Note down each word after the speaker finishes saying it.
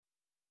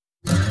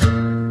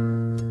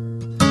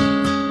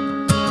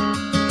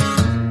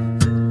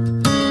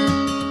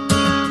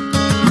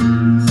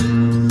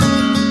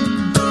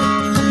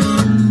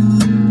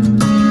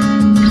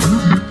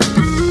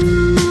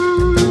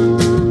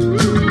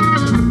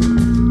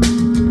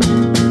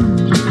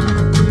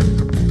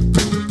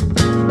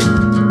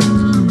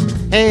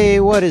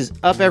What is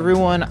up,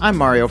 everyone? I'm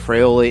Mario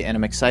Fraioli, and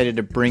I'm excited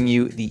to bring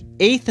you the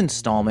 8th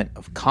installment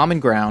of Common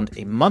Ground,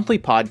 a monthly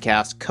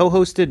podcast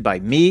co-hosted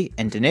by me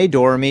and Danae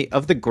Doramy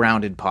of the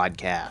Grounded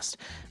Podcast.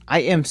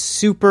 I am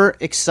super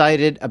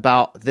excited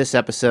about this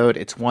episode.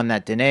 It's one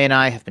that Danae and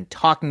I have been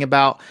talking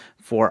about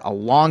for a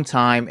long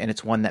time, and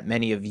it's one that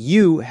many of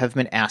you have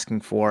been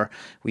asking for.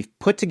 We've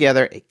put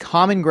together a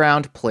Common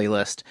Ground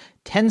playlist,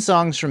 10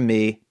 songs from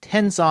me,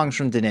 10 songs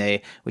from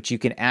Danae, which you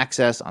can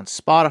access on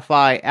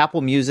Spotify,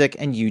 Apple Music,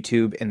 and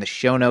YouTube in the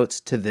show notes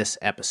to this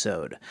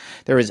episode.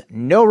 There is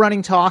no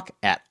running talk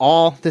at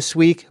all this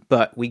week,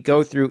 but we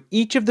go through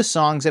each of the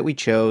songs that we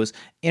chose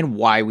and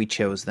why we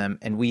chose them,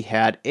 and we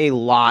had a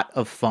lot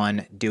of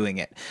fun doing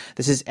it.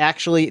 This is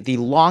actually the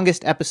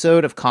longest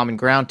episode of Common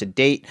Ground to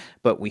date,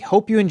 but we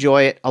hope you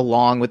enjoy it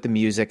along with the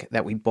music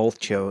that we both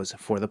chose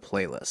for the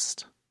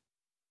playlist.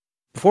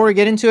 Before we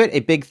get into it, a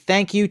big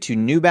thank you to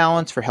New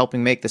Balance for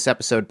helping make this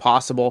episode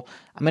possible.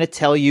 I'm going to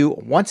tell you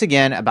once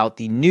again about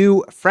the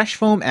new Fresh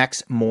Foam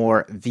X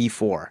More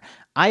V4.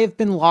 I have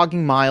been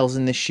logging miles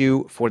in this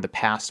shoe for the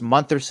past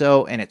month or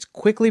so, and it's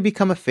quickly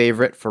become a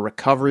favorite for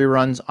recovery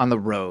runs on the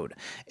road.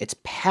 It's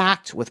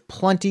packed with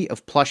plenty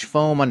of plush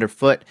foam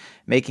underfoot,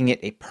 making it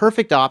a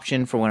perfect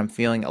option for when I'm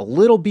feeling a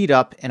little beat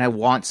up and I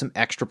want some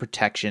extra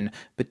protection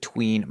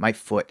between my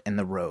foot and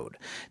the road.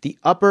 The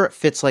upper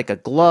fits like a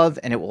glove,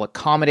 and it will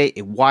accommodate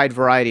a wide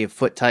variety of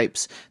foot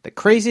types. The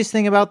craziest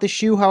thing about this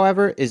shoe,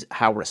 however, is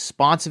how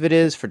responsive it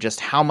is for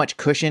just how much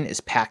cushion is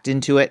packed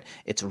into it.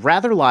 It's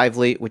rather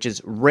lively, which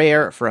is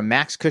rare for a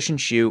max cushion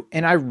shoe,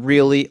 and I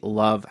really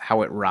love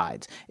how it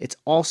rides. It's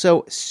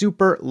also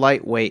super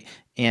lightweight,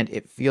 and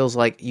it feels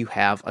like you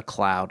have a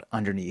cloud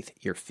underneath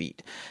your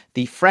feet.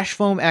 The Fresh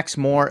Foam X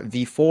More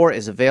V4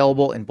 is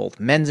available in both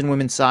men's and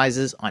women's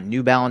sizes on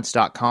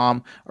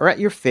newbalance.com or at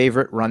your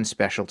favorite run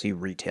specialty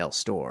retail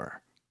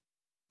store.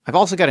 I've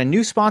also got a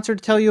new sponsor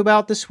to tell you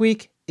about this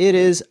week. It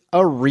is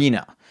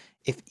Arena.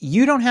 If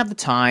you don't have the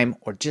time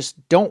or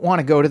just don't want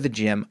to go to the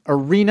gym,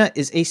 Arena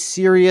is a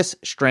serious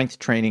strength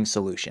training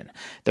solution.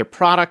 Their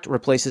product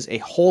replaces a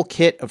whole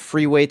kit of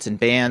free weights and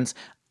bands.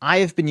 I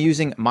have been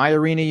using my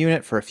Arena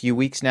unit for a few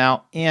weeks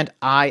now, and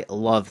I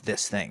love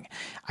this thing.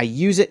 I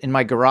use it in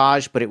my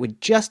garage, but it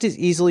would just as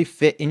easily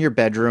fit in your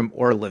bedroom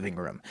or living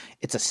room.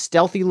 It's a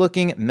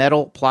stealthy-looking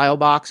metal plyo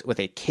box with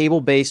a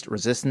cable-based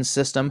resistance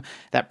system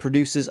that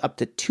produces up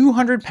to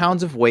 200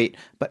 pounds of weight,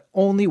 but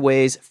only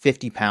weighs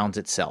 50 pounds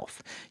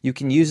itself. You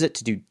can use it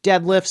to do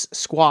deadlifts,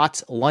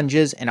 squats,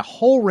 lunges, and a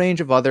whole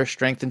range of other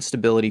strength and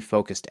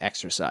stability-focused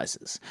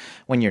exercises.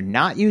 When you're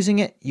not using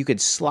it, you could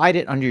slide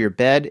it under your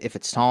bed if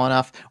it's tall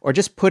enough, or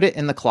just put it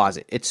in the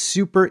closet. It's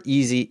super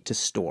easy to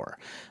store.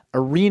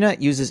 Arena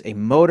uses a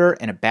motor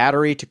and a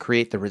battery to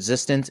create the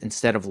resistance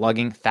instead of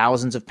lugging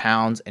thousands of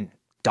pounds and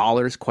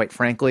dollars, quite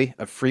frankly,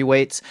 of free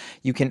weights.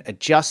 You can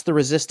adjust the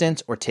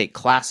resistance or take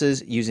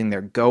classes using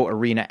their Go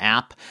Arena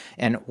app.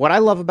 And what I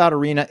love about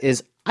Arena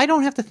is I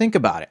don't have to think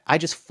about it. I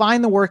just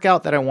find the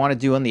workout that I want to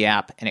do in the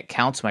app, and it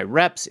counts my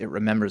reps, it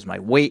remembers my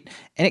weight,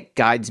 and it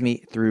guides me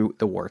through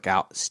the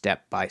workout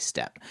step by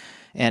step.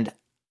 And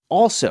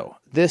also,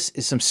 this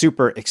is some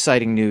super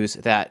exciting news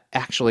that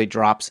actually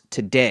drops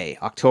today,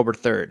 October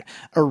 3rd.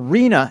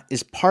 Arena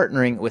is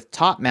partnering with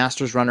top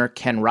Masters runner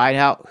Ken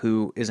Rideout,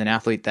 who is an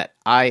athlete that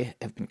I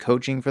have been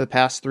coaching for the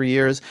past 3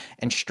 years,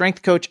 and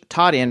strength coach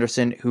Todd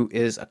Anderson, who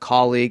is a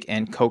colleague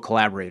and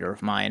co-collaborator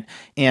of mine.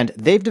 And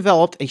they've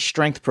developed a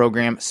strength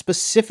program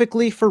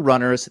specifically for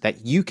runners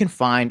that you can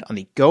find on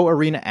the Go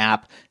Arena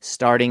app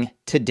starting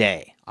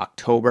today,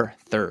 October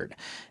 3rd.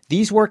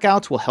 These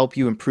workouts will help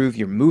you improve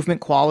your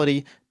movement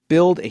quality,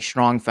 build a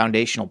strong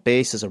foundational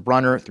base as a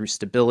runner through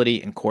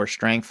stability and core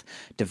strength,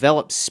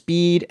 develop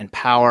speed and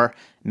power,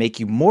 make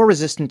you more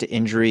resistant to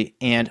injury,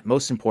 and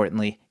most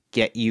importantly,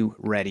 get you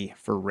ready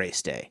for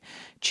race day.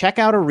 Check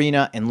out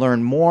Arena and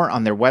learn more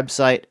on their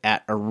website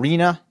at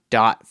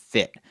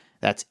arena.fit.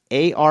 That's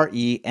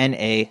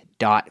ARENA.fit.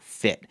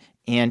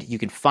 And you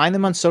can find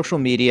them on social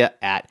media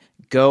at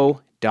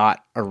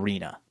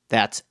go.arena.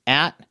 That's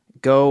at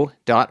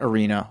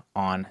go.arena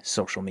on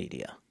social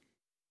media.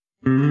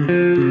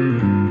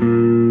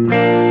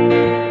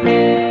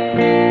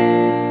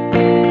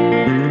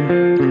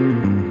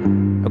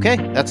 Okay,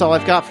 that's all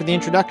I've got for the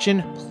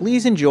introduction.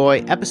 Please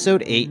enjoy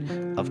episode 8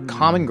 of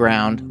Common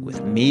Ground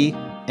with me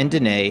and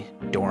Danae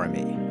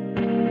Doramy.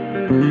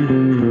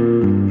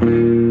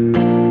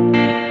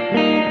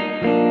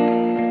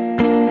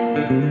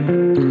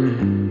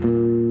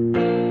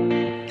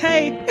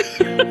 Hey.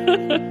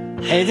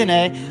 Hey,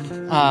 Danae.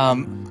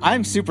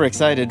 I'm super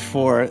excited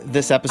for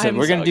this episode.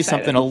 We're going to do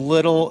something a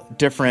little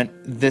different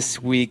this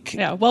week.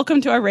 Yeah, welcome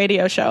to our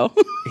radio show.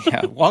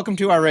 Yeah, welcome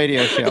to our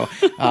radio show.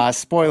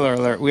 Spoiler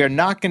alert, we are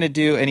not going to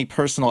do any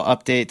personal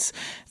updates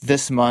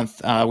this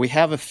month. We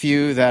have a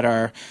few that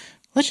are,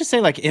 let's just say,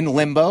 like in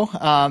limbo,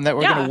 that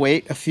we're going to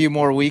wait a few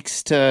more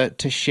weeks to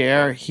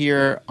share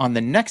here on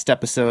the next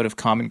episode of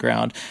Common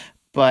Ground.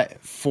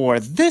 But for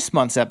this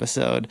month's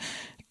episode,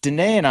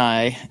 Danae and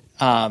I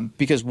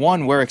because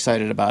one, we're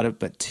excited about it,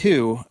 but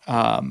two,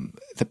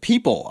 the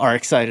people are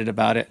excited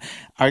about it,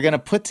 are going to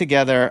put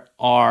together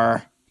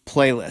our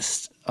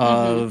playlist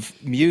of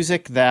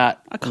music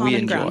that A Common we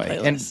enjoy. Ground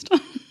playlist.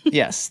 And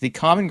yes, the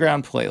Common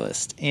Ground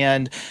playlist.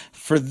 And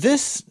for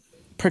this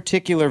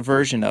particular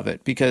version of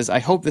it, because I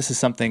hope this is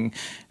something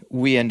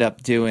we end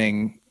up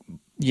doing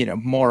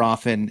more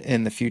often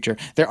in the future.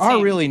 There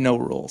are really no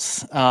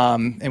rules,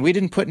 and we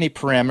didn't put any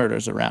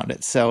parameters around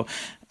it. So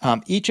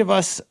each of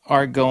us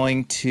are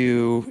going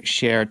to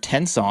share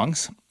 10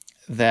 songs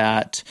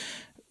that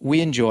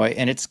we enjoy,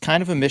 and it's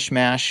kind of a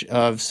mishmash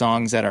of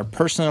songs that are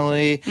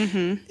personally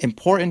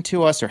important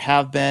to us or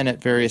have been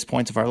at various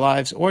points of our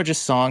lives, or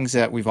just songs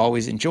that we've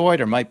always enjoyed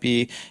or might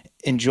be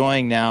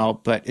enjoying now,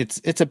 but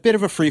it's a bit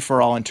of a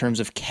free-for-all in terms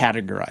of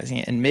categorizing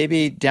it. And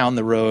maybe down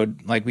the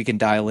road, like, we can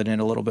dial it in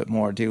a little bit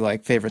more, do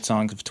like favorite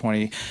songs of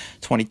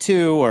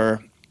 2022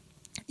 or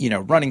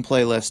running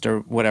playlist or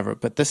whatever.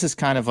 But this is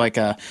kind of like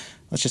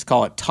let's just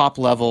call it top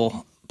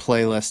level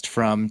playlist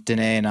from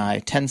Danae and I,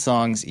 10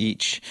 songs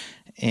each.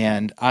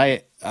 And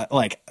I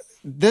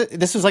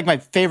this was like my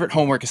favorite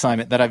homework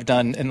assignment that I've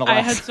done in the last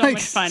I had so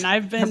much fun.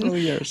 I've been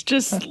years.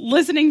 just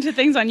listening to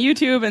things on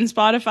YouTube and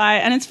Spotify.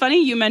 And it's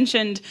funny you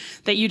mentioned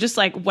that you just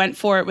like went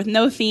for it with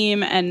no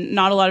theme and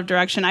not a lot of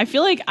direction. I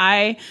feel like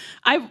I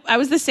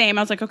was the same.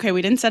 I was like, okay,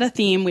 we didn't set a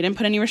theme. We didn't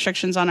put any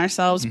restrictions on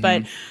ourselves,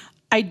 but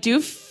I do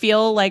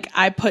feel like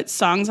I put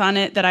songs on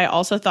it that I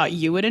also thought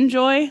you would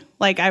enjoy.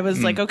 Like I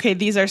was like, okay,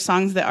 these are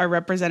songs that are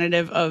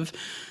representative of,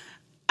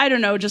 I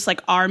don't know, just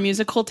like our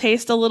musical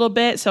taste a little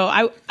bit.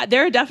 So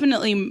there are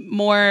definitely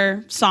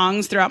more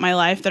songs throughout my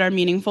life that are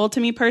meaningful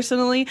to me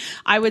personally.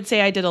 I would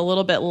say I did a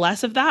little bit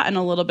less of that and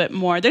a little bit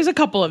more. There's a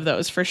couple of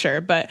those for sure,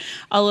 but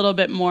a little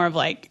bit more of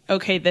like,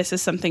 okay, this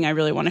is something I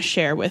really want to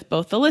share with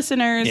both the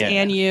listeners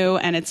and you.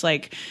 And it's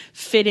like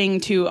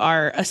fitting to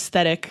our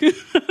aesthetic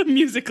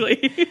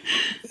musically.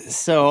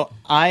 So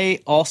I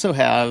also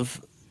have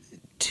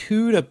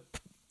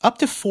up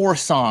to 4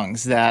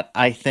 songs that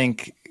I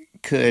think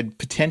could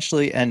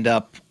potentially end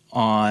up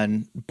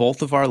on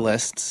both of our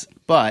lists,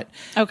 but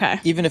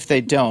even if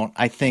they don't,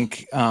 I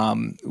think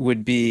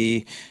would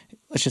be,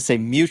 let's just say,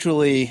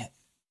 mutually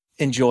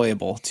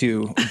enjoyable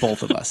to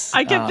both of us.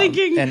 I kept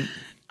thinking,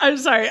 I'm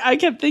sorry, I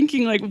kept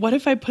thinking, like, what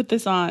if I put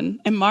this on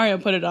and Mario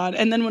put it on?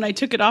 And then when I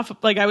took it off,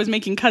 like, I was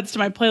making cuts to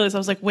my playlist, I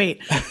was like,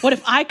 wait, what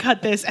if I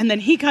cut this and then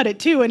he cut it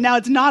too, and now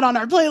it's not on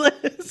our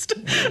playlist?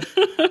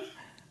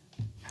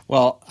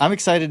 Well, I'm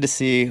excited to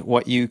see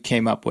what you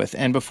came up with.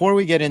 And before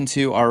we get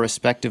into our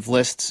respective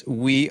lists,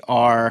 we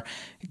are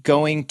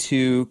going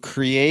to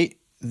create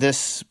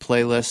this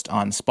playlist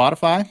on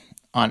Spotify,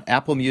 on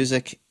Apple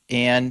Music,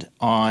 and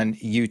on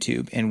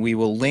YouTube. And we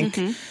will link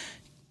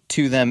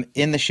to them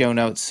in the show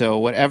notes. So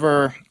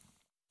whatever,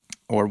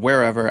 or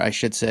wherever I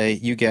should say,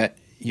 you get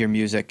your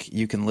music,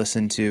 you can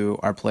listen to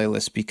our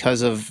playlist.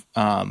 Because of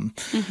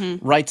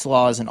rights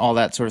laws and all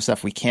that sort of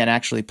stuff, we can't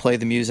actually play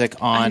the music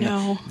on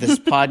this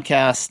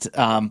podcast,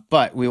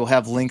 but we will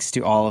have links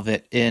to all of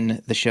it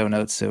in the show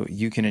notes so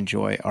you can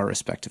enjoy our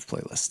respective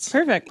playlists.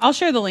 Perfect. I'll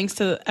share the links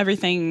to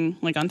everything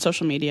like on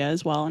social media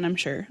as well, and I'm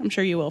sure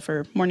you will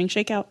for Morning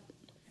Shakeout.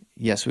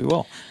 Yes, we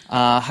will.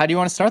 How do you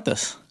want to start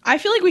this? I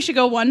feel like we should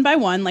go one by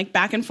one, like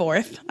back and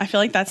forth. I feel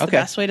like that's the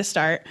best way to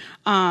start.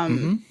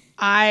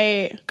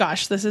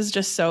 This is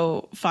just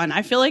so fun.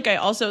 I feel like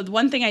the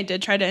one thing I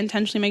did try to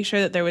intentionally make sure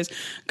that there was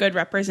good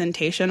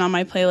representation on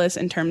my playlist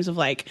in terms of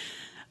like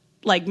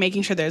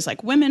making sure there's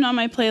like women on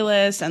my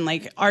playlist and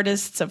like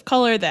artists of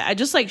color, that I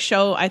just like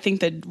show, I think,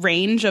 the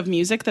range of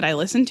music that I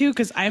listen to,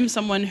 because I'm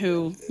someone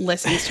who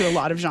listens to a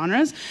lot of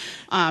genres.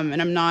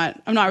 And I'm not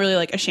really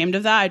like ashamed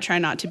of that. I try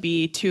not to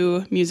be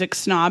too music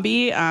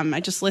snobby. I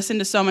just listen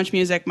to so much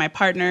music. My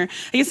partner,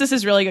 I guess this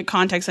is really good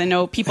context. I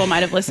know people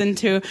might have listened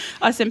to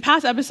us in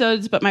past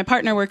episodes, but my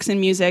partner works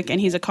in music and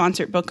he's a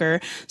concert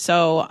booker.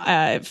 So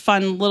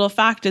fun little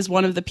fact is,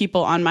 one of the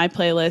people on my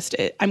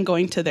playlist, I'm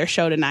going to their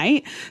show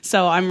tonight.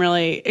 So I'm really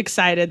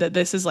excited that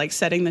this is like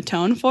setting the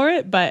tone for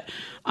it. But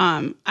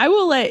I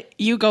will let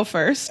you go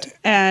first.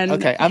 And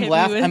okay,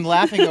 I'm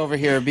laughing over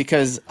here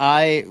because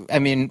I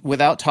mean,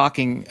 without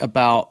talking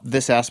about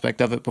this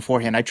aspect of it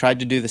beforehand, I tried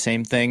to do the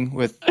same thing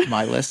with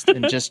my list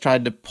and just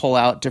tried to pull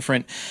out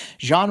different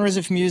genres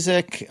of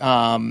music,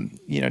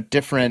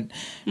 different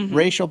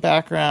racial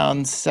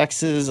backgrounds,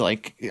 sexes,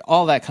 like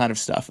all that kind of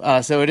stuff.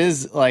 So it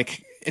is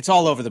like, it's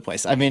all over the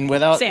place. I mean,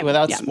 without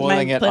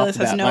spoiling it off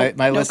the bat,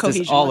 my list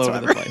is all whatsoever.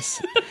 over the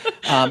place.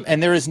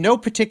 And there is no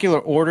particular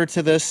order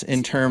to this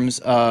in terms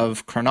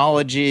of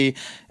chronology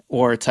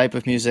or type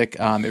of music.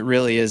 It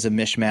really is a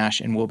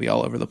mishmash and will be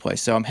all over the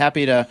place. So I'm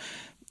happy to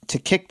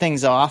kick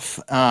things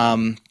off.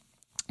 The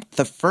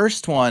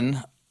first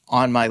one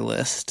on my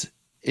list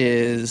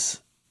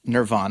is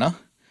Nirvana.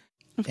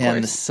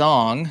 And the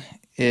song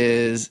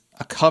is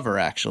a cover,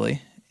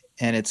 actually.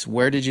 And it's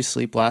Where Did You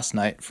Sleep Last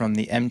Night from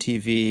the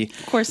MTV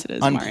of course it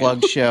is,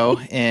 Unplugged show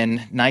in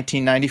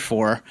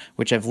 1994,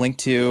 which I've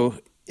linked to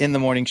in the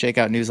Morning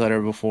Shakeout newsletter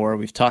before.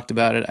 We've talked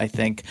about it, I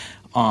think,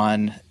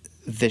 on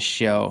this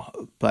show,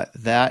 but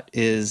that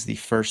is the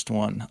first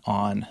one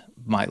on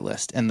my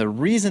list. And the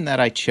reason that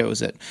I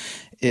chose it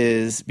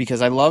is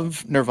because I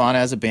love Nirvana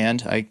as a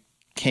band. I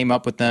came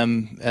up with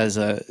them as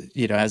a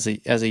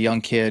young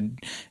kid,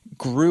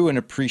 grew an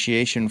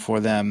appreciation for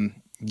them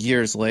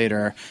years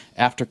later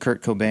after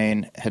Kurt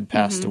Cobain had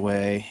passed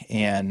away,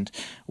 and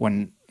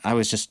when I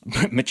was just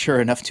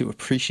mature enough to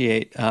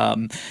appreciate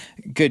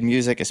good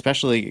music,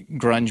 especially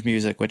grunge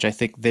music, which I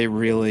think they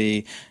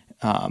really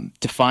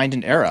defined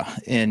an era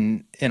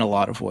in a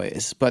lot of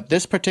ways. But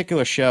this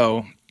particular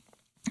show,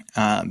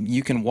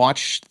 you can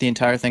watch the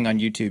entire thing on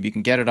YouTube. You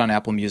can get it on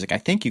Apple Music. I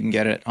think you can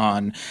get it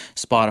on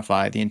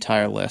Spotify, the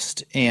entire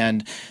list.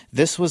 And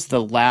this was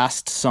the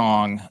last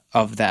song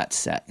of that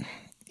set.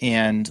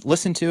 And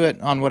listen to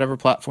it on whatever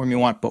platform you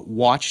want, but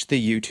watch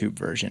the YouTube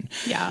version.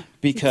 Yeah.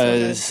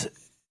 Because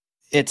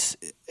it's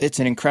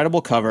an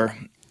incredible cover.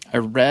 I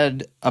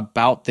read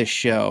about this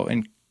show,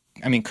 and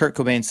I mean, Kurt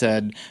Cobain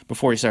said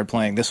before he started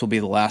playing, this will be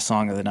the last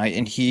song of the night.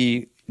 And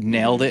he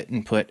nailed it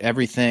and put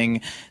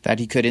everything that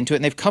he could into it.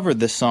 And they've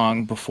covered this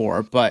song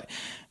before, but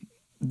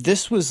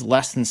this was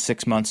less than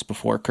 6 months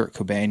before Kurt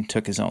Cobain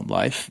took his own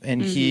life.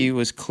 And he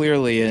was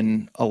clearly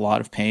in a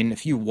lot of pain.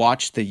 If you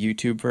watch the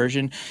YouTube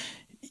version,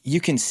 you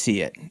can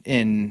see it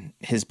in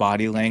his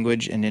body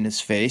language and in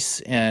his face.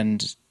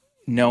 And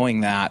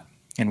knowing that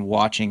and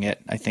watching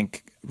it, I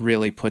think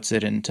really puts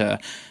it into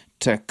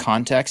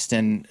context.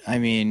 And I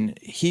mean,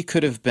 he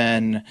could have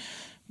been,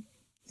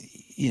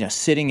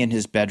 sitting in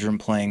his bedroom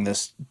playing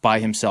this by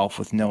himself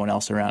with no one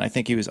else around. I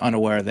think he was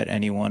unaware that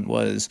anyone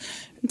was.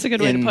 It's a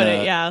good way to put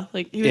it. Yeah.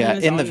 Like he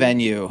was in the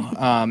venue.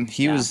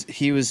 He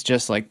was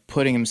just like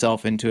putting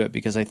himself into it,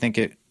 because I think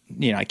it,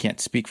 I can't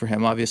speak for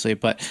him obviously,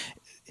 but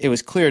it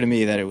was clear to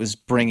me that it was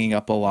bringing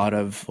up a lot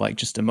of like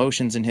just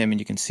emotions in him, and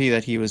you can see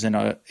that he was in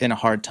a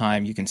hard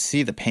time. You can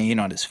see the pain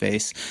on his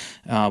face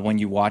when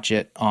you watch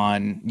it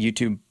on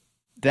YouTube.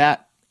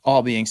 That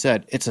all being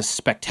said, it's a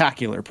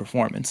spectacular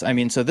performance. I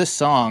mean, so this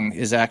song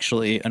is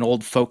actually an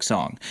old folk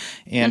song,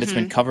 and it's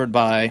been covered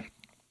by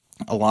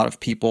a lot of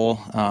people.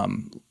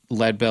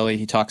 Leadbelly,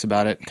 he talks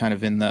about it kind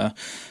of in the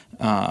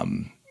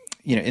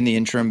in the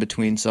interim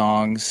between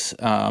songs.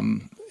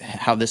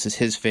 How this is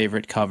his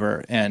favorite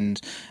cover, and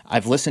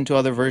I've listened to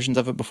other versions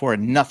of it before,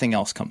 and nothing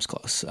else comes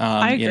close.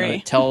 I agree.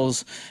 It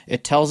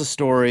tells a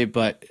story,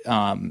 but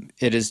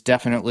it is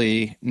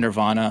definitely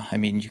Nirvana. I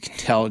mean, you can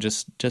tell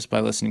just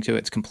by listening to it.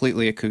 It's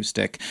completely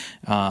acoustic,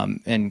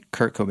 and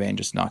Kurt Cobain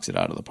just knocks it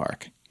out of the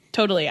park.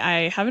 Totally.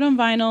 I have it on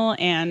vinyl,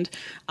 and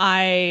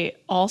I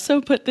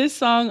also put this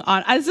song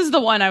on. This is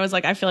the one I was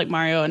like, I feel like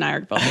Mario and I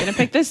are both going to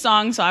pick this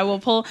song, so I will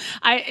pull.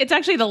 It's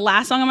actually the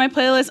last song on my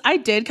playlist. I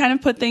did kind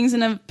of put things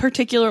in a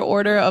particular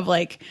order of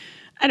like,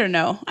 I don't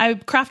know. I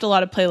craft a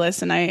lot of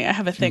playlists, and I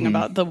have a thing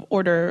about the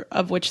order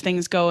of which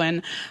things go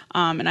in.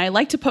 And I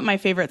like to put my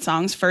favorite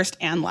songs first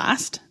and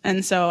last.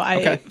 And so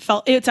I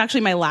felt it's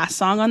actually my last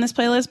song on this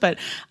playlist, but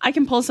I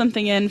can pull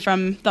something in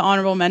from the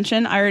honorable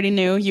mention. I already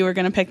knew you were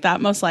going to pick that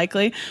most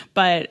likely,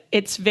 but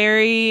it's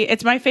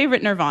my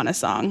favorite Nirvana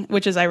song,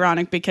 which is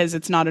ironic because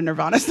it's not a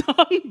Nirvana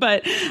song,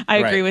 but I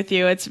agree with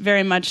you. It's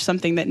very much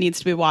something that needs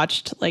to be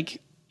watched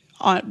like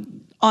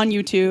on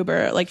YouTube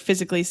or like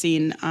physically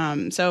seen.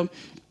 So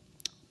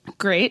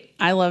great.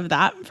 I love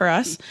that for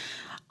us.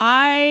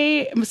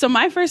 So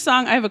my first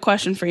song, I have a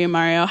question for you,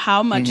 Mario.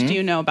 How much do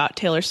you know about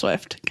Taylor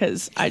Swift?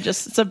 Because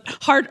it's a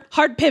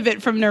hard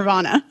pivot from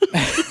Nirvana.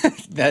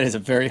 That is a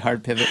very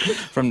hard pivot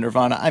from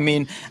Nirvana. I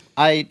mean,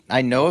 I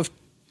know of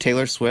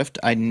Taylor Swift.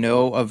 I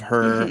know of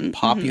her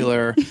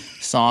popular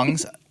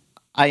songs.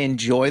 I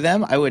enjoy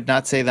them. I would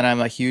not say that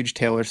I'm a huge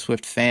Taylor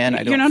Swift fan.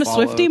 You're not a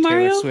Swiftie,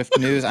 Mario? Taylor Swift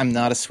news. I'm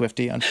not a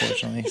Swiftie,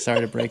 unfortunately.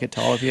 Sorry to break it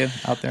to all of you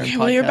out there in podcast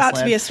Well, you're about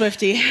land. to be a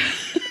Swiftie.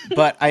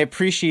 But I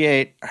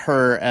appreciate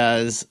her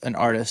as an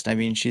artist. I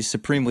mean, she's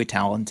supremely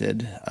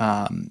talented,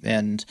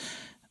 and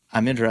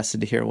I'm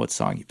interested to hear what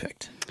song you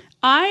picked.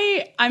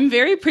 I'm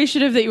very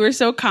appreciative that you were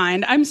so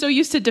kind. I'm so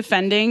used to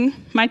defending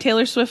my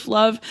Taylor Swift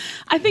love.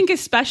 I think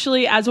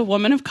especially as a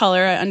woman of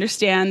color, I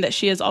understand that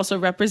she has also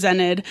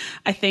represented,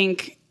 I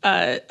think,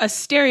 a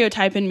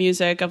stereotype in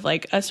music of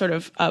like a sort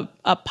of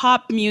a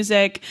pop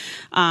music,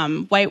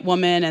 white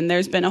woman. And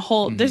there's been a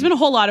whole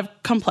lot of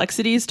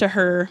complexities to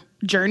her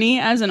journey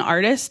as an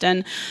artist.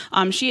 And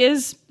she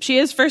is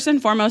first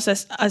and foremost a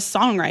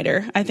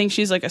songwriter. I think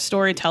she's like a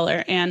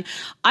storyteller. And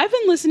I've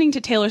been listening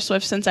to Taylor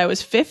Swift since I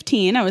was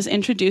 15. I was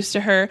introduced to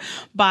her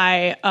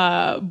by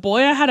a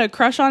boy I had a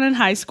crush on in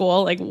high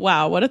school. Like,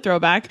 wow, what a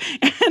throwback.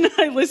 And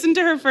I listened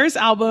to her first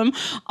album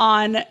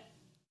on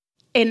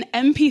an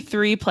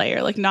MP3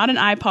 player, like not an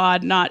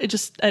iPod, not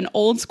just an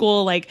old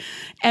school like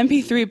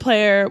MP3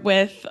 player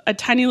with a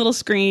tiny little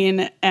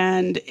screen.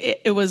 And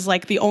it was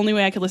like the only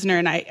way I could listen to her.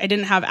 And I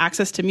didn't have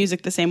access to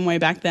music the same way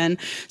back then.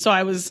 So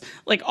I was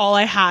like, all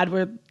I had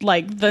were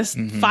like this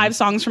 5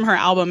 songs from her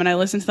album, and I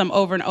listened to them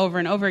over and over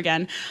and over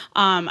again.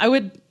 I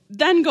would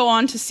then go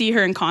on to see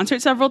her in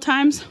concert several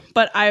times,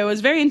 but I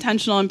was very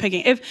intentional in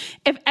picking. If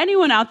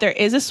anyone out there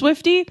is a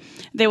Swiftie,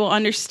 they will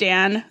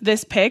understand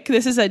this pick.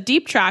 This is a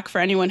deep track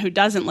for anyone who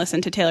doesn't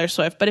listen to Taylor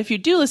Swift, but if you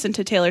do listen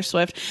to Taylor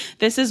Swift,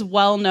 this is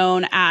well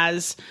known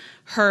as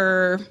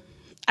her,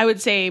 I would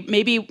say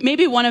maybe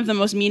one of the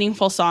most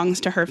meaningful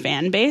songs to her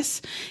fan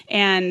base.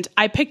 And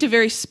I picked a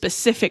very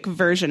specific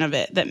version of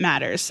it that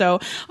matters. So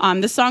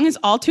the song is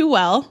All Too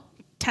Well.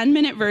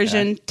 10-minute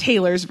version,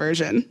 Taylor's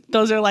version.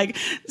 Those are like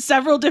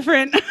several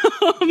different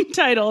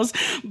titles.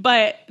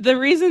 But the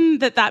reason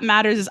that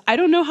matters is I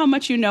don't know how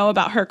much you know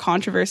about her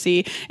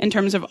controversy in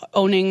terms of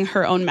owning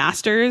her own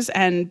masters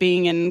and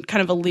being in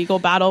kind of a legal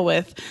battle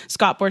with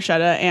Scott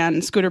Borchetta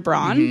and Scooter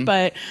Braun.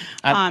 But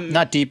I'm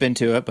not deep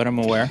into it, but I'm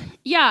aware.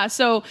 Yeah.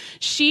 So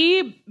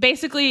she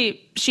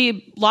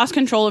lost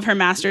control of her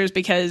masters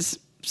because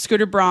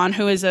Scooter Braun,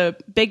 who is a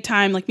big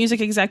time like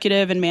music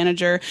executive and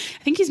manager,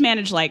 I think he's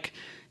managed like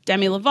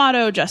Demi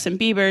Lovato, Justin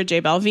Bieber,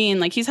 J Balvin,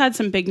 like he's had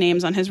some big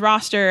names on his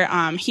roster.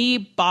 He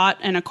bought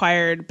and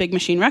acquired Big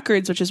Machine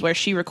Records, which is where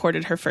she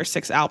recorded her first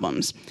 6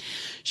 albums.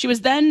 She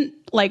was then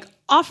like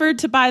offered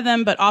to buy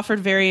them, but offered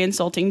very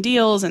insulting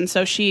deals. And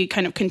so she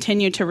kind of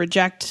continued to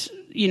reject,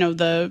 you know,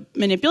 the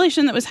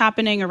manipulation that was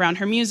happening around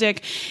her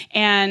music.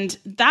 And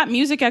that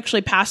music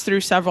actually passed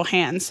through several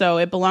hands. So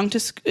it belonged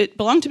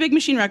to Big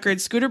Machine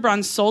Records. Scooter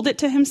Braun sold it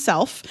to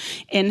himself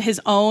in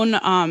his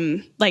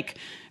own,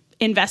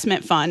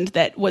 investment fund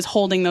that was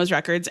holding those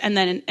records. And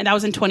that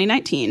was in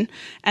 2019.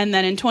 And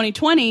then in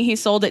 2020, he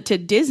sold it to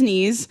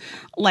Disney's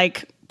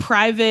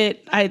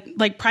private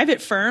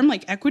firm,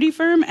 equity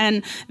firm.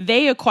 And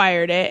they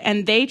acquired it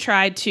and they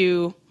tried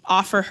to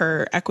offer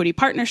her equity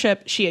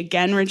partnership. She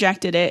again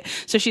rejected it.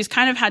 So she's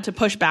kind of had to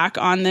push back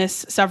on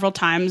this several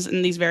times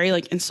in these very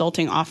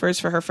insulting offers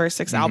for her first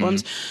 6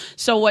 albums.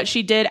 So what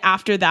she did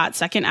after that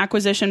second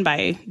acquisition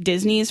by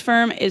Disney's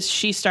firm is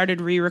she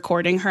started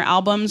re-recording her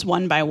albums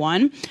one by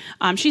one.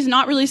 She's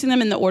not releasing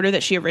them in the order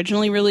that she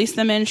originally released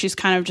them in. She's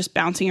kind of just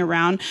bouncing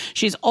around.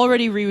 She's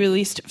already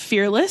re-released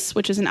Fearless,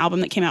 which is an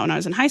album that came out when I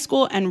was in high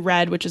school, and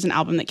Red, which is an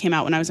album that came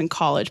out when I was in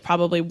college.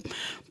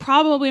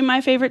 Probably my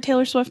favorite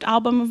Taylor Swift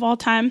album of all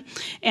time.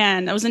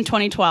 And that was in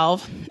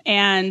 2012.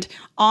 And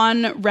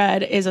on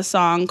Red is a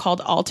song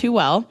called All Too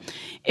Well.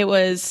 It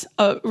was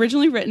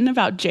originally written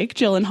about Jake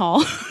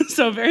Gyllenhaal,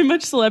 so very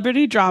much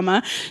celebrity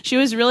drama. She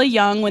was really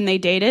young when they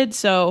dated,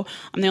 so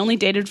they only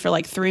dated for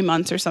 3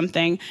 months or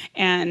something.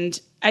 And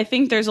I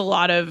think there's a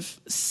lot of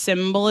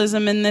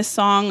symbolism in this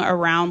song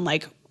around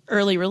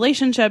early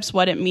relationships,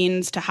 what it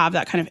means to have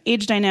that kind of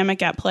age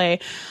dynamic at play.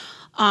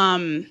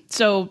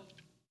 So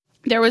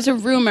there was a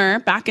rumor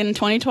back in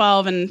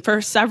 2012 and for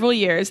several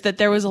years that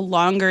there was a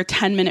longer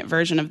 10-minute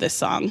version of this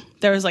song.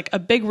 There was a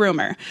big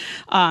rumor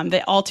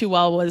that All Too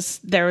Well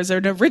there was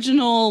an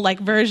original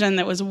version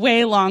that was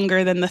way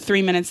longer than the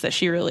 3 minutes that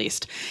she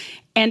released.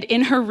 And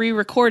in her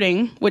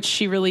re-recording, which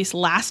she released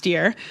last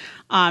year,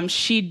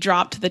 she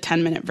dropped the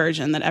 10-minute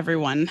version that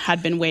everyone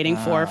had been waiting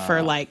for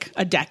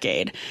a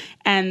decade.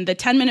 And the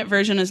 10-minute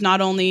version is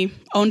not only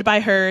owned by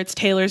her, it's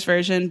Taylor's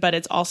version, but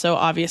it's also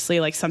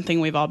obviously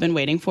something we've all been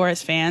waiting for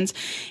as fans.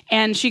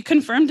 And she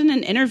confirmed in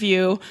an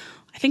interview,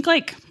 I think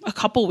a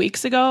couple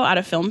weeks ago at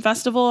a film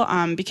festival,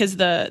 because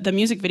the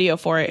music video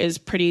for it is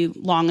pretty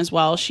long as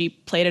well. She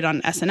played it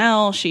on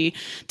SNL. She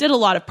did a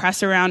lot of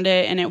press around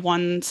it, and it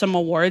won some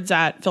awards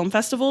at film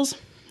festivals.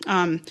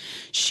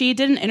 She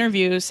did an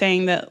interview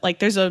saying that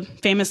there's a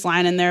famous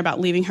line in there about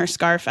leaving her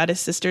scarf at his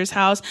sister's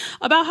house,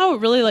 about how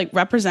it really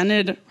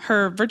represented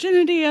her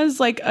virginity as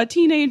a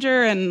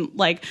teenager, and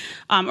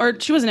or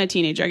she wasn't a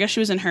teenager. I guess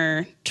she was in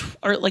her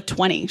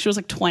 20. She was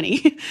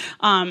 20.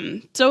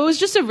 So it was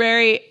just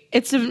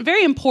it's a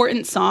very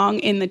important song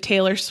in the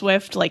Taylor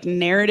Swift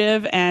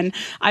narrative, and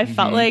I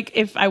felt like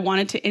if I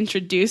wanted to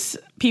introduce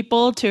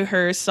people to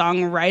her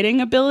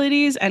songwriting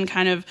abilities and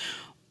kind of,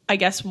 I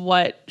guess,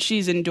 what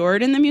she's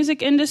endured in the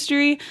music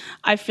industry,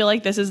 I feel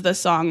like this is the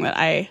song that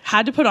I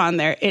had to put on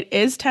there. It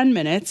is 10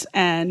 minutes,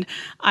 and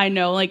I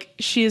know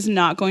she is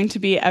not going to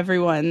be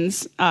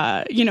everyone's,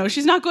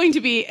 she's not going to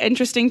be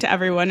interesting to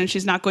everyone, and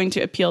she's not going to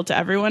appeal to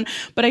everyone,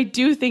 but I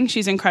do think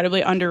she's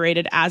incredibly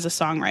underrated as a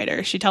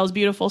songwriter. She tells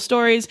beautiful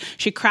stories,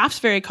 she crafts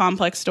very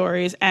complex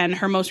stories, and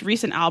her most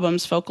recent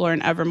albums, Folklore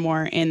and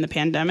Evermore in the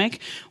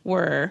pandemic,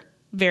 were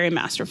very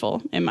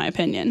masterful, in my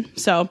opinion.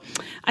 So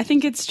I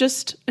think it's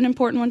just an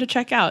important one to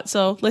check out.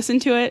 So listen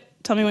to it.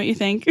 Tell me what you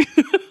think.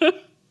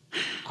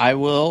 I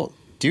will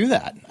do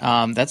that.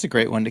 That's a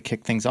great one to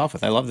kick things off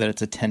with. I love that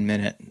it's a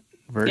 10-minute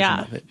version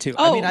of it, too.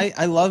 Oh,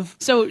 I love...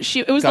 So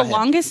it was the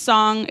longest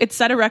song. It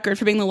set a record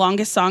for being the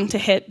longest song to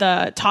hit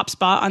the top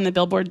spot on the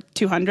Billboard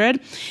 200.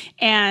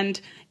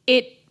 And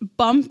it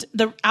bumped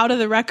out of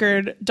the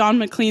record Don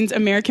McLean's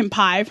American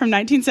Pie from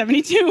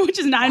 1972, which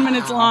is 9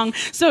 minutes long.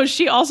 So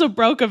she also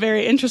broke a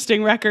very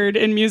interesting record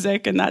in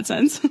music in that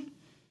sense.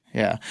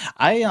 Yeah.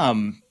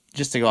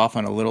 Just to go off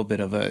on a little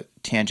bit of a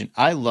tangent,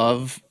 I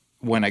love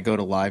when I go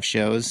to live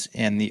shows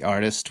and the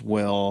artist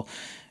will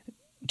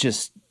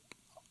just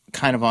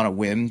kind of on a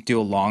whim do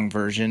a long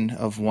version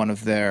of one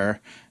of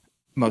their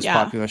most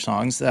popular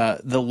songs.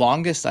 The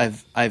longest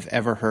I've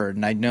ever heard,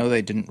 and I know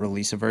they didn't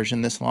release a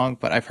version this long,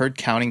 but I've heard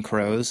Counting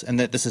Crows, and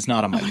that this is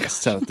not on my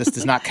list, so this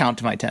does not count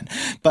to my 10.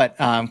 But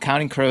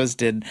Counting Crows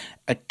did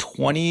a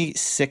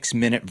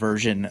 26-minute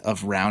version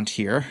of Round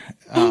Here.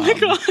 Oh my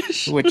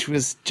gosh. Which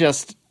was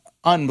just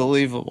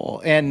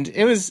unbelievable. And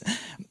it was,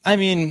 I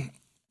mean,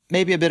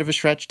 maybe a bit of a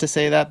stretch to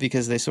say that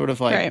because they sort of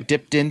like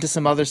dipped into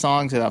some other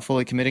songs without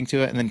fully committing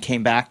to it and then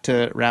came back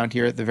to Round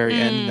Here at the very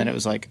end. And then it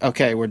was like,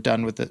 okay, we're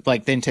done with it.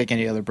 Like they didn't take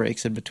any other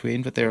breaks in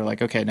between, but they were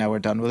like, okay, now we're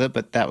done with it.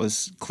 But that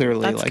was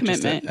clearly That's like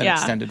just an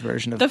extended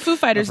version of the Foo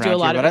Fighters do a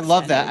lot of But I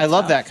love that. I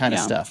love that kind of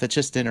Yeah. stuff. It's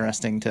just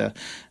interesting to,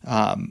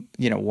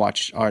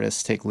 watch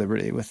artists take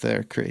liberty with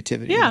their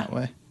creativity in that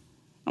way.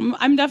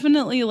 I'm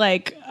definitely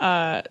like,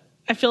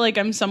 I feel like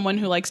I'm someone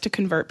who likes to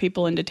convert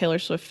people into Taylor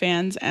Swift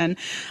fans. And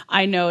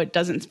I know it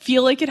doesn't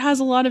feel like it has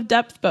a lot of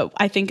depth, but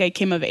I think I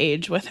came of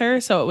age with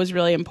her. So it was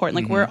really important.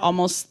 Like we're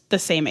almost the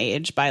same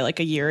age by like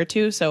a year or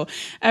two. So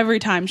every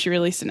time she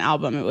released an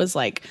album, it was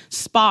like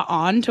spot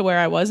on to where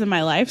I was in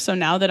my life. So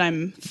now that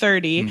I'm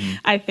 30,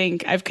 I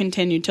think I've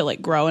continued to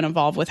like grow and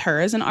evolve with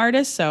her as an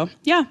artist. So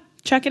yeah,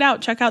 check it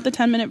out. Check out the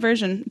 10-minute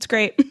version. It's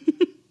great.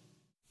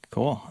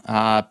 Cool.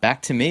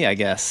 Back to me, I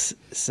guess.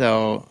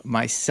 So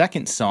my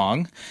second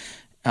song,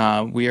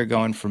 we are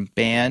going from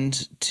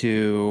band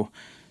to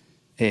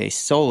a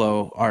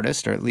solo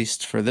artist, or at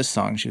least for this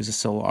song, she was a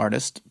solo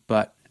artist.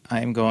 But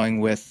I am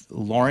going with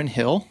Lauryn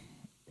Hill.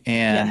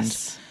 And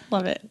yes,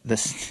 love it.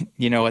 This,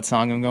 you know what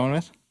song I'm going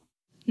with?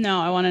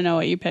 No, I want to know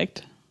what you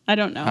picked. I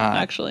don't know,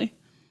 actually.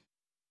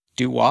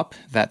 Doo-Wop,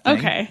 that thing.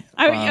 Okay.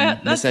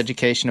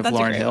 Miseducation of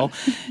Lauryn Hill.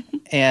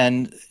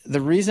 And the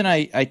reason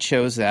I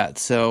chose that,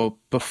 so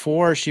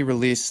before she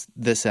released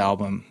this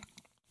album,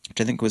 which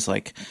I think was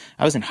like,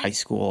 I was in high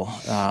school.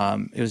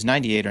 It was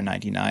 98 or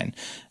 99.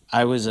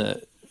 I was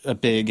a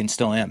big, and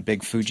still am,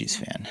 big Fugees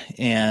fan.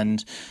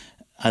 And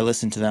I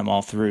listened to them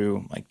all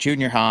through like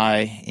junior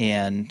high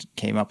and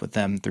came up with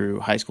them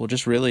through high school.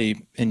 Just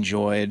really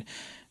enjoyed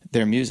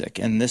their music.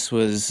 And this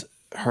was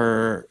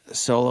her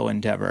solo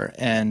endeavor.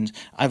 And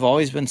I've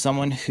always been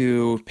someone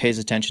who pays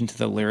attention to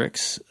the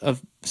lyrics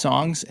of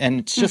songs. And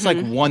it's just like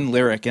one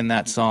lyric in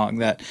that song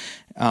that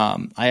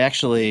I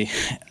actually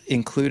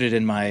included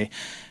in my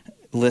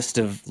list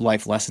of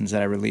life lessons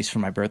that I release for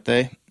my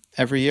birthday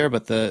every year.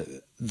 But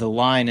the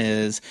line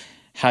is,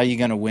 how you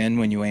going to win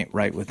when you ain't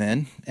right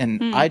within?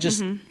 And I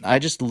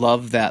just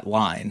love that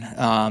line.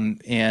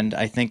 And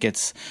I think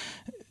it's,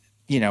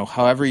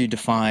 however you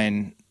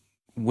define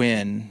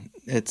win,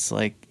 it's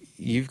like,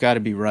 you've got to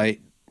be right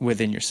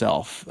within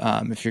yourself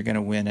if you're going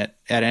to win at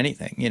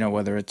anything,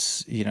 whether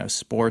it's,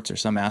 sports or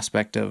some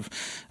aspect of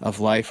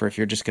life, or if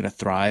you're just going to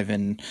thrive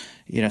in,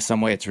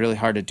 some way. It's really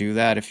hard to do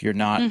that if you're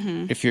not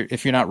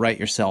if you're not right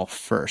yourself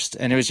first.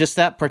 And it was just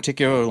that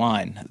particular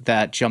line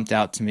that jumped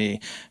out to me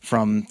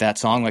from that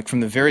song, like from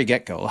the very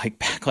get-go, like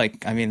back,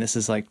 this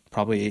is like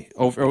probably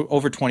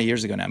over 20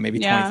 years ago now, maybe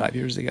 25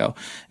 years ago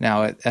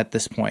now at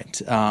this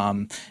point.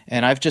 And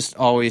I've just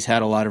always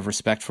had a lot of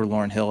respect for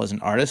Lauryn Hill as an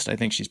artist. I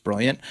think she's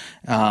brilliant.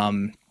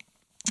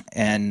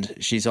 And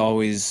she's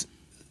always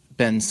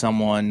been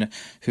someone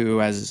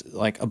who, as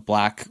like a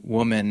Black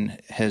woman,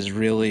 has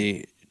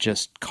really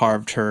just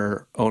carved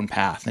her own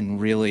path and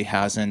really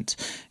hasn't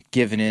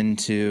given in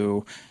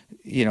to,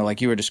 like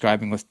you were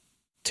describing with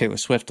Taylor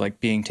Swift, like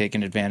being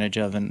taken advantage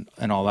of and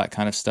all that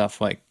kind of stuff.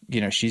 Like,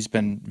 she's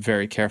been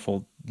very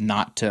careful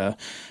not to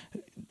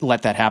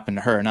let that happen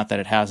to her. Not that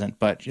it hasn't,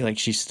 but like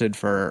she stood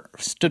for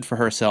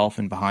herself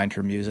and behind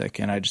her music.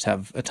 And I just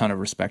have a ton of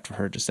respect for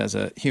her just as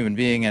a human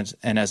being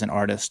and as an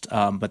artist.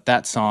 But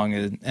that song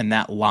and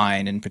that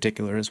line in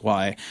particular is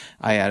why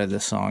I added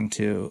this song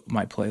to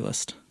my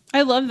playlist.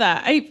 I love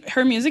that.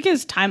 Her music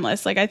is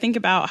timeless. Like I think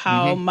about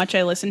how much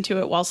I listened to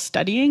it while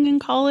studying in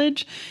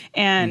college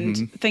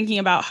and thinking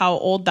about how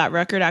old that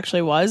record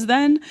actually was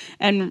then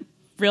and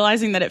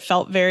realizing that it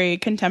felt very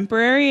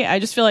contemporary. I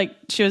just feel like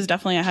she was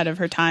definitely ahead of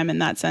her time in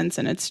that sense.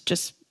 And it's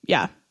just,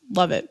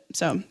 love it.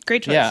 So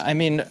great choice. Yeah. I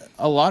mean,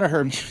 a lot of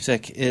her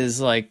music is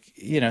like,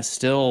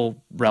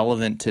 still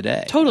relevant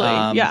today. Totally.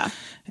 Yeah.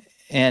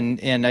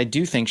 And I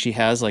do think she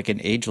has like an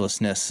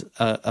agelessness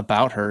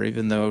about her,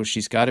 even though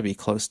she's got to be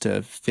close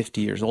to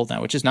 50 years old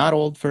now, which is not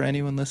old for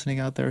anyone listening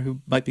out there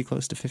who might be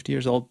close to 50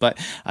 years old. But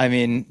I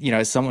mean,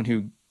 as someone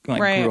who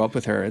grew up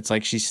with her, it's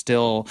like she's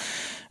still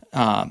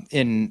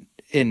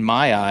in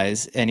my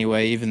eyes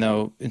anyway, even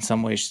though in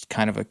some ways she's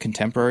kind of a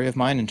contemporary of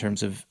mine in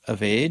terms of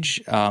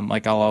age.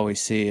 Like I'll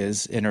always see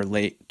is in her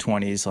late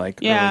 20s,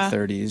 like early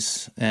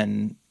 30s,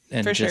 and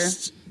for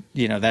just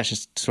that's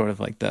just sort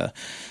of like the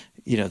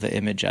the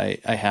image I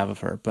have of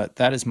her. But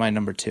that is my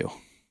number 2.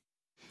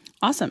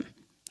 Awesome.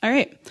 All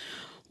right.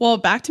 Well,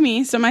 back to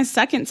me. So my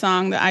second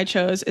song that I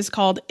chose is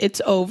called It's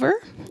Over.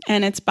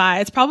 And it's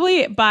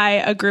probably by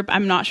a group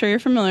I'm not sure you're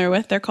familiar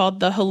with. They're called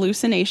The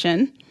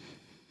Hallucination.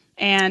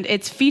 And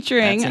it's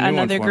featuring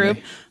another group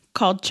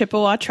called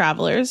Chippewa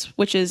Travelers,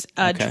 which is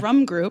a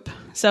drum group.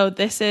 So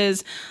this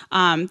is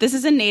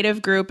a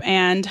Native group,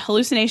 and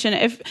Hallucination.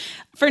 If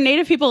for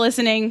Native people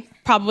listening,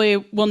 probably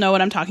will know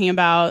what I'm talking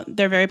about.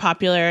 They're very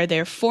popular.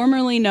 They're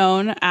formerly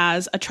known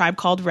as A Tribe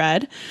Called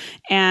Red,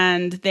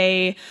 and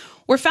they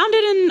were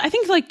founded in, I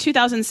think, like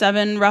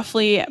 2007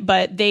 roughly,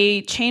 but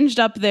they changed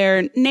up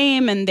their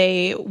name and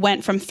they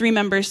went from 3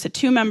 members to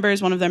 2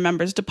 members. One of their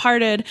members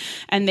departed,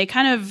 and they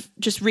kind of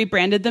just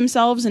rebranded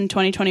themselves in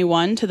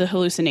 2021 to The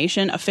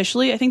Hallucination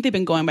officially. I think they've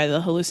been going by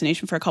The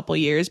Hallucination for a couple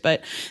years,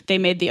 but they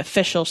made the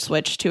official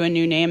switch to a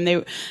new name.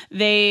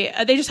 They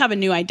just have a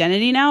new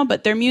identity now,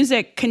 but their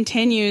music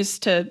continues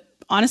to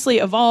honestly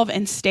evolve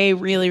and stay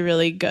really,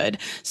 really good.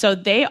 So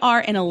they are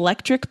an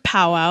electric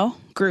powwow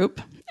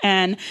group.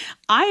 And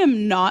I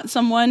am not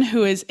someone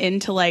who is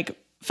into like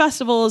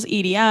festivals,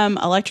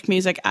 EDM, electric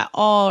music at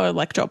all, or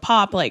electro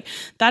pop. Like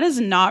that is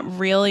not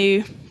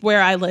really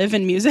where I live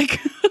in music.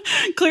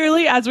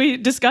 Clearly, as we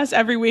discuss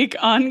every week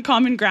on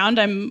Common Ground,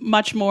 I'm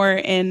much more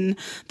in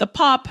the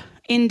pop,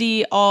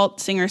 indie,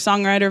 alt,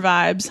 singer-songwriter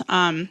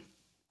vibes.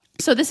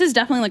 So this is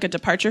definitely like a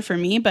departure for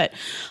me, but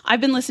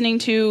I've been listening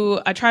to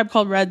A Tribe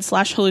Called Red /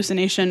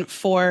 Hallucination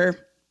for,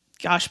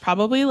 gosh,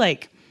 probably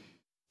like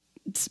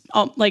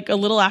a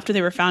little after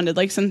they were founded,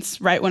 like since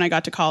right when I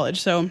got to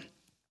college. So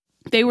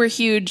they were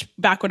huge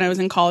back when I was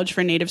in college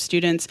for Native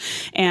students.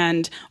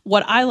 And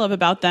what I love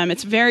about them,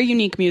 it's very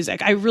unique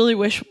music. I really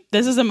wish,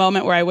 this is a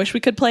moment where I wish we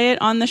could play it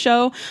on the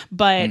show,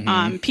 but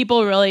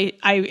people really,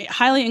 I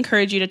highly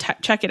encourage you to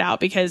check it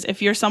out, because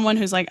if you're someone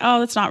who's like,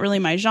 oh, that's not really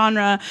my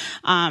genre,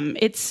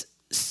 it's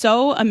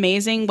so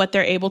amazing what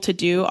they're able to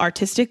do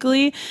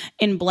artistically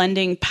in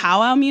blending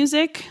powwow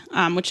music,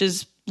 which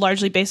is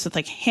largely based with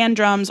like hand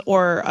drums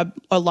or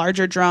a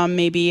larger drum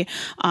maybe,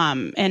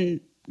 and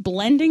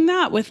blending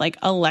that with like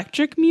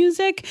electric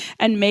music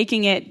and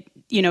making it,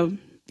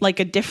 like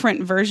a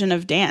different version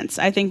of dance,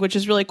 I think, which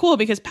is really cool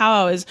because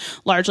powwow is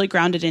largely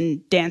grounded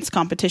in dance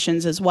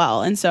competitions as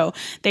well. And so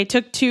they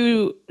took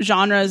 2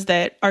 genres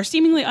that are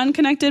seemingly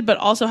unconnected, but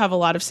also have a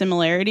lot of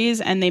similarities,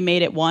 and they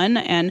made it one.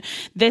 And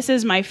this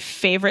is my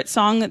favorite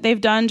song that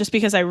they've done, just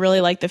because I really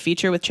like the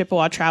feature with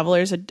Chippewa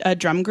Travelers, a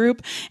drum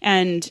group.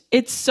 And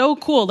it's so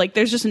cool. Like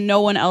there's just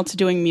no one else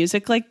doing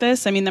music like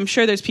this. I mean, I'm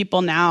sure there's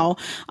people now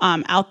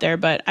out there,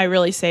 but I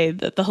really say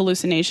that The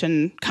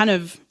Hallucination kind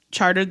of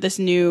chartered this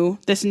new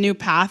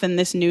path and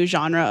this new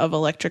genre of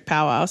electric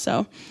powwow.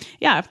 So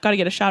yeah, I've got to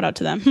get a shout out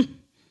to them.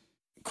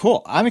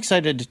 Cool. I'm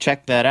excited to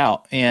check that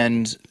out.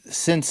 And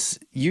since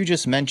you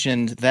just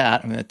mentioned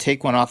that, I'm going to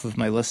take one off of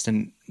my list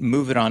and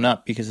move it on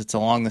up because it's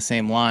along the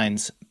same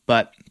lines.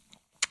 But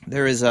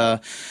there is I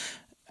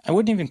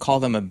wouldn't even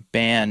call them a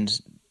band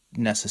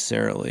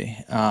necessarily.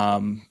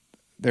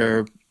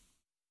 They're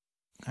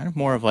kind of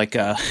more of like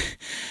a,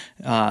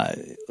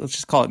 let's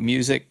just call it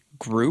music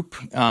group.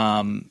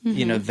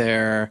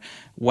 Their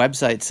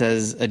website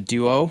says a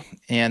duo,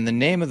 and the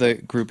name of the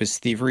group is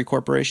Thievery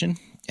Corporation,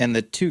 and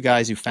the 2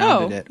 guys who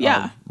founded it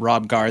are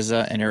Rob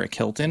Garza and Eric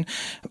Hilton.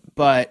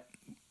 But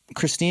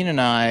Christine and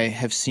I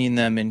have seen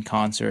them in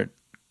concert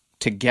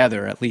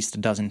together at least a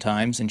dozen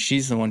times, and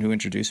she's the one who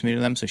introduced me to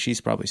them, so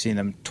she's probably seen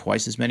them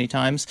twice as many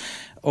times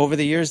over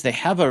the years. They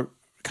have a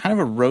kind of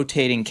a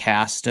rotating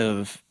cast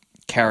of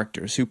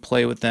characters who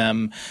play with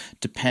them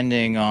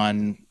depending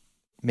on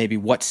maybe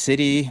what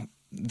city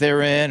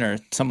they're in, or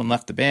someone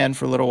left the band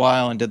for a little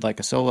while and did like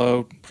a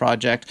solo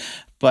project.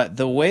 But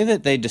the way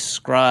that they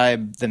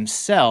describe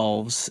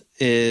themselves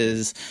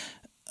is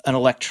an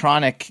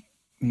electronic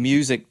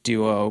music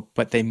duo,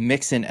 but they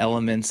mix in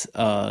elements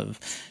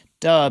of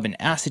dub and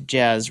acid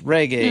jazz,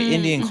 reggae,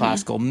 Indian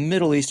classical,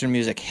 Middle Eastern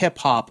music, hip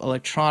hop,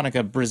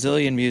 electronica,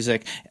 Brazilian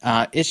music.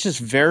 It's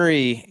just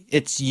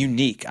it's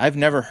unique. I've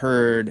never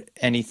heard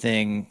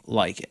anything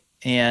like it.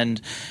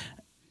 And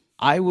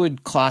I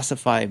would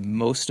classify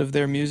most of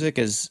their music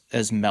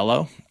as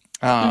mellow.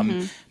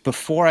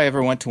 Before I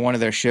ever went to one of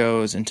their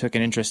shows and took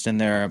an interest in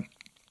their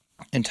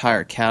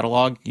entire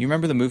catalog, you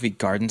remember the movie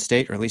Garden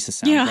State, or at least the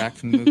soundtrack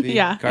from the movie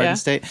Garden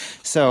State?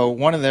 So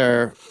one of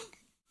their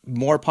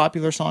more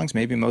popular songs,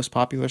 maybe most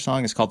popular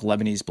song, is called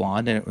Lebanese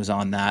Blonde, and it was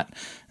on that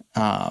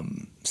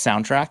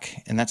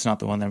soundtrack, and that's not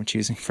the one that I'm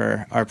choosing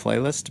for our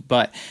playlist,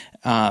 but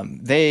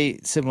they,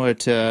 similar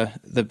to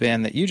the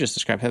band that you just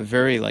described, have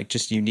very like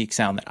just unique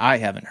sound that I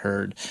haven't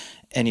heard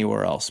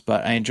anywhere else.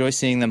 But I enjoy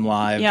seeing them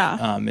live.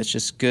 It's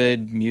just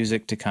good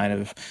music to kind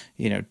of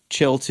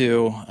chill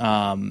to,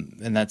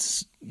 and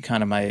that's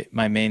kind of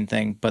my main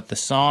thing. But the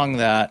song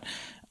that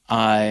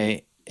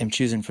I am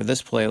choosing for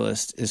this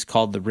playlist is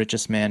called The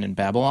Richest Man in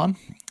Babylon,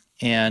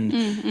 and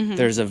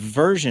there's a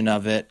version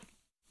of it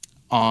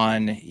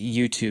on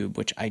YouTube,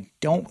 which I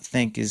don't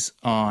think is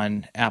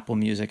on Apple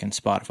Music and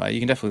Spotify. You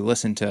can definitely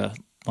listen to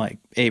like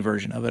a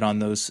version of it on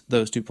those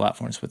 2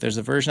 platforms, but there's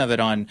a version of it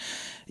on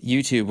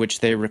YouTube, which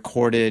they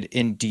recorded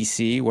in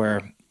DC,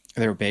 where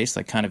they were based,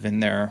 like kind of in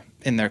their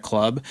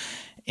club.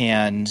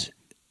 And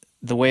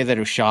the way that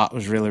it was shot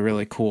was really,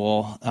 really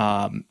cool.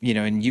 And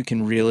you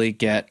can really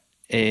get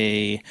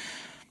a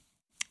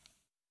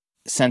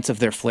sense of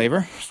their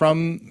flavor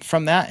from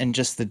that, and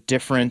just the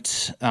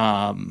different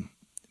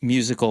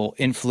musical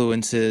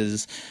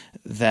influences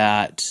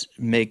that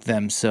make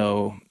them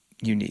so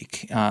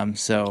unique.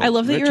 So I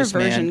love that you're a Richest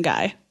version Man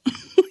guy.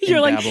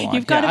 You're like, Babylon.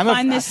 you've got Yeah, to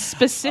find this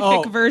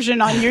specific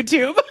version on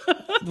YouTube.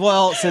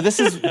 Well, so this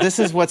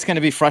is what's going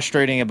to be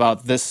frustrating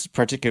about this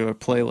particular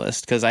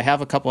playlist, because I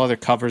have a couple other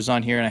covers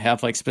on here and I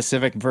have like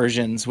specific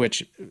versions,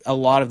 which a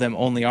lot of them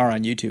only are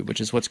on YouTube, which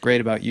is what's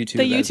great about YouTube.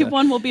 The YouTube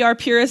one will be our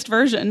purest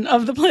version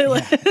of the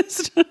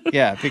playlist.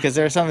 Yeah, because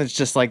there are some that's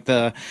just like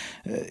the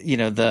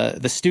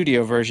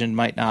studio version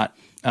might not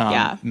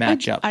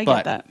match up. I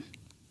get that.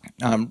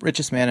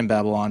 Richest Man in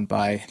Babylon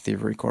by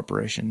Thievery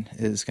Corporation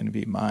is going to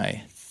be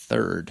my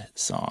third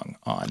song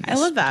on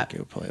this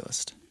particular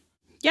playlist.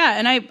 Yeah,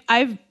 and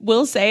I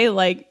will say,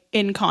 like,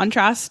 in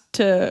contrast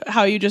to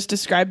how you just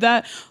described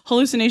that,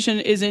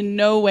 Hallucination is in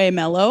no way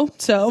mellow.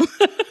 So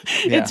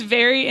it's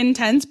very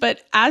intense,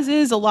 but as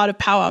is a lot of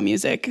powwow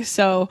music.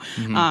 So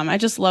I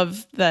just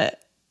love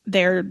that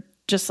they're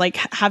just like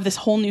have this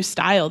whole new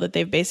style that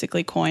they've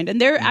basically coined. And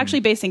they're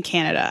actually based in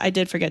Canada. I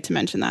did forget to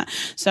mention that.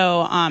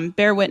 So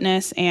Bear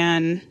Witness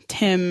and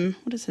Tim,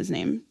 what is his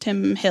name?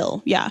 Tim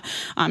Hill. Yeah.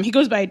 He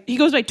goes by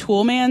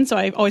Toolman, so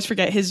I always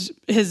forget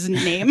his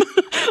name.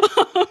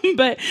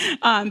 But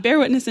Bear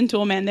Witness and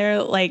Toolman,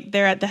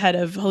 they're at the head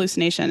of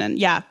Hallucination. And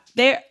yeah,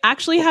 they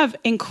actually have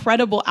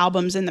incredible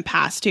albums in the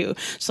past too.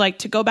 So like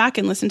to go back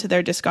and listen to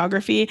their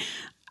discography,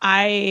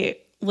 I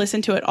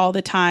listen to it all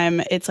the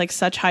time. It's like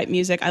such hype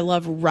music. I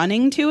love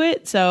running to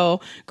it.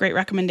 So great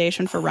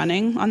recommendation for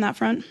running on that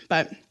front.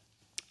 But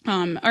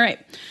all right.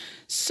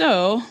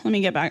 So let me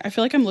get back. I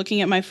feel like I'm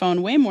looking at my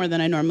phone way more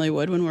than I normally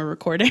would when we're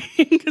recording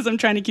because I'm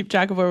trying to keep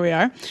track of where we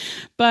are.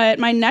 But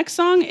my next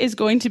song is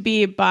going to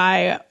be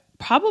by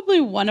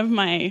probably one of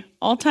my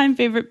all-time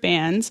favorite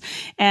bands.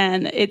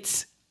 And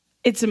it's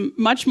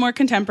much more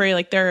contemporary.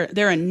 Like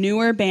they're a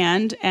newer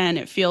band, and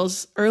it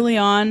feels early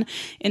on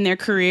in their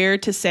career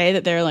to say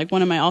that they're like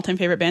one of my all-time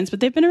favorite bands, but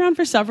they've been around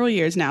for several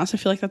years now. So I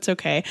feel like that's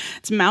okay.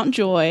 It's Mount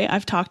Joy.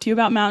 I've talked to you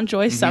about Mount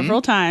Joy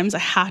several times. I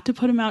had to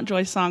put a Mount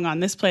Joy song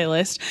on this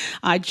playlist.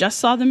 I just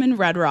saw them in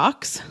Red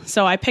Rocks.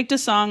 So I picked a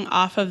song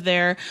off of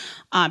their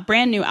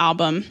brand new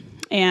album,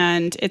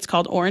 and it's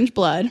called Orange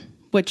Blood,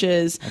 which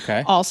is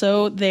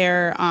also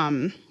their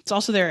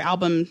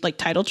album like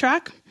title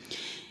track.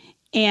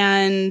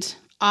 And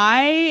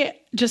I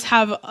just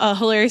have a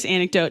hilarious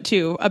anecdote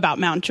too about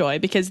Mount Joy,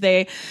 because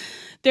they're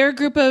a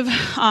group of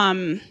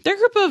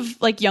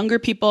like younger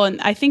people, and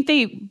I think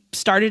they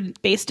started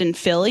based in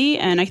Philly,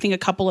 and I think a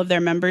couple of their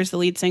members, the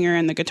lead singer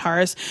and the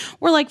guitarist,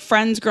 were like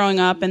friends growing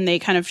up, and they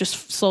kind of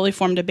just slowly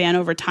formed a band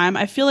over time.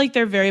 I feel like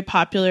they're very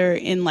popular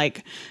in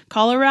like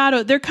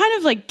Colorado. They're kind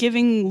of like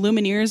giving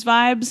Lumineers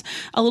vibes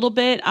a little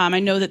bit. I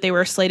know that they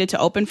were slated to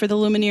open for the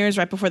Lumineers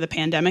right before the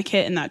pandemic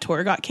hit and that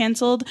tour got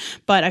canceled,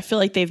 but I feel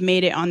like they've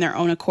made it on their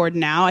own accord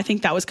now. I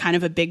think that was kind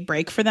of a big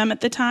break for them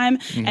at the time,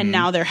 and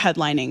now they're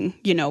headlining,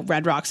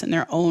 Red Rocks in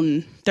their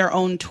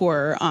own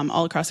tour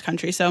all across the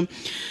country. So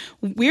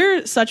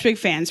we're such big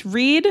fans.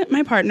 Reed,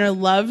 my partner,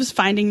 loves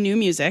finding new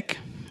music,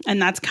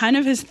 and that's kind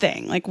of his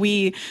thing. Like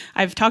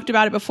I've talked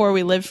about it before.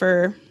 We live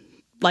for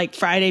like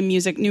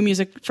new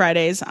music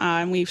Fridays,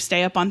 and we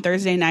stay up on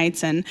Thursday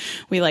nights, and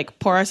we like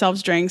pour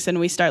ourselves drinks, and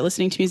we start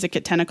listening to music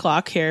at 10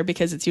 o'clock here,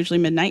 because it's usually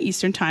midnight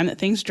Eastern time that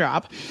things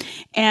drop.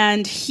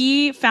 And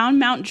he found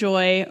Mount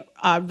Joy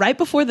right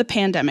before the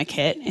pandemic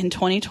hit in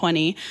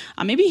 2020.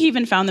 Maybe he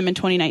even found them in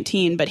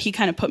 2019, but he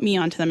kind of put me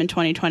onto them in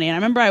 2020. And I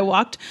remember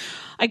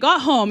I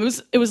got home.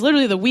 It was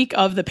literally the week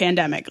of the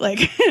pandemic. Like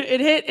it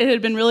hit. It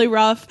had been really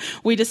rough.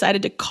 We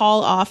decided to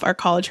call off our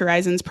College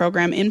Horizons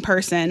program in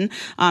person.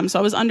 So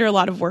I was under a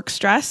lot of work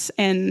stress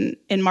in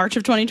March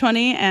of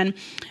 2020, and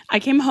I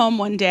came home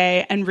one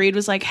day, and Reed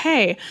was like,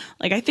 "Hey,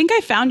 like I think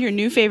I found your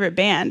new favorite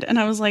band." And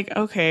I was like,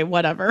 "Okay,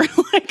 whatever."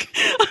 Like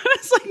I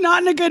was like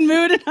not in a good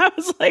mood, and I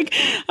was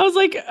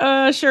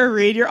like, "Sure,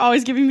 Reed, you're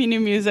always giving me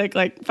new music.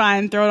 Like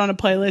fine, throw it on a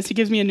playlist." He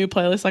gives me a new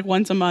playlist like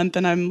once a month,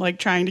 and I'm like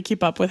trying to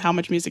keep up with how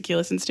much music he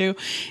listens to.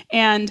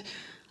 And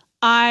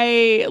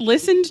I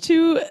listened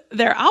to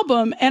their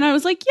album, and I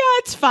was like, yeah,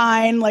 it's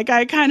fine. Like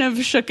I kind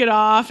of shook it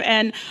off.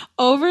 And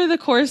over the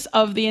course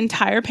of the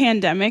entire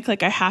pandemic,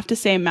 like I have to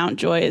say Mount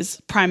Joy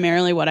is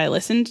primarily what I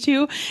listened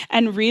to.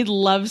 And Reed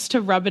loves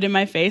to rub it in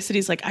my face that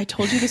he's like, I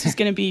told you this was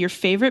going to be your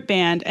favorite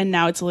band, and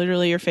now it's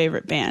literally your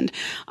favorite band.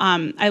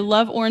 I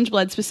love Orange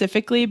Blood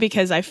specifically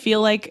because I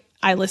feel like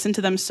I listened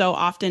to them so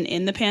often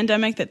in the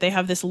pandemic that they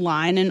have this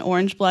line in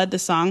Orange Blood, the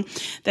song,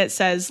 that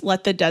says,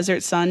 "Let the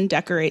desert sun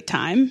decorate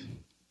time."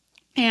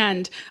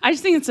 And I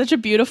just think it's such a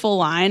beautiful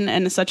line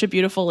and such a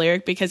beautiful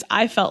lyric, because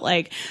I felt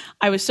like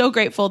I was so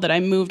grateful that I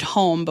moved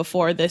home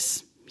before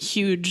this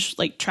huge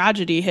like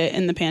tragedy hit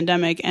in the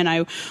pandemic, and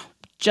I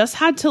just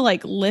had to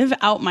like live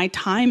out my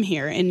time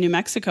here in New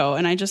Mexico,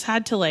 and I just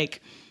had to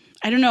like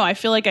I don't know. I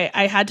feel like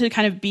I had to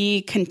kind of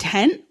be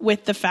content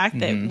with the fact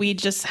that we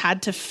just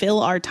had to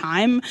fill our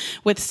time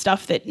with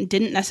stuff that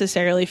didn't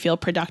necessarily feel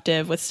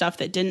productive, with stuff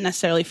that didn't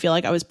necessarily feel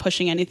like I was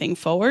pushing anything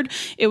forward.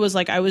 It was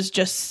like I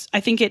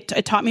think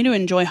it taught me to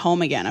enjoy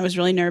home again. I was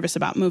really nervous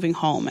about moving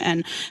home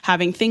and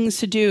having things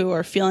to do,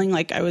 or feeling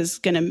like I was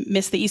going to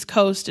miss the East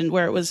Coast and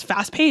where it was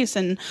fast paced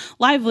and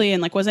lively.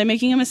 And like, was I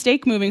making a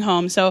mistake moving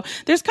home? So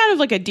there's kind of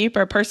like a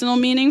deeper personal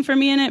meaning for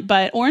me in it.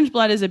 But Orange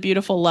Blood is a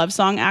beautiful love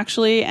song,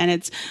 actually. And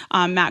it's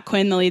Matt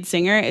Quinn, the lead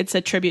singer. It's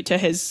a tribute to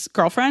his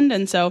girlfriend.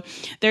 And so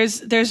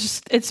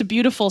it's a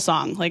beautiful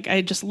song. Like,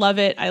 I just love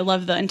it. I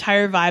love the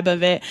entire vibe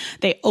of it.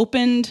 They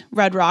opened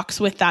Red Rocks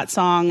with that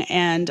song,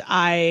 and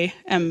I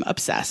am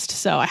obsessed.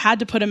 So I had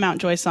to put a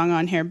Mount Joy song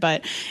on here.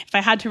 But if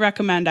I had to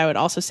recommend, I would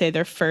also say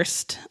their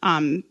first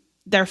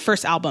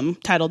album,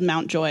 titled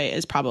Mount Joy,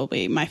 is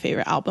probably my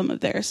favorite album of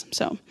theirs.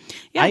 So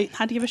yeah, I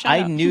had to give a shout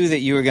out. I knew that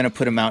you were going to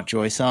put a Mount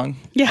Joy song.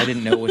 Yeah. I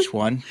didn't know which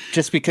one,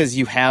 just because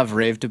you have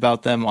raved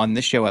about them on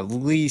this show at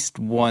least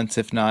once,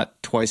 if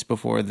not twice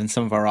before. Then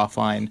some of our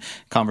offline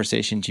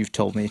conversations, you've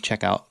told me,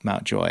 check out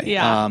Mount Joy.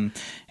 Yeah.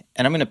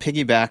 And I'm going to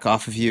piggyback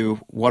off of you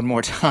one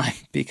more time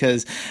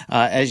because,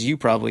 as you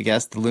probably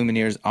guessed, the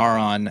Lumineers are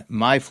on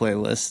my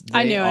playlist.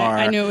 I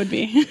knew it would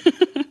be.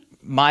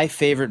 My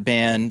favorite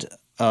band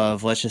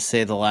of, let's just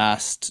say, the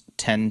last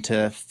 10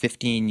 to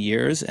 15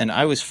 years. And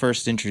I was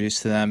first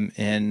introduced to them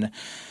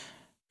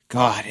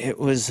it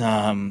was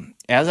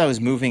as I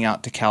was moving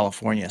out to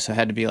California. So it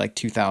had to be like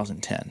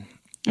 2010.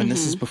 And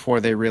this is before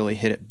they really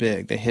hit it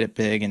big. They hit it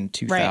big in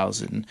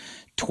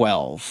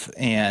 2012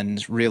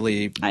 and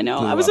really I know.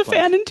 I was a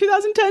fan in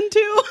 2010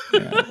 too.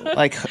 Yeah,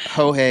 like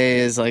Ho Hey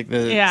is like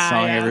the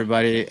song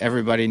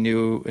everybody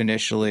knew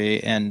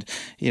initially, and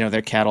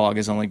their catalog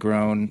has only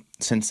grown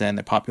since then.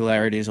 Their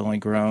popularity has only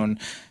grown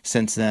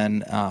since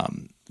then.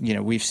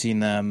 We've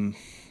seen them.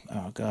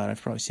 Oh God, I've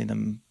probably seen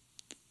them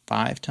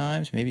 5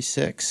 times, maybe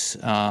 6.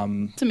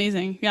 It's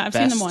amazing. Yeah, I've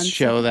seen them once. Best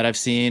show that I've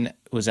seen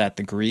was at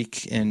the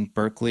Greek in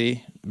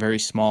Berkeley, very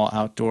small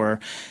outdoor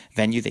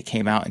venue. They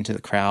came out into the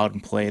crowd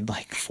and played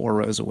like 4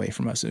 rows away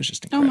from us. It was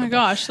just incredible. Oh my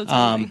gosh, that's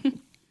amazing.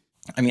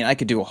 I mean, I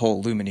could do a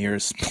whole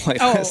Lumineers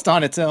playlist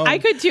on its own. I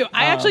could too.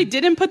 I actually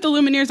didn't put the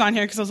Lumineers on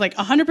here because I was like,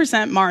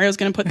 100% Mario's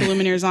going to put the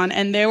Lumineers on,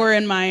 and they were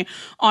in my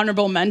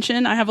honorable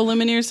mention. I have a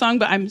Lumineers song,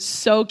 but I'm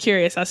so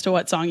curious as to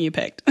what song you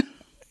picked.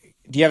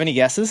 Do you have any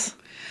guesses?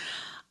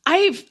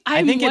 I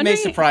think it may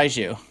surprise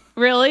you.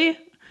 Really?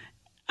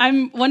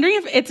 I'm wondering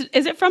if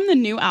is it from the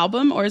new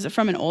album or is it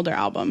from an older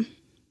album?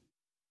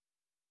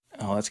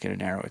 Oh, that's going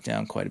to narrow it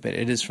down quite a bit.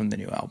 It is from the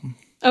new album.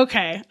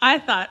 Okay.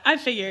 I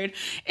figured.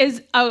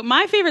 Is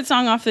my favorite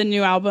song off the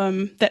new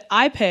album that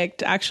I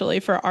picked, actually,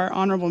 for our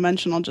honorable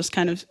mention, I'll just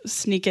kind of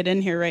sneak it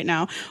in here right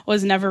now,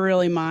 was Never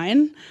Really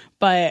Mine.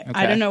 But okay.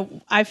 I don't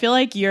know. I feel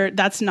like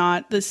that's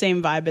not the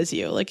same vibe as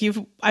you. Like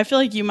I feel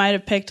like you might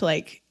have picked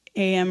like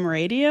AM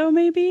radio,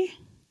 maybe?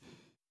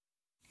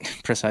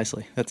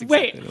 Precisely. That's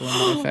exactly the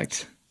one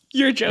effect.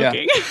 You're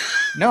joking. Yeah.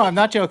 No, I'm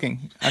not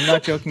joking. I'm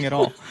not joking at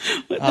all.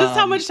 This is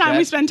how much time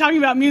we spend talking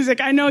about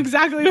music. I know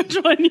exactly which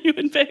one you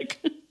would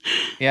pick.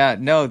 Yeah,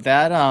 no,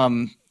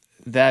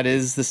 that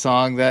is the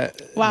song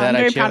that I'm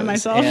very proud of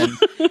myself. And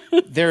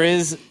there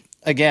is,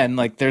 again,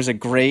 like there's a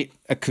great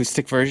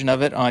acoustic version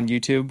of it on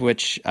YouTube,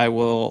 which I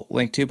will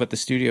link to, but the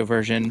studio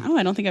version. Oh,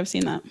 I don't think I've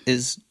seen that.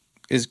 Is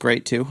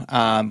great too.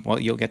 Well,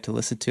 you'll get to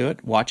listen to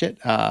it, watch it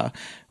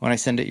when I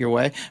send it your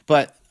way.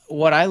 But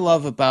what I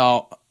love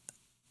about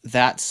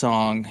that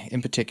song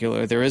in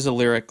particular, there is a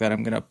lyric that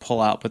I'm going to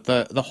pull out, but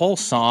the whole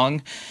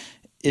song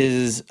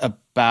is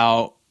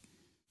about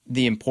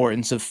the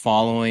importance of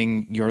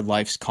following your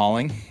life's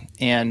calling.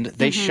 And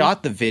they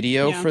shot the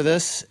video for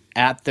this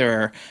at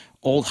their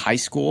old high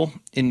school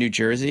in New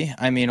Jersey.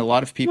 I mean, a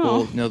lot of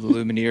people know the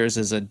Lumineers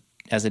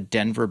as a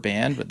Denver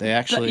band, but they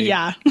actually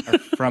are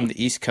from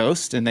the East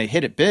Coast, and they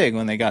hit it big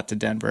when they got to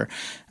Denver.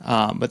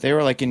 But they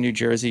were like in New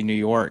Jersey, New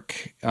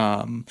York,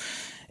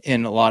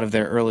 in a lot of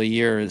their early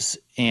years.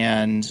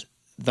 And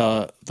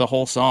the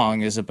whole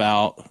song is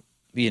about,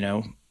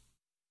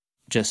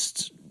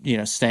 just,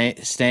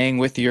 staying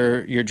with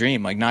your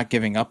dream, like not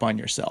giving up on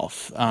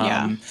yourself.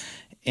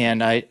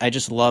 And I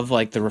just love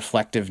like the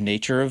reflective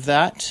nature of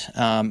that.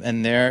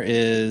 And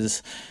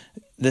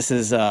this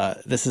is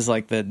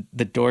like the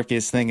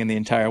dorkiest thing in the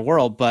entire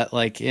world, but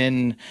like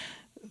in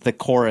the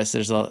chorus,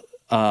 there's a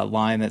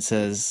line that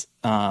says,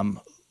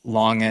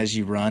 long as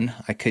you run,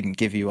 I couldn't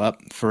give you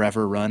up.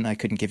 Forever run, I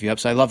couldn't give you up.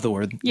 So I love the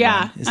word.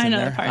 Yeah, I know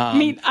that part. I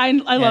mean,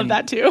 I love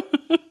that too.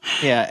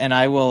 Yeah, and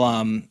I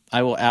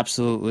will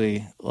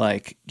absolutely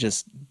like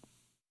just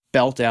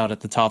belt out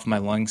at the top of my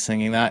lungs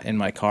singing that in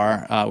my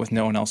car with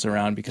no one else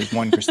around, because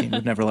 1, Christine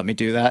would never let me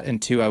do that,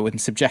 and 2, I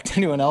wouldn't subject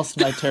anyone else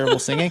to my terrible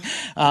singing.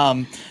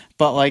 But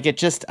like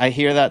I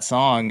hear that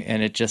song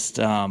and it just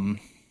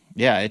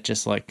yeah, it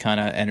just like kind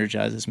of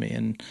energizes me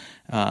and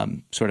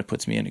sort of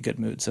puts me in a good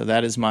mood. So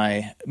that is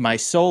my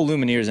sole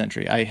Lumineers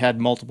entry. I had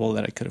multiple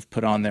that I could have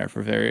put on there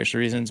for various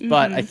reasons,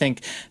 but I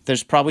think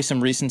there's probably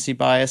some recency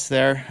bias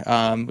there,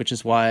 which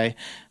is why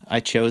I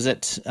chose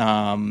it.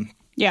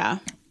 Yeah.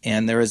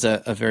 And there is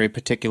a very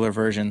particular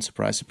version,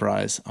 surprise,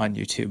 surprise, on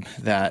YouTube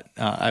that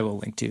I will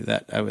link to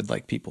that I would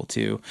like people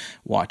to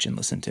watch and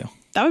listen to.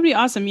 That would be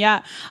awesome.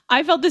 Yeah.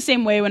 I felt the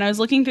same way when I was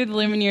looking through the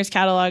Lumineers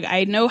catalog.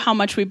 I know how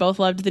much we both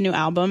loved the new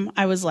album.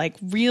 I was like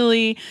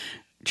really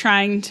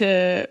trying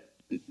to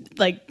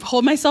like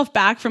hold myself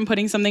back from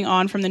putting something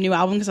on from the new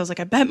album because I was like,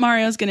 I bet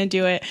Mario's going to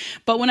do it.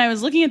 But when I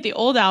was looking at the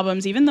old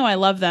albums, even though I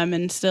love them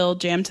and still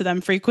jam to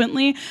them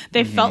frequently,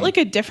 they felt like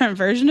a different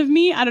version of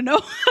me. I don't know.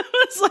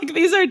 I was like,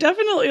 these are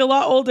definitely a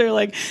lot older.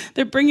 Like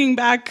they're bringing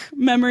back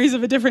memories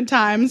of a different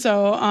time.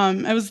 So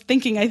I was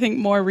thinking, I think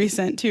more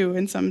recent too,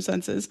 in some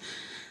senses.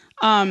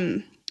 All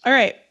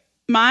right.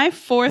 My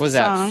fourth was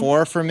song. That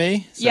 4 for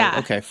me? So, yeah.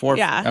 Okay, 4.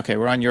 Yeah. Okay,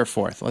 we're on your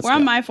fourth. We're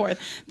on my fourth.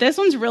 This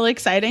one's really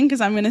exciting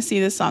because I'm going to see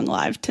this song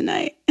live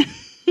tonight.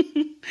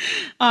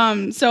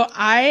 So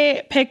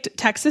I picked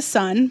Texas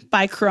Sun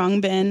by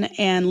Khruangbin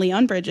and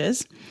Leon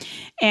Bridges.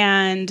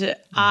 And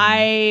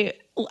I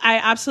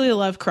absolutely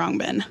love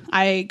Khruangbin.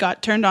 I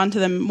got turned on to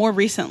them more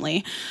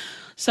recently.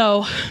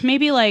 So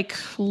maybe like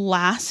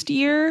last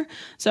year.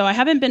 So I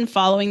haven't been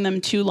following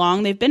them too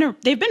long. They've been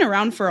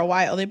around for a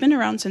while. They've been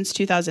around since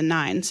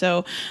 2009.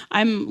 So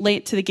I'm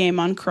late to the game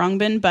on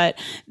Khruangbin, but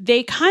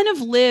they kind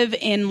of live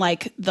in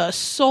like the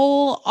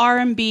soul,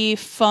 R&B,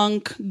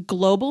 funk,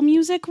 global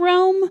music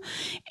realm.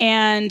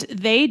 And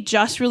they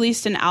just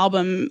released an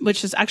album,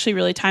 which is actually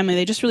really timely.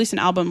 They just released an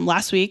album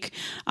last week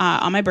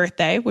on my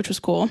birthday, which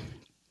was cool.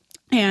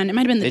 And it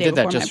might have been the day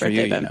before my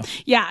birthday,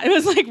 but yeah, it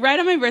was like right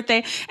on my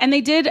birthday. And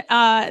they did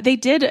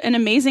an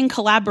amazing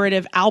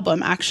collaborative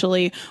album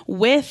actually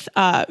with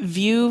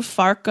Vieux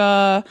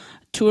Farka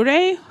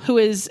Touré, who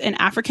is an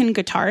African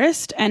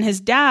guitarist, and his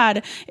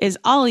dad is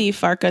Ali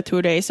Farka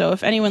Touré. So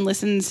if anyone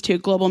listens to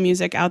global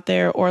music out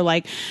there or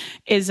like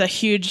is a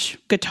huge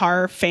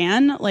guitar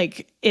fan,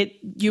 like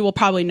you will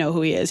probably know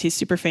who he is. He's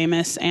super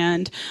famous.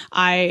 And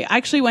I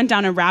actually went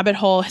down a rabbit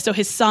hole. So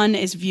his son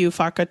is Vieux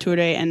Farka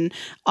Touré, and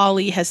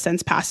Ali has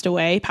since passed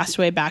away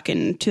back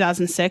in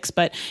 2006.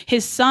 But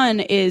his son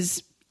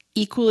is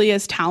equally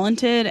as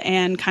talented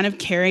and kind of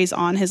carries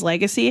on his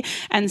legacy.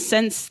 And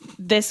since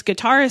this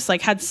guitarist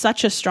like had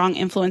such a strong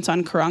influence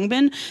on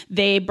Khruangbin,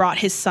 they brought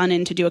his son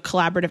in to do a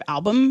collaborative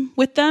album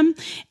with them.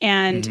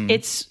 And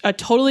it's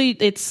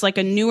like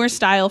a newer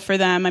style for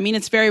them. I mean,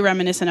 it's very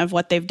reminiscent of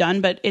what they've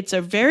done, but it's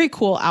a very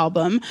cool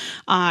album.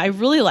 I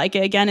really like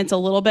it. Again, it's a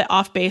little bit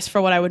off base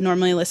for what I would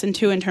normally listen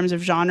to in terms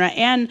of genre.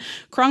 And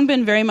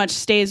Khruangbin very much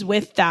stays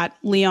with that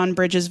Leon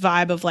Bridges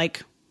vibe of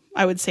like,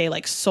 I would say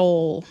like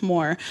soul,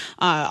 more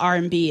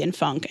R&B and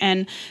funk.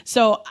 And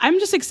so I'm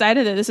just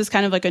excited that this is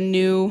kind of like a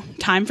new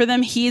time for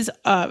them. Vieux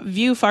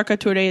Farka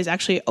Touré is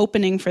actually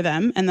opening for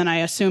them. And then I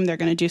assume they're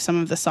going to do some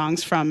of the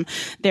songs from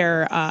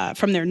their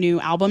new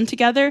album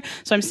together.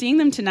 So I'm seeing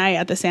them tonight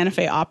at the Santa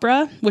Fe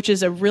Opera, which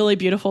is a really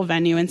beautiful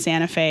venue in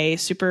Santa Fe,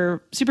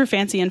 super, super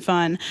fancy and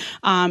fun.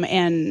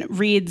 And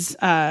Reed's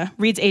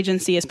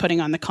agency is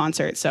putting on the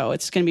concert. So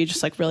it's going to be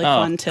just like really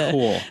fun to,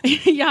 cool.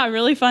 yeah,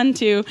 really fun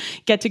to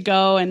get to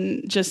go and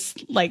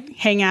just like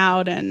hang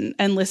out and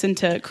listen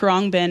to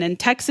Khruangbin. And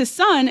Texas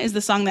Sun is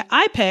the song that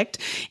I picked,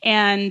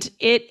 and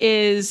it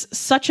is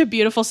such a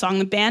beautiful song.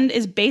 The band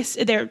is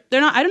based they're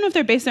not, I don't know if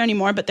they're based there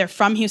anymore, but they're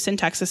from Houston,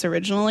 Texas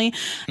originally.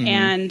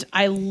 And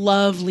I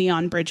love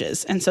Leon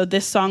Bridges, and so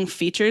this song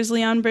features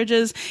Leon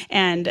Bridges.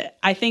 And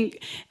I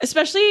think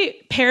especially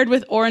paired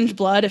with Orange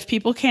Blood, if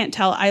people can't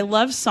tell, I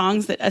love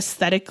songs that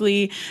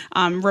aesthetically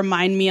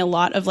remind me a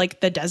lot of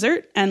like the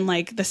desert and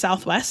like the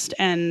Southwest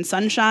and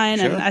sunshine.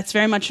 Sure. And that's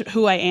very much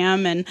who I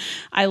am. And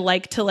I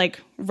like to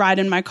like ride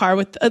in my car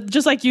with,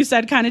 just like you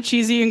said, kind of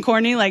cheesy and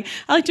corny. Like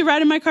I like to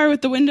ride in my car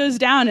with the windows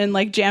down and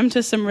like jam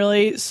to some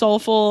really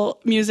soulful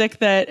music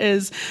that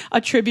is a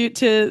tribute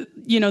to,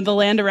 you know, the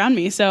land around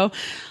me. So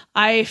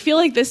I feel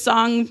like this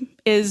song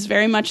is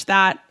very much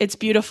that. It's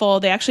beautiful.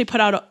 They actually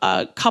put out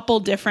a couple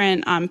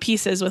different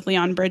pieces with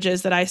Leon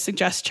Bridges that I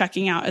suggest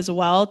checking out as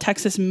well.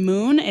 Texas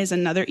Moon is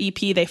another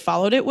EP they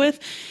followed it with.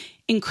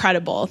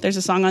 Incredible. There's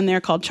a song on there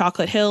called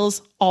Chocolate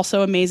Hills,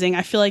 also amazing.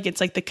 I feel like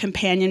it's like the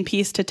companion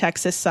piece to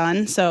Texas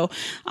Sun. So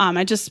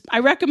I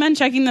recommend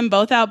checking them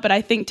both out, but I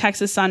think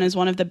Texas Sun is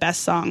one of the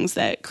best songs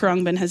that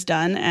Khruangbin has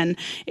done. And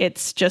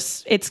it's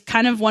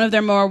kind of one of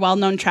their more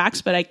well-known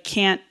tracks, but I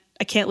can't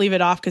leave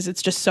it off because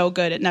it's just so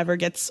good. It never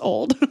gets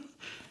old.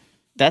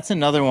 That's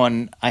another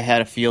one I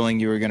had a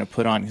feeling you were going to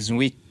put on, because when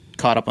we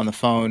caught up on the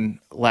phone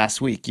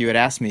last week, you had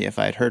asked me if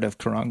I had heard of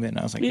Khruangbin, and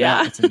I was like,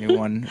 yeah, it's a new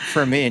one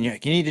for me. And you're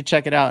like, you need to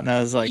check it out. And I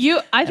was like,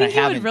 I think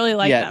you would really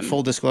like them.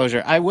 Full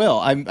disclosure, I will.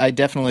 I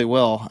definitely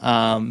will.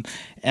 And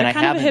they're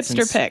kind of a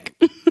hipster pick.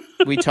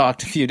 We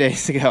talked a few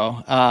days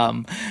ago.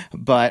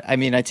 But I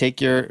mean, I take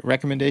your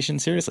recommendation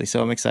seriously.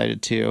 So I'm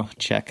excited to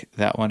check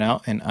that one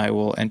out, and I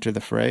will enter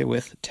the fray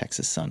with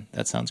Texas Sun.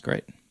 That sounds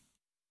great.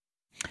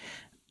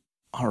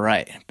 All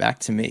right, back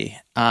to me.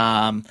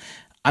 I'm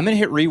going to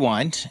hit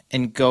rewind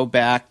and go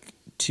back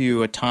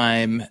to a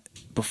time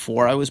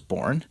before I was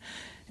born,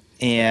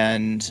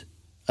 and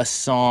a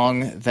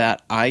song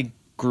that I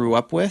grew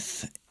up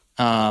with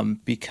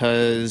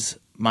because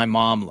my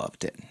mom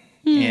loved it.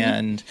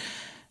 And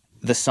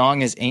the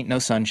song is Ain't No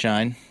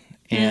Sunshine,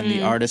 and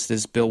the artist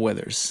is Bill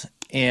Withers.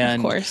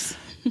 And Of course.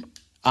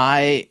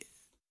 I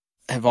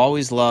have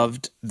always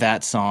loved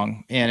that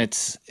song, and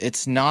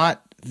it's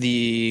not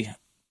the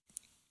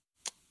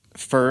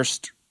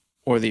first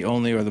or the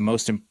only or the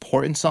most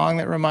important song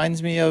that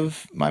reminds me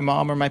of my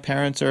mom or my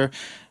parents or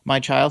my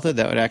childhood.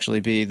 That would actually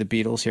be the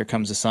Beatles' Here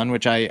Comes the Sun,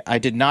 which I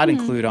did not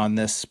include on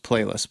this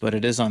playlist, but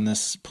it is on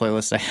this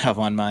playlist I have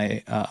on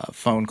my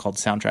phone called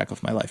Soundtrack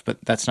of My Life,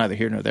 but that's neither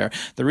here nor there.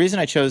 The reason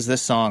I chose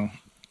this song,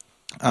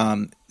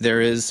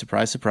 there is,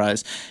 surprise,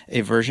 surprise,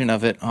 a version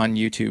of it on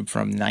YouTube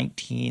from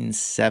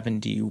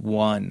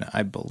 1971,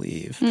 I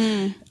believe,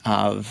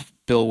 of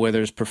Bill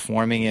Withers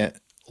performing it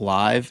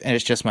live, and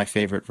it's just my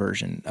favorite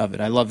version of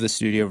it. I love the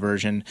studio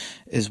version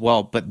as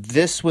well, but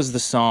this was the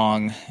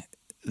song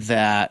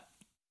that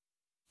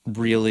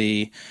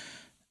really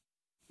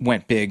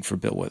went big for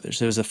Bill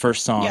Withers. It was the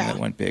first song that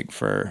went big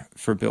for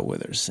Bill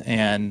Withers,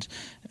 and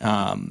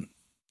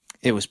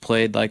it was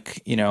played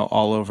like,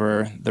 all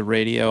over the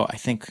radio. I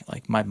think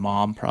like my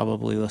mom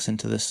probably listened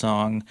to this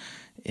song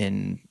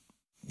in,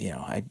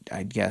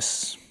 I'd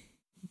guess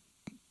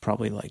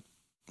probably like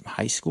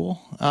high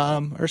school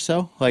or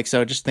so.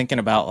 So just thinking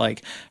about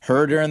like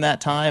her during that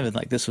time, and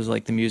like this was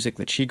like the music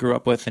that she grew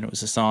up with, and it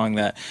was a song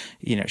that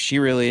she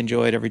really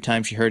enjoyed. Every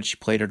time she heard, she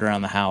played it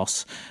around the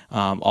house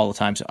all the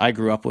time. So I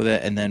grew up with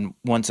it, and then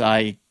once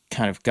I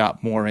kind of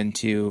got more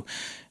into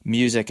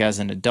music as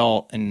an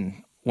adult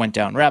and went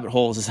down rabbit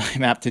holes, as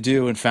I'm apt to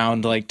do, and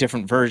found like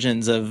different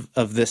versions of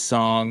this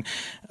song,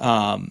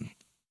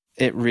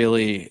 it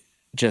really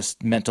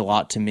just meant a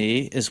lot to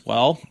me as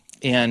well.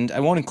 And I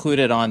won't include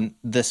it on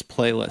this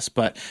playlist,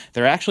 but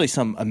there are actually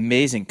some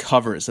amazing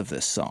covers of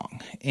this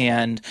song.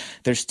 And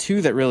there's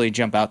two that really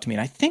jump out to me.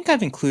 And I think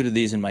I've included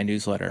these in my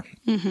newsletter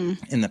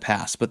in the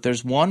past. But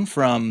there's one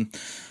from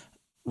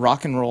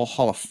Rock and Roll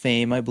Hall of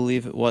Fame, I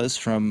believe it was,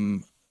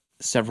 from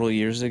several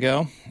years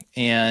ago.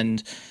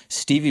 And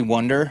Stevie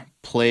Wonder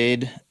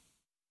played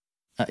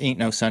Ain't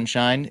No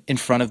Sunshine in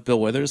front of Bill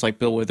Withers. Like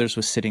Bill Withers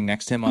was sitting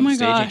next to him on the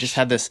stage. He just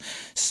had this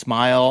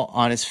smile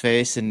on his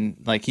face, and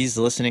like he's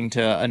listening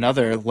to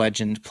another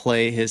legend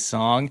play his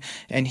song,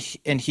 and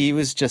he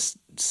was just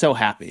so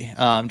happy.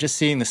 Just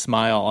seeing the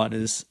smile on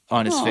his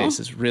face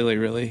is really,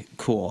 really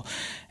cool.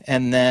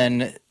 And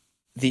then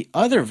the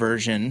other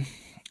version,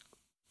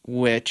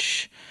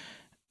 which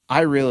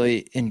I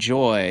really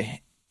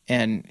enjoy,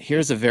 and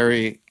here's a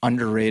very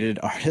underrated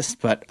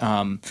artist, but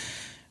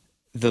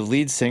the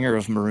lead singer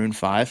of Maroon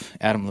 5,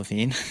 Adam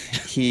Levine,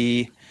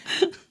 he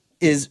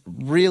is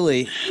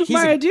really...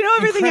 Mario, do you know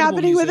everything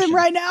happening with him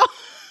right now?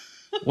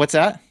 What's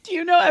that? Do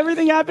you know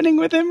everything happening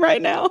with him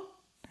right now?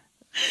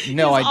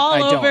 No, I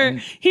don't.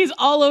 He's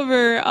all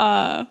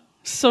over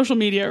social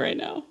media right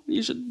now.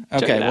 You should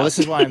check it out. Well, this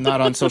is why I'm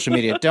not on social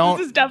media. Don't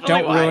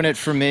ruin it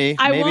for me.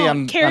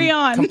 Carry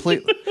on.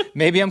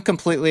 Maybe I'm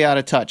completely out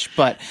of touch,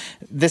 but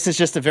this is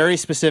just a very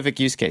specific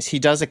use case. He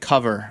does a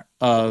cover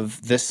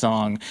of this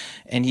song,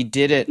 and he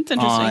did it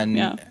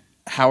on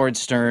Howard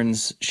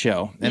Stern's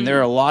show. And there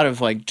are a lot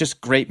of like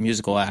just great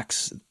musical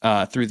acts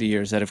through the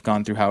years that have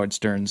gone through Howard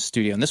Stern's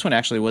studio. And this one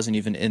actually wasn't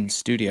even in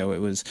studio. It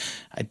was,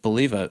 I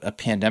believe, a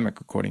pandemic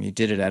recording. He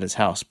did it at his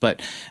house.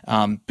 But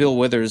Bill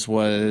Withers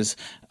was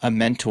a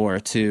mentor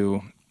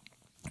to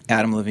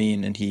Adam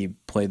Levine, and he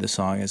played the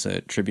song as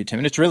a tribute to him.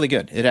 And it's really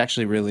good. It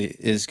actually really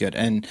is good.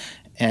 And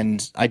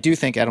I do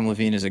think Adam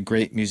Levine is a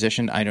great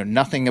musician. I know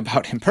nothing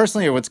about him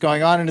personally or what's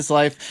going on in his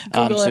life,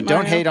 so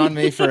don't hate on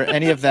me for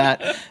any of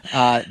that.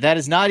 That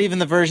is not even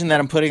the version that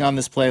I'm putting on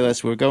this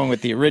playlist. We're going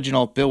with the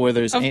original Bill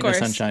Withers, Ain't No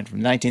Sunshine from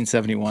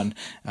 1971,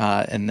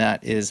 and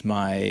that is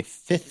my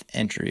fifth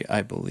entry,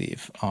 I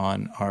believe,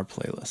 on our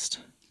playlist.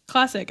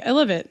 Classic. I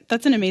love it.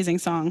 That's an amazing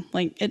song.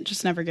 Like, it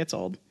just never gets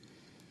old.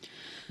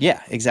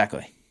 Yeah,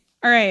 exactly.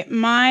 All right,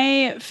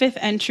 my fifth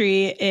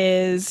entry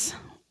is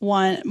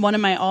one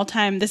of my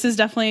all-time. This is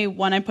definitely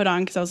one I put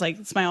on because I was like,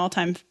 it's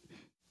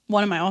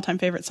one of my all-time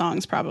favorite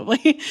songs,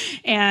 probably,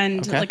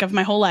 and like of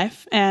my whole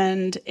life.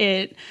 And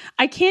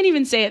I can't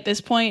even say at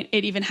this point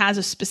it even has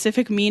a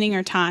specific meaning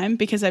or time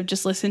because I've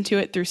just listened to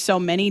it through so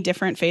many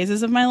different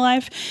phases of my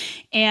life.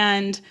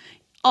 And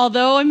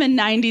although I'm a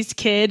 90s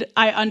kid,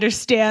 I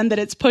understand that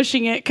it's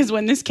pushing it because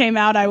when this came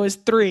out, I was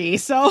 3.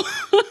 So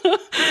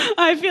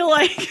I feel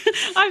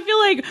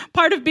like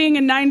part of being a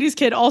 90s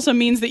kid also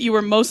means that you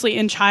were mostly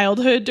in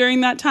childhood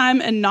during that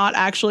time and not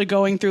actually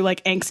going through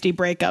like angsty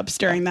breakups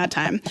during that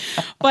time.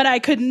 But I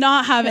could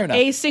not have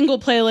a single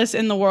playlist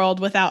in the world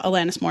without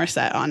Alanis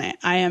Morissette on it.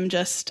 I'm an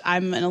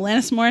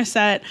Alanis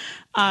Morissette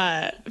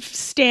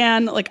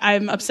Stan, like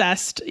I'm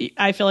obsessed.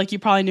 I feel like you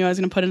probably knew I was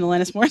going to put an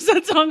Alanis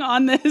Morissette song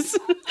on this.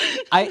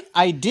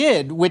 I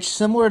did, which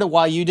similar to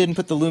why you didn't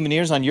put the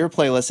Lumineers on your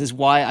playlist is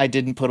why I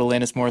didn't put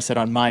Alanis Morissette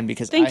on mine,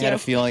 because I had a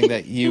feeling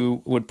that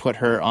you would put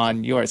her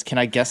on yours. Can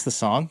I guess the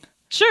song?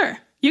 Sure.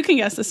 You can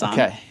guess the song.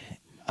 Okay.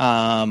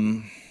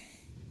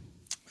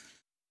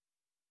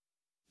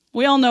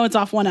 We all know it's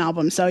off one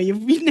album, so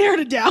you've narrowed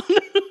it down.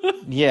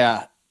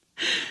 Yeah.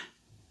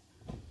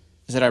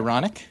 Is it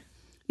Ironic?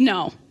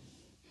 No.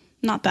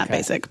 Not that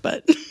basic,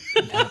 but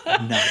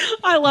no.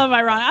 I love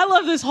Ironic. I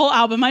love this whole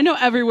album. I know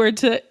every word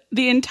to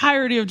the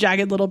entirety of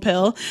Jagged Little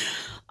Pill.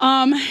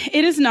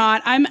 It is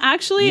not. I'm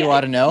actually... You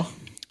ought to know.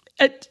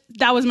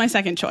 That was my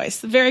second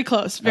choice. Very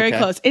close. Very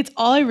close. It's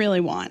All I Really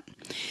Want.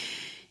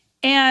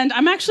 And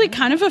I'm actually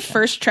kind of a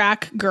first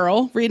track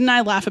girl. Reed and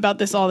I laugh about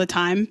this all the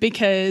time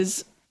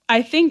because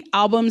I think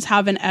albums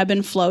have an ebb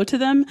and flow to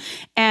them.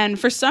 And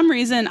for some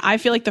reason, I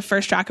feel like the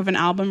first track of an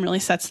album really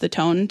sets the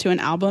tone to an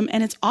album.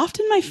 And it's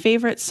often my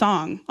favorite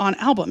song on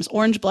albums.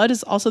 Orange Blood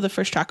is also the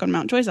first track on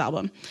Mount Joy's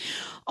album.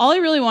 All I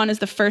Really Want is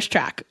the first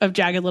track of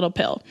Jagged Little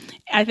Pill.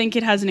 I think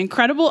it has an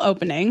incredible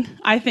opening.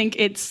 I think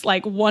it's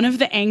like one of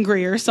the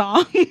angrier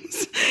songs.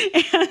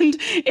 And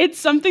it's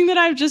something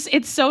that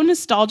it's so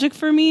nostalgic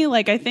for me.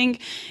 Like, I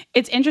think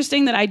it's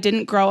interesting that I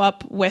didn't grow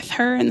up with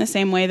her in the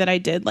same way that I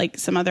did like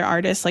some other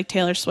artists like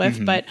Taylor Swift.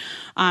 Mm-hmm. But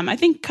I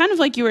think kind of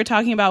like you were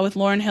talking about with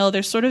Lauryn Hill,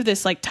 there's sort of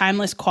this like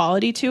timeless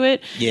quality to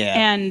it. Yeah.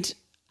 And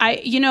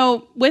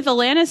with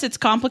Alanis, it's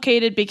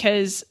complicated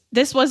because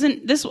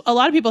a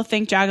lot of people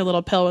think Jagged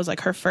Little Pill was like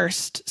her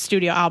first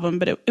studio album,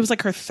 but it was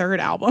like her third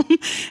album.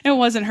 It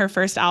wasn't her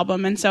first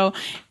album. And so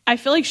I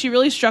feel like she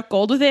really struck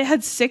gold with it. It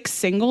had 6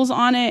 singles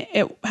on it.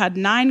 It had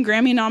 9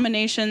 Grammy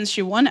nominations.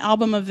 She won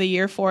Album of the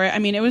Year for it. I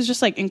mean, it was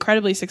just like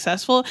incredibly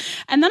successful.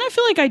 And then I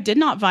feel like I did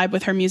not vibe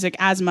with her music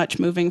as much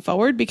moving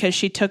forward because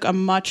she took a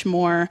much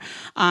more,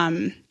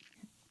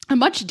 a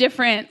much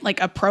different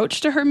like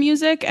approach to her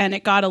music, and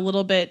it got a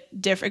little bit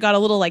different. It got a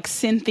little like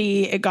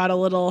synthy. It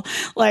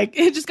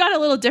just got a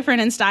little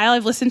different in style.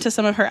 I've listened to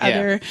some of her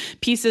other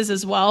pieces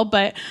as well,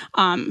 but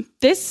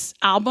this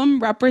album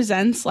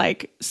represents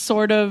like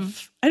sort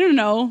of, I don't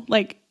know,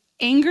 like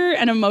anger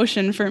and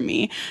emotion for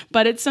me,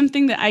 but it's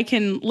something that I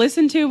can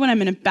listen to when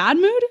I'm in a bad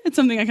mood. It's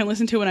something I can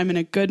listen to when I'm in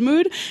a good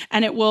mood,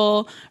 and it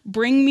will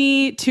bring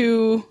me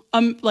to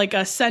like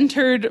a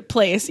centered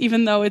place,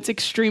 even though it's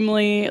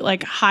extremely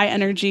like high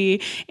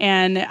energy.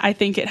 And I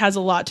think it has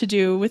a lot to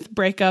do with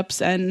breakups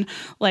and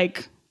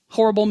like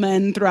horrible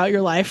men throughout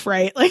your life,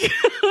 right? Like,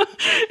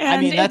 and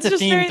I mean, that's a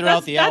theme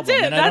throughout the album.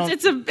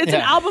 That's it. It's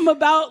an album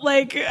about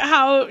like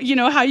how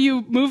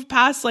you move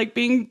past like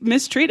being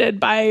mistreated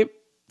by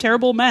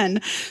terrible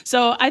men.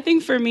 So I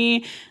think for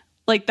me,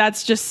 like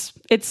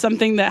it's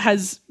something that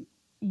has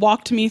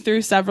walked me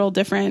through several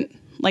different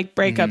like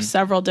breakups,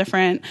 several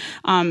different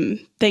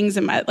things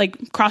in my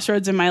like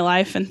crossroads in my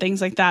life and things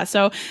like that.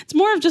 So it's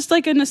more of just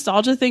like a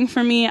nostalgia thing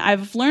for me.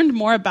 I've learned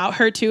more about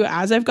her too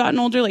as I've gotten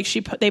older. Like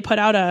they put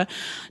out a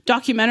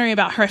documentary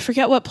about her. I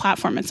forget what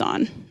platform it's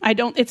on.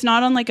 It's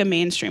not on like a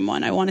mainstream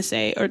one, I want to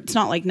say, or it's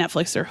not like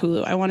Netflix or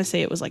Hulu. I want to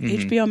say it was like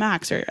HBO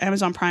Max or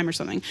Amazon Prime or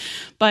something.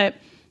 But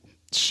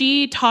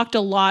she talked a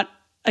lot,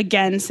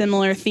 again,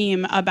 similar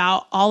theme,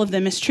 about all of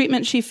the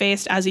mistreatment she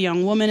faced as a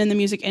young woman in the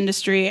music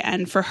industry.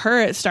 And for her,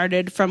 it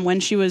started from when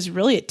she was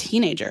really a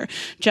teenager,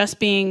 just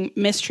being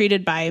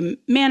mistreated by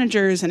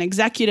managers and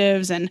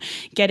executives and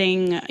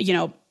getting,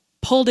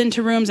 pulled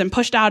into rooms and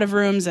pushed out of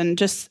rooms and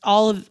just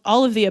all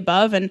of the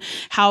above, and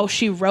how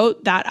she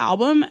wrote that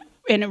album.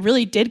 And it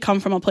really did come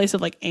from a place of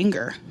like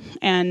anger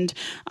and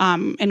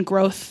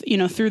growth,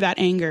 through that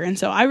anger. And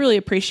so I really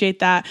appreciate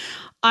that.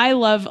 I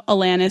love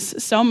Alanis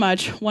so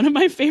much. One of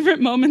my favorite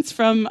moments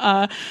from,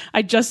 I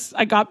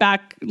got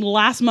back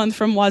last month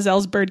from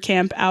Oisel's Bird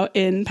Camp out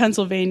in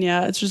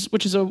Pennsylvania,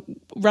 which is a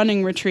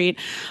running retreat.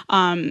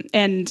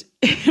 And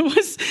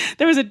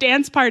there was a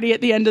dance party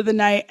at the end of the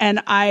night,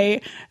 and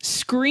I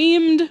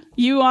screamed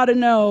 "You Ought to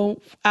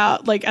Know"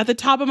 like at the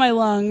top of my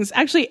lungs,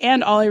 actually,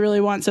 and All I Really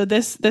Want. So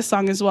this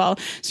song as well.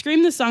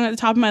 Screamed this song at the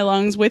top of my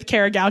lungs with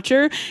Kara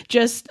Goucher,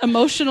 just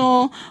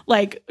emotional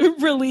like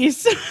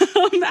release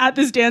at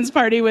this dance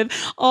party with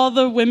all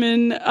the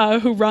women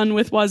who run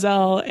with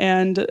Oisel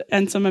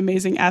and some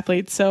amazing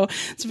athletes. So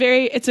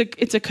it's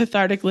a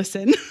cathartic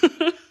listen.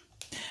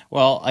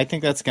 Well, I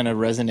think that's going to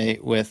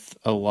resonate with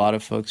a lot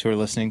of folks who are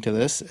listening to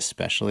this,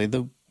 especially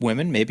the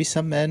women, maybe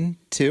some men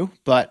too.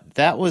 But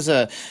that was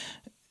a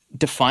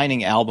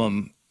defining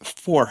album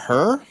for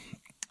her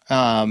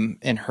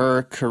in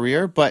her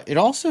career. But it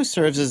also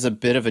serves as a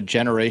bit of a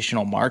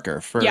generational marker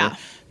for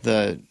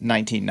the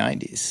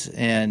 1990s.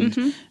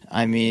 And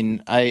I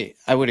mean, I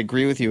would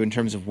agree with you in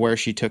terms of where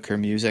she took her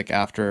music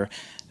after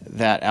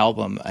that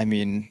album. I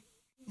mean,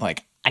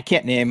 like, I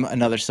can't name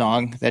another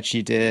song that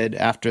she did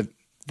after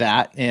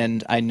that,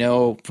 and I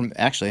know from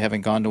actually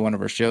having gone to one of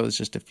her shows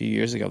just a few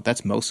years ago,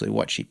 that's mostly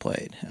what she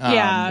played.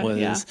 Stuff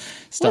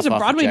There's a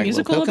Broadway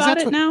musical about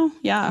it now.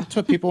 Yeah, that's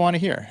what people want to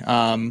hear.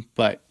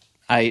 But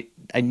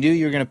I knew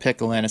you were going to pick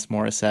Alanis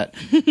Morissette.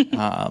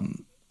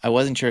 I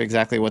wasn't sure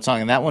exactly what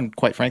song, and that one,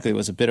 quite frankly,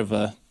 was a bit of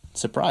a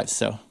surprise.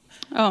 So,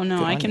 oh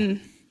no, I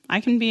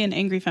can be an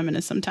angry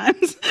feminist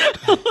sometimes,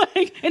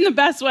 like in the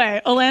best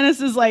way.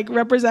 Alanis is like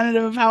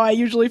representative of how I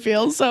usually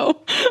feel.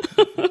 So,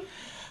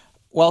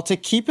 well, to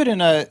keep it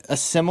in a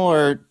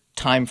similar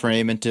time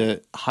frame and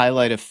to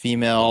highlight a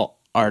female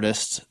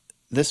artist,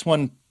 this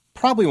one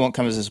probably won't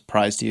come as a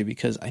surprise to you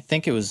because I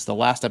think it was the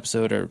last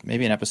episode or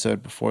maybe an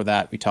episode before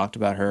that we talked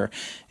about her,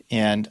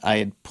 and I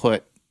had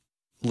put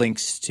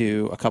links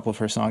to a couple of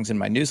her songs in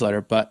my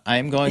newsletter, but I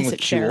am going with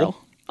Jewel.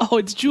 Oh,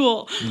 it's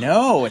Jewel.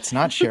 No, it's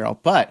not Cheryl,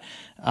 but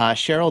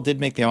Cheryl did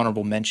make the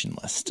honorable mention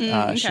list.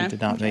 Okay. She did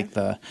not make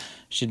the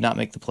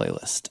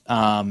playlist.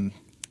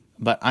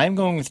 But I'm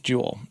going with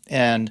Jewel,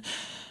 and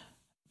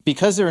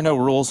because there are no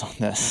rules on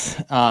this,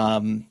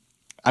 I'm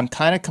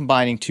kind of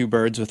combining two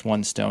birds with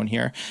one stone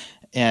here,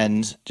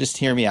 and just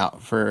hear me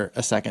out for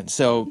a second.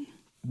 So,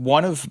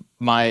 one of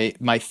my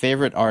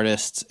favorite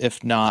artists,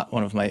 if not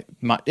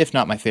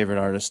my favorite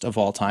artist of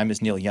all time,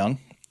 is Neil Young.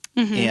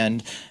 Mm-hmm.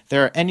 And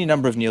there are any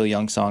number of Neil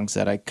Young songs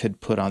that I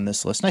could put on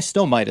this list, and I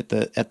still might at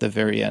the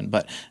very end.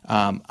 But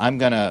I'm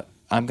gonna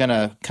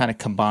kind of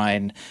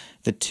combine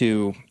the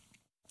two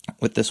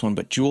with this one.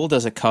 But Jewel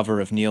does a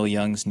cover of Neil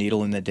Young's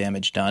 "Needle in the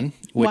Damage Done,"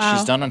 which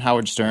she's done on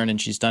Howard Stern,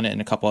 and she's done it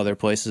in a couple other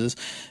places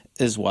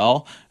as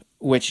well,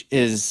 which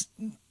is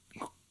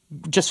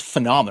just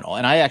phenomenal.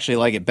 And I actually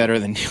like it better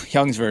than Neil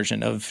Young's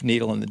version of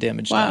 "Needle in the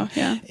Damage Done."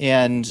 Yeah.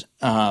 And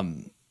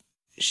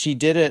she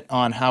did it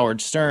on Howard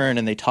Stern,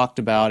 and they talked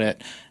about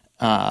it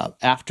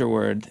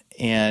afterward.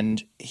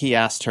 And he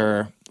asked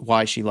her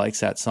why she likes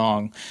that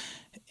song.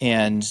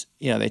 And,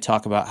 they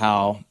talk about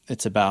how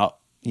it's about,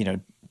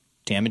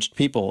 damaged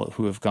people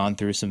who have gone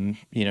through some,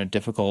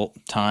 difficult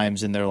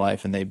times in their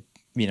life. And they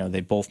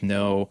both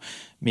know,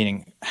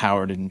 meaning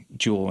Howard and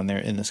Jewel, when they're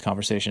in this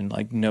conversation,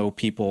 like know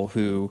people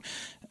who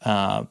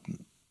have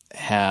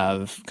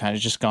kind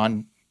of just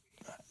gone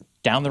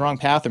down the wrong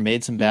path or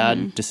made some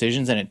bad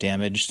decisions, and it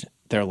damaged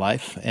their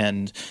life.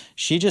 And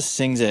she just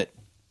sings it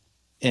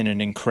in an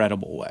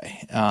incredible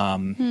way.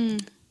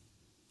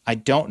 I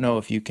don't know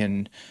if you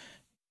can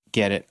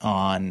get it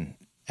on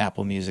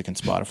Apple Music and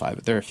Spotify,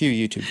 but there are a few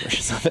YouTube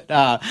versions of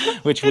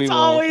it, which we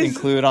will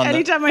include on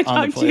anytime I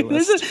talk to you.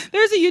 There's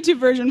a YouTube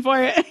version for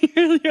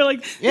it. You're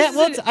like, yeah,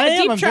 well, a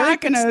deep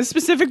track and a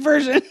specific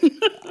version.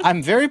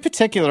 I'm very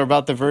particular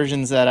about the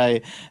versions that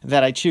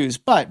I choose,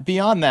 but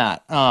beyond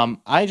that,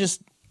 I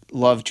just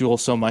love Jewel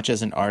so much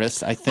as an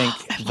artist. I think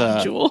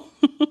Jewel.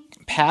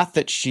 path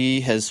that she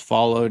has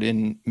followed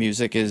in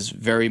music is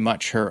very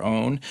much her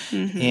own,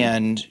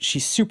 and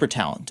she's super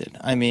talented.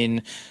 I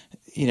mean,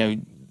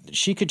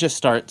 she could just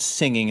start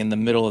singing in the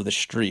middle of the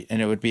street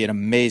and it would be an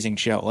amazing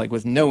show, like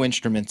with no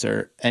instruments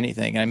or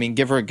anything. I mean,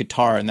 give her a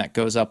guitar and that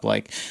goes up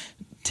like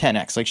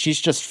 10x. Like, she's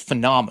just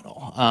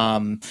phenomenal.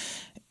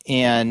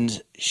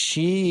 And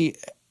she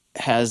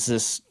has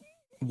this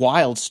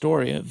wild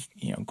story of,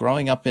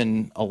 growing up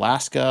in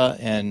Alaska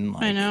and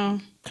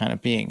kind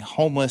of being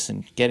homeless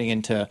and getting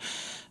into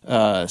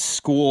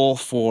school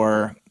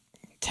for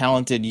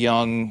talented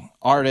young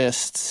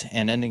artists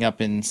and ending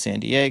up in San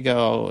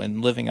Diego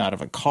and living out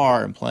of a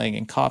car and playing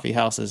in coffee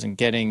houses and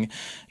getting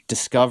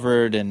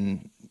discovered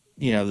and,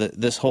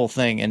 this whole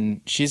thing.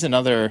 And she's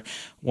another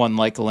one,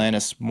 like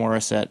Alanis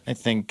Morissette, I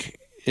think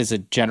is a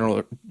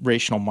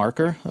generational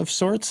marker of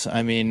sorts.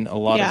 I mean, a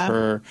lot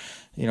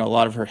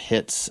of her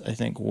hits, I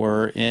think,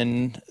 were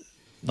in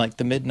like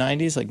the mid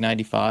 90s, like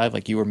 95,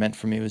 like You Were Meant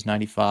for Me was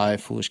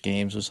 95. Foolish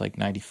Games was like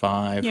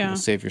 95. Yeah. Will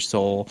Save Your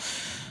Soul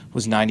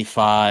was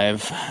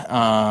 95.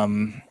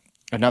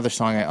 Another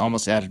song I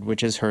almost added,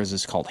 which is hers,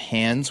 is called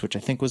Hands, which I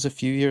think was a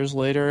few years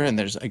later. And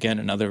there's, again,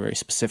 another very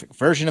specific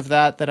version of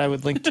that I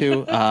would link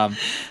to.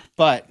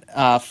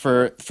 But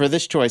for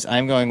this choice,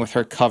 I'm going with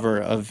her cover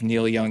of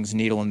Neil Young's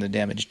Needle in the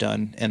Damage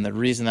Done. And the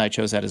reason I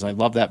chose that is I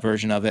love that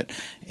version of it.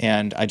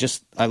 And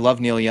I love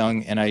Neil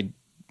Young, and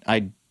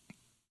I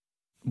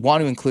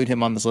want to include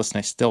him on this list, and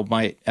I still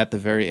might at the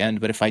very end.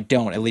 But if I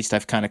don't, at least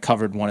I've kind of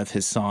covered one of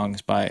his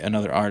songs by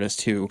another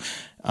artist who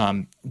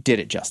did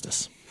it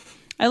justice.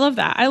 I love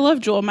that. I love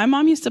Jewel. My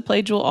mom used to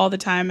play Jewel all the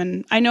time,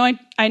 and I know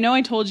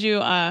I told you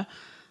that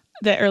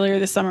earlier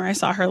this summer I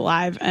saw her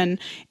live, and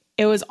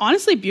it was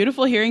honestly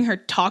beautiful hearing her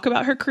talk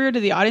about her career to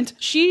the audience.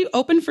 She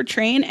opened for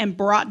Train and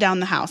brought down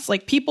the house.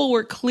 Like,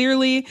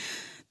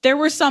 there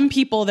were some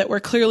people that were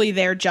clearly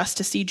there just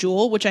to see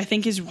Jewel, which I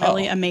think is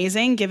really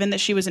amazing, given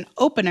that she was an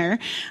opener,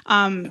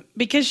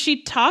 because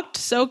she talked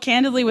so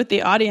candidly with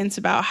the audience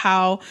about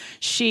how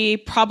she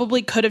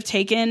probably could have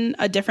taken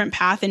a different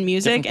path in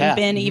music and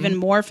been even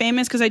more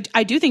famous. Because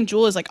I do think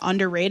Jewel is like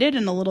underrated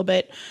and a little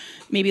bit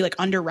maybe like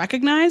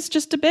under-recognized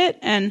just a bit.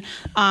 And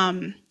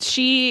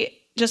she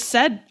just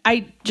said,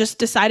 I just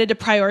decided to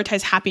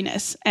prioritize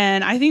happiness.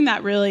 And I think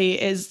that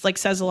really is like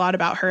says a lot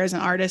about her as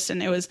an artist.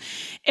 And it was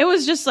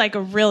just like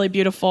a really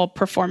beautiful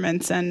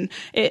performance. And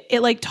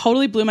it like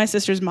totally blew my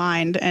sister's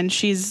mind. And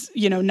she's,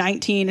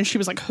 19 and she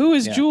was like, who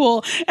is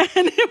Jewel? And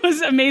it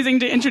was amazing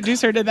to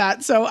introduce her to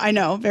that. So I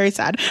know, very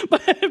sad,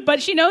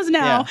 but she knows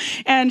now.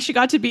 Yeah. And she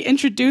got to be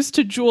introduced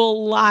to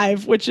Jewel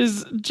live, which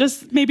is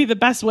just maybe the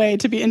best way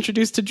to be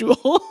introduced to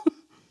Jewel.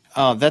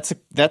 Oh, that's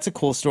a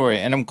cool story.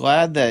 And I'm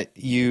glad that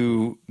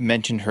you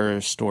mentioned her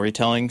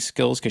storytelling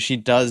skills, because she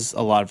does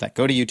a lot of that.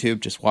 Go to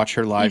YouTube, just watch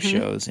her live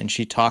shows, and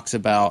she talks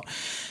about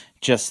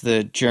just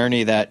the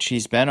journey that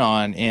she's been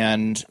on.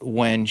 And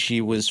when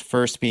she was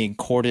first being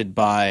courted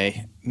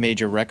by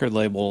major record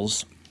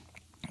labels,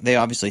 they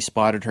obviously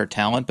spotted her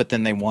talent, but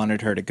then they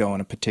wanted her to go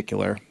in a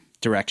particular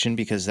direction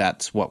because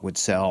that's what would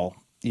sell,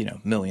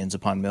 millions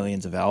upon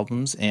millions of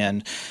albums.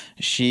 And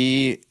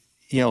she,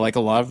 like a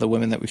lot of the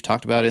women that we've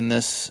talked about in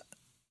this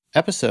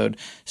episode,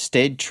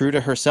 stayed true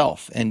to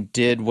herself and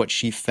did what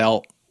she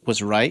felt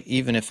was right,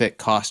 even if it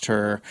cost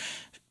her,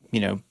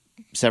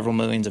 several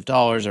millions of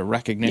dollars or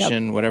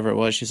recognition, whatever it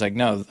was. She's like,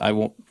 no, I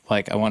won't.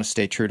 Like, I want to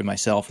stay true to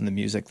myself and the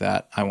music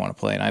that I want to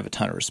play. And I have a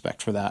ton of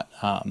respect for that.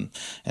 And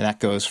that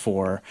goes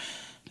for,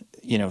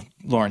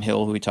 Lauryn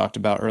Hill, who we talked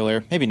about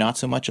earlier. Maybe not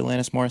so much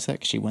Alanis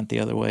Morissette, 'cause she went the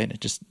other way and it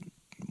just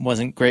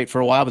wasn't great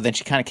for a while, but then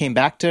she kind of came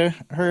back to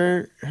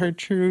her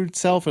true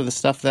self, or the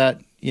stuff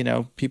that,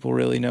 people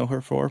really know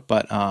her for.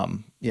 But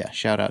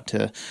shout out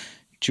to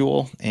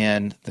Jewel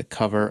and the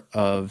cover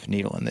of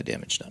Needle and the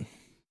Damage Done.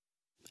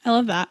 I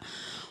love that.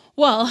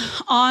 Well,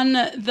 on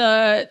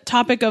the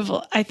topic of,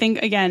 I think,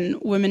 again,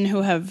 women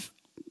who have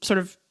sort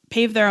of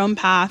pave their own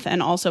path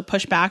and also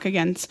push back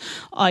against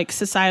like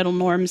societal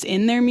norms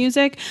in their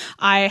music,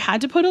 I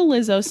had to put a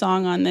Lizzo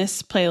song on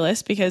this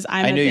playlist because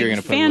I'm a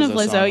big fan of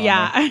Lizzo.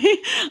 Yeah.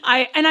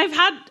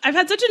 I've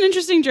had such an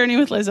interesting journey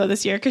with Lizzo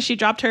this year because she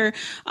dropped her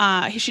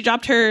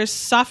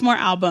sophomore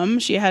album.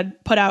 She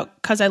had put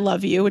out 'Cause I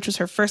Love You, which was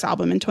her first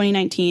album in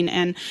 2019.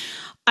 And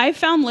I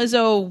found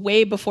Lizzo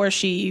way before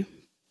she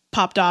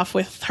popped off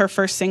with her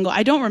first single.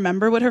 I don't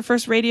remember what her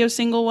first radio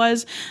single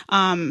was.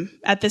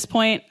 At this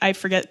point, I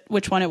forget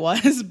which one it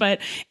was,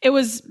 but it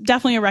was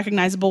definitely a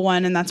recognizable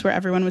one, and that's where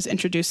everyone was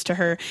introduced to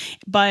her.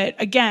 But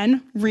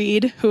again,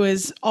 Reed, who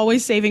is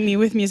always saving me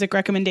with music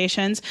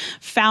recommendations,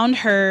 found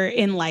her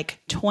in like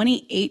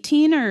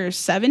 2018 or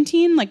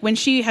 17, like when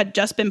she had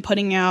just been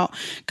putting out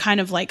kind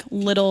of like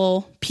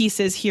little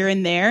pieces here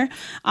and there.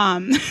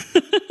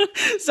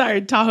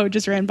 Sorry, Tahoe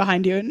just ran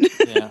behind you.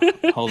 Yeah,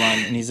 hold on.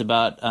 And he's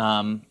about...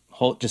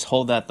 Just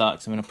hold that thought,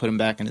 because I'm going to put him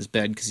back in his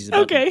bed because he's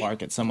about to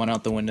bark at someone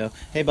out the window.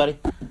 Hey, buddy.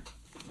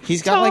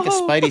 He's got like a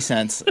spidey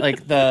sense. I'm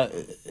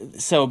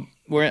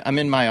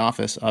in my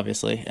office,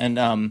 obviously,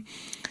 and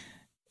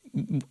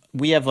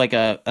we have like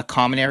a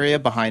common area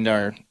behind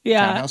our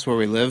townhouse where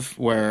we live,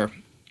 where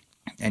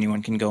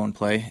anyone can go and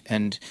play.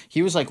 And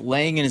he was like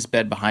laying in his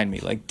bed behind me,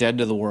 like dead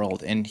to the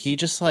world, and he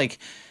just like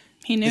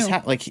he knew,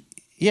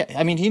 yeah,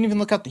 I mean, he didn't even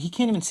look out. He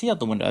can't even see out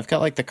the window. I've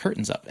got like the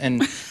curtains up,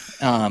 and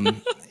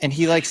and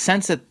he like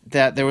sensed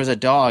that there was a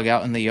dog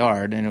out in the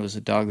yard, and it was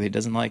a dog that he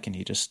doesn't like, and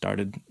he just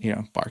started,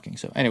 barking.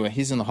 So anyway,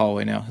 he's in the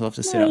hallway now. He'll have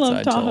to sit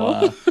outside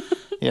till.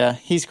 Yeah,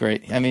 he's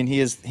great. I mean, he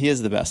is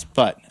the best.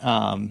 But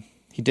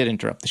he did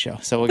interrupt the show,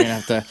 so we're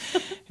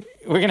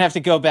gonna have to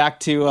go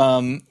back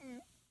to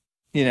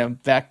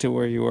back to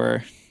where you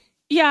were.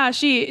 Yeah,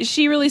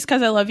 she released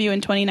 "'Cause I Love You"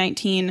 in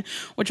 2019,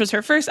 which was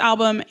her first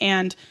album,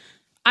 and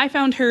I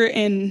found her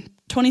in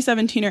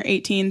 2017 or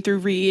 18 through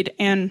Reed,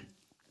 and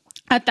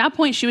at that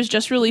point she was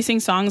just releasing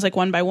songs like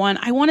one by one.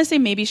 I want to say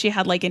maybe she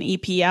had like an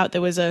EP out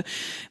that was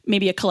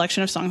maybe a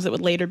collection of songs that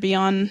would later be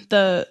on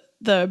the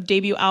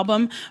debut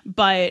album,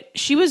 but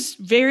she was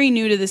very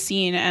new to the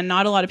scene and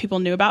not a lot of people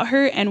knew about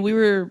her, and we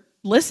were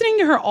listening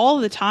to her all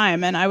the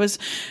time, and I was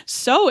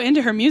so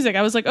into her music.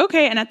 I was like,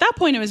 okay. And at that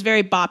point it was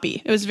very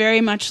boppy. It was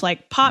very much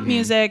like pop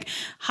music,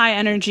 high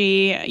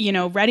energy,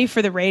 ready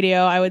for the radio,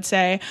 I would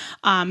say.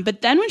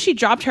 But then when she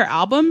dropped her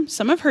album,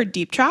 some of her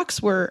deep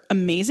tracks were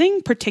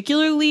amazing,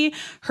 particularly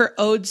her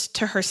odes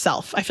to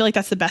herself. I feel like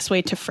that's the best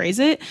way to phrase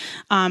it.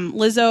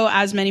 Lizzo,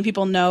 as many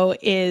people know,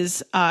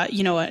 is,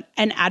 an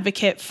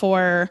advocate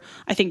for,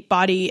 I think,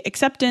 body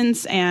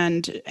acceptance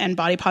and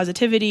body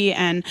positivity.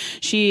 And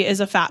she is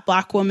a fat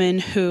Black woman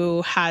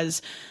who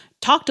has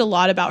talked a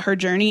lot about her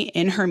journey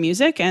in her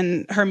music,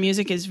 and her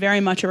music is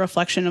very much a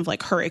reflection of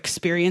like her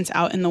experience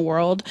out in the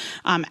world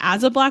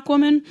as a Black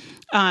woman.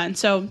 And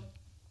so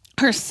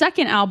her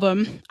second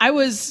album, I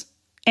was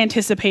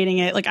anticipating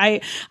it. Like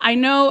I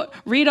know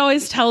Reed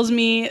always tells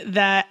me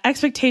that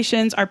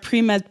expectations are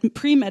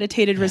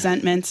premeditated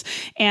resentments,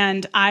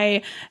 and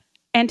I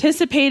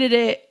anticipated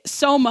it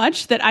so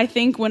much that I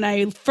think when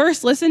I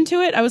first listened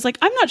to it, I was like,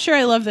 I'm not sure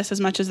I love this as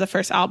much as the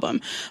first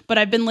album, but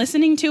I've been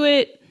listening to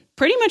it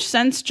pretty much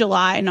since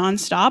July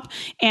nonstop.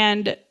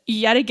 And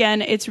yet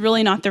again, it's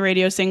really not the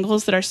radio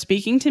singles that are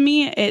speaking to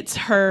me. It's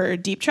her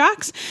deep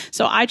tracks.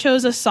 So I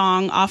chose a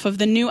song off of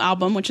the new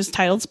album, which is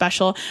titled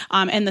Special.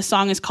 And the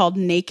song is called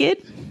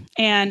Naked.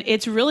 And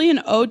it's really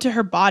an ode to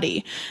her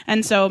body.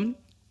 And so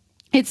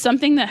it's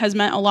something that has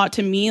meant a lot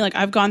to me. Like,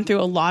 I've gone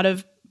through a lot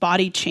of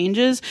body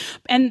changes,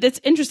 and it's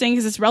interesting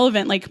because it's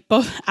relevant, like,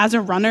 both as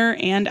a runner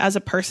and as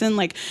a person.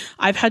 Like,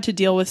 I've had to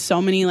deal with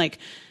so many like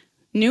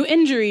new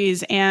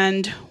injuries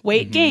and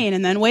weight gain,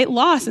 and then weight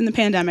loss in the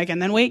pandemic,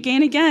 and then weight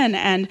gain again.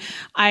 And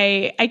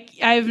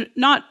I've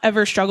not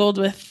ever struggled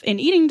with an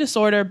eating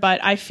disorder,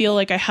 but I feel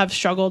like I have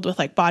struggled with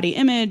like body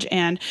image,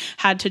 and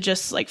had to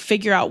just like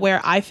figure out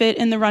where I fit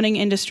in the running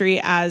industry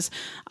as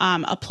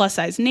a plus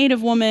size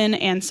Native woman.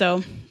 And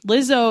so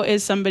Lizzo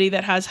is somebody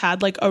that has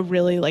had like a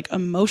really like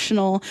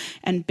emotional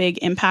and big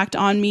impact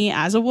on me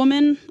as a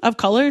woman of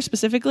color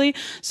specifically.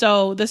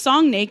 So the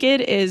song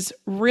Naked is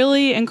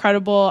really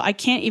incredible. I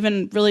can't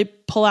even really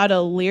pull out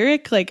a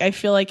lyric. Like, I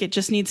feel like it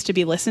just needs to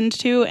be listened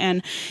to,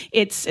 and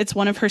it's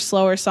one of her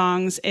slower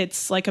songs.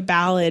 It's like a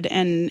ballad,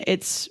 and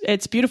it's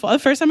beautiful. The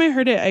first time I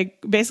heard it, I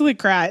basically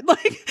cried. Like,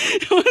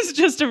 it was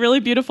just a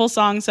really beautiful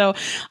song. So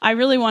I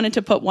really wanted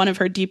to put one of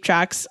her deep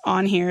tracks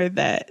on here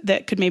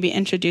that could maybe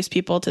introduce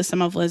people to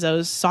some of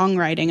Lizzo's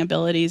songwriting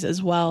abilities,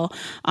 as well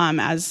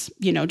as,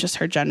 you know, just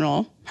her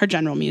general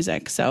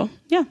music. So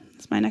yeah,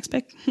 that's my next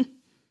pick.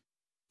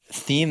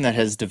 Theme that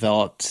has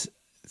developed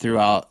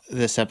throughout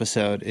this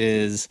episode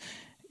is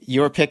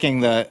you're picking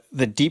the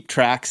deep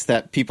tracks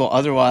that people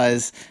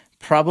otherwise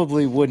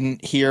probably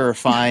wouldn't hear or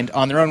find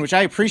on their own, which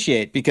I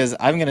appreciate, because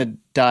I'm going to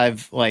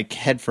dive like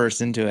headfirst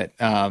into it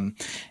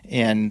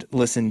and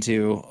listen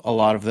to a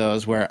lot of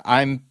those where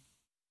I'm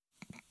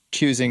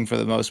choosing, for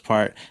the most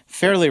part,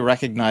 fairly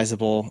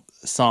recognizable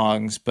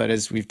songs, but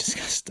as we've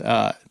discussed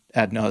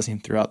ad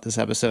nauseum throughout this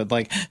episode,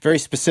 like very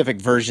specific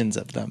versions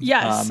of them.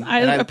 Yes, I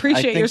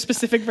appreciate your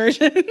specific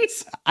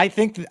versions. I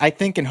think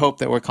and hope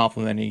that we're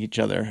complementing each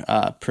other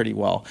pretty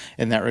well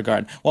in that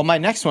regard. Well, my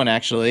next one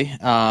actually,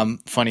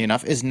 funny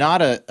enough, is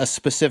not a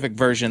specific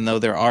version, though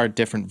there are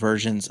different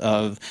versions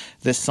of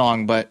this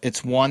song, but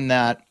it's one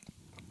that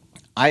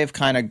I have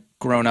kind of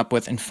grown up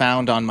with and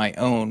found on my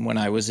own when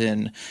I was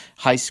in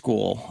high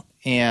school.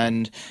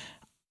 And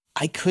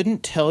I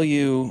couldn't tell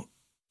you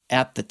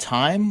at the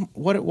time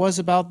what it was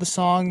about the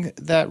song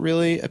that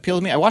really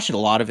appealed to me. I watched a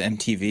lot of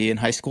MTV in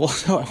high school,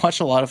 so I watched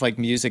a lot of like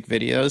music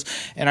videos.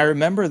 And I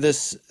remember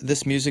this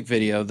music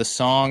video. The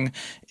song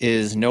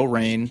is No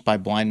Rain by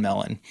Blind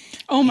Melon.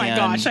 Oh my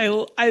gosh,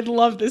 I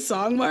love this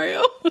song,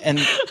 Mario. and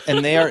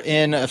they are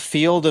in a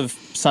field of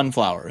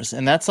sunflowers,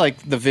 and that's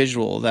like the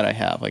visual that I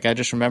have. Like, I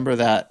just remember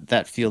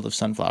that field of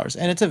sunflowers.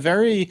 And it's a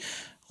very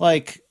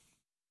like,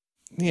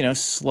 you know,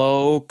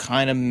 slow,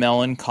 kind of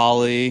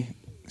melancholy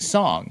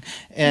song.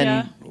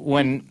 And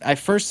when I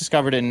first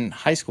discovered it in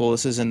high school,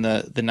 this is in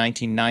the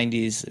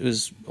 1990s, it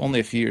was only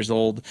a few years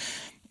old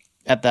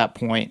at that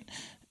point.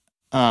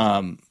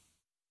 I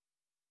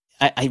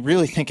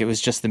really think it was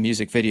just the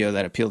music video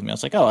that appealed to me. I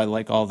was like, oh, I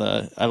like all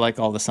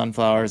the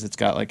sunflowers. It's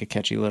got like a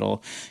catchy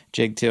little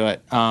jig to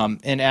it.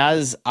 And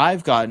as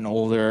I've gotten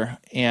older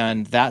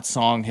and that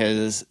song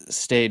has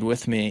stayed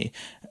with me,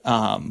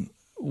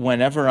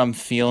 whenever I'm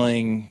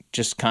feeling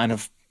just kind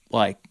of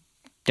like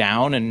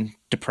down and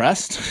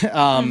depressed,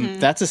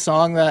 that's a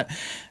song that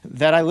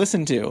I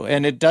listen to,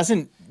 and it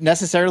doesn't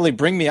necessarily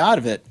bring me out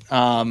of it,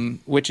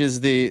 which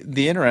is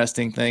the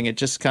interesting thing. It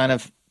just kind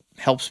of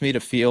helps me to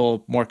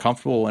feel more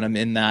comfortable when I'm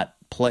in that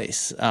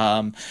place.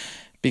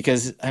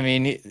 Because I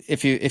mean,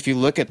 if you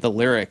look at the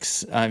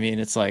lyrics, I mean,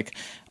 it's like,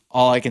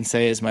 all I can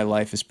say is my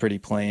life is pretty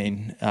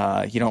plain.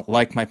 You don't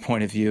like my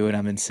point of view, and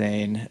I'm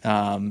insane.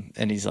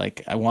 And he's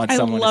like, I want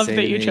someone to say to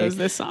me. I love that you chose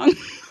this song.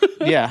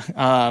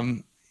 Yeah.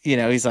 You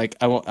know, he's like,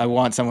 I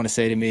want someone to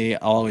say to me,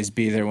 I'll always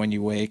be there when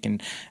you wake.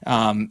 And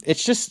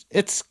it's just,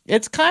 it's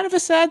kind of a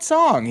sad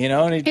song, you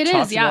know? And he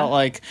talks about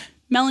like...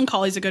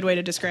 melancholy is a good way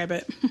to describe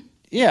it.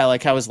 Yeah,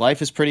 like how his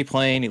life is pretty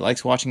plain. He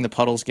likes watching the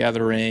puddles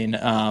gather rain.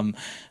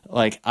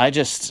 Like, I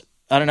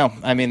don't know.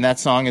 I mean, that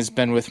song has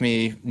been with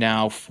me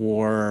now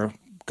for,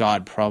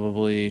 God,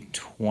 probably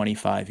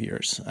 25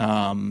 years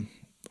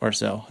or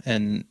so.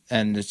 And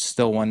it's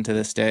still one to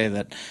this day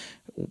that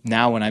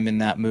now when I'm in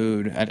that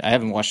mood, I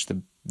haven't watched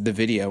the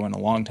video in a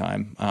long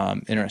time,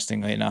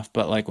 interestingly enough,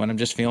 but like when I'm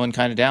just feeling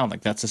kind of down,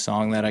 like that's a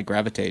song that I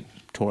gravitate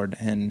toward,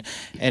 and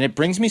it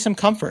brings me some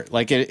comfort.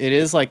 Like it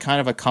is like kind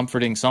of a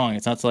comforting song.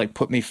 It's not to like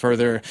put me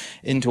further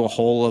into a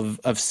hole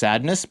of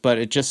sadness, but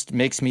it just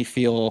makes me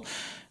feel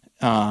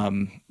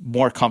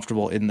more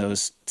comfortable in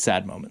those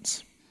sad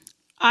moments.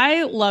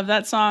 I love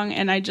that song,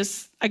 and I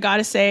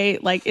gotta say,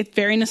 like, it's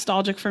very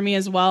nostalgic for me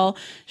as well.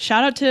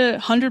 Shout out to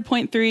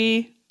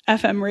 100.3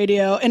 FM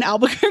radio in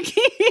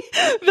Albuquerque,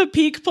 the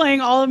Peak,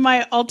 playing all of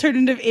my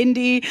alternative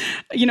indie,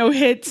 you know,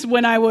 hits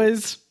when I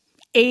was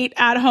 8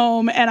 at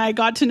home, and I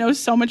got to know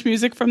so much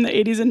music from the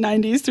 80s and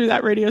 90s through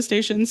that radio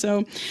station.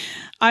 So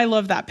I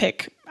love that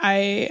pick. I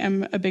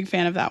am a big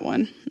fan of that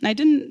one. And I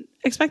didn't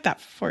expect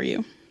that for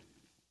you.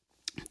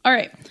 All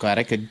right. Glad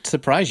I could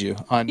surprise you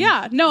on.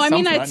 Yeah, no, I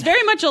mean, front. it's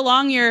very much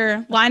along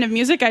your line of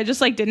music. I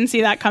just like didn't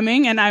see that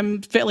coming, and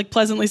I'm like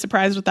pleasantly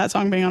surprised with that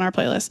song being on our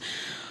playlist.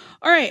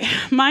 All right,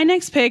 my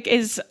next pick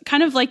is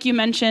kind of like you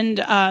mentioned,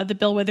 the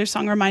Bill Withers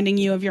song "Reminding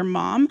You of Your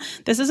Mom."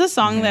 This is a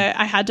song that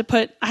I had to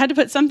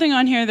put something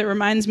on here that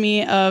reminds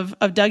me of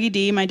Dougie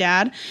D, my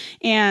dad,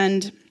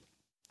 and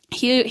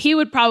he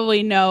would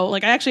probably know.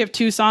 Like, I actually have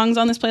 2 songs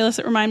on this playlist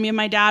that remind me of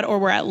my dad, or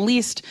were at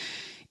least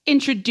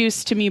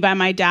introduced to me by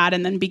my dad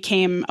and then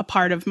became a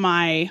part of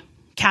my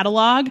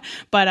catalog.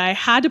 But I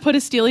had to put a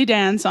Steely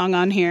Dan song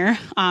on here.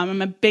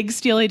 I'm a big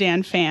Steely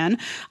Dan fan.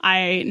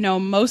 I know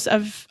most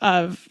of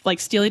like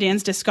Steely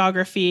Dan's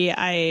discography.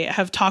 I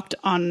have talked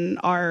on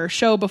our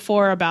show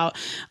before about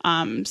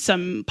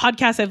some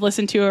podcasts I've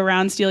listened to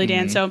around Steely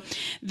Dan. So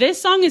this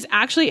song is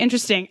actually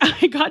interesting.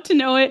 I got to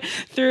know it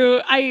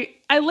through, I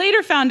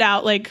later found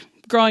out, like,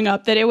 growing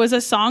up, that it was a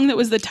song that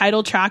was the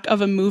title track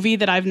of a movie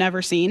that I've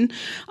never seen.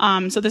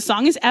 So the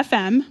song is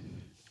FM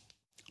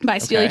by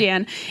Steely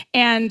Dan.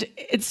 And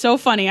it's so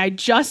funny. I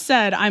just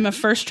said I'm a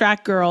first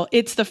track girl.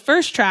 It's the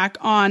first track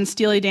on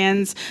Steely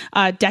Dan's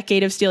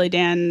Decade of Steely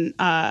Dan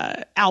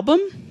album.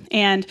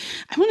 And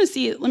I want to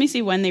see, let me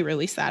see when they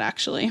released that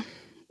actually.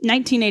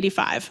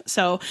 1985.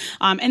 So,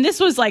 and this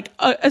was like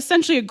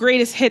essentially a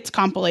greatest hits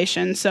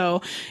compilation.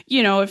 So,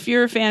 you know, if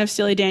you're a fan of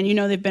Steely Dan, you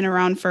know they've been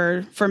around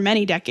for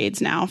many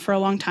decades now, for a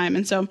long time.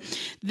 And so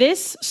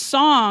this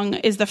song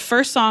is the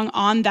first song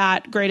on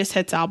that greatest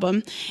hits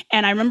album.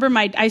 And I remember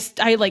I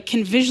like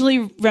can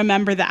visually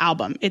remember the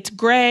album. It's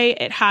gray.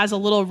 It has a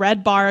little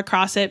red bar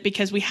across it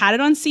because we had it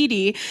on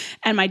CD,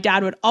 and my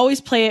dad would always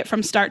play it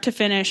from start to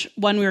finish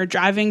when we were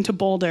driving to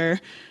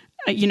Boulder.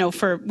 You know,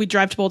 we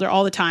drive to Boulder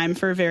all the time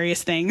for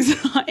various things.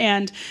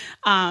 And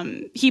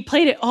he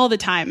played it all the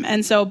time.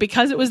 And so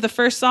because it was the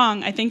first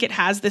song, I think it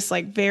has this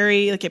like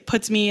very, like, it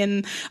puts me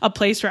in a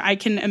place where I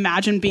can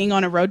imagine being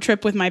on a road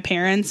trip with my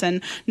parents.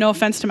 And no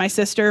offense to my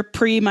sister,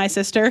 my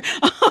sister.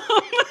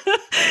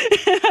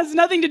 It has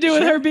nothing to do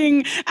with her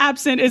being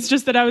absent. It's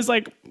just that I was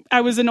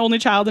an only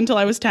child until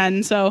I was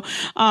 10. So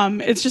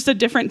it's just a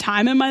different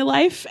time in my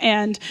life.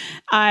 And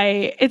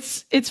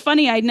it's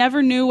funny. I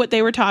never knew what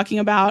they were talking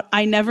about.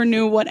 I never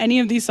knew what any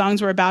of these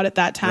songs were about at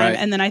that time. Right.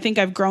 And then I think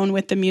I've grown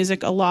with the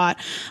music a lot.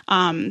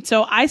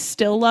 So I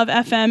still love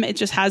FM. It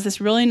just has this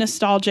really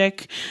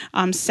nostalgic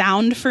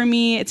sound for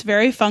me. It's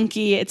very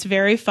funky. It's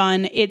very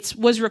fun. It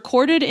was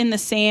recorded in the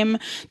same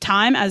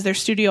time as their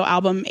studio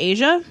album,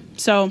 Asia.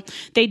 So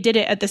they did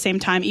it at the same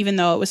time, even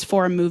though it was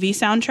for a movie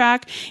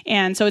soundtrack.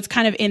 And so it's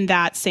kind of in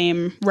that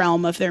same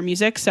realm of their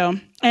music. So,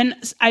 and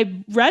I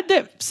read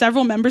that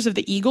several members of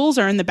the Eagles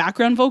are in the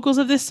background vocals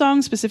of this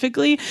song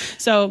specifically.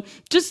 So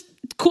just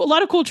cool, a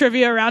lot of cool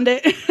trivia around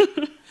it.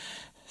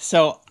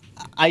 So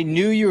I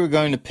knew you were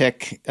going to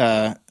pick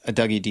a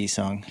Dougie D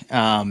song.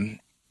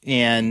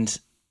 And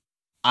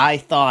I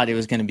thought it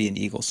was going to be an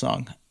Eagles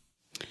song.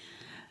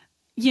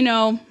 You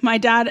know, my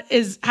dad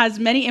has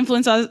many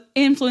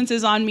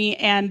influences on me,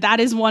 and that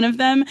is one of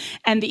them.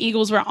 And the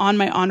Eagles were on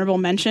my honorable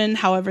mention.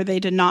 However, they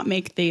did not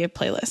make the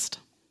playlist.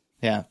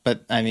 Yeah,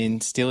 but I mean,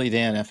 Steely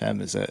Dan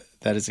FM is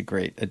a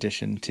great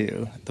addition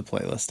to the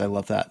playlist. I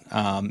love that,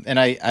 and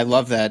I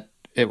love that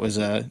it was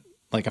a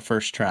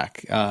first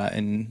track,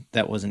 and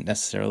that wasn't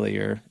necessarily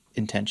your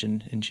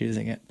intention in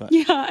choosing it. But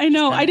yeah, I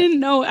know. I didn't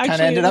know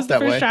actually it was the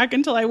first way. track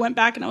until I went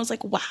back and I was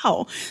like,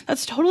 wow,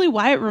 that's totally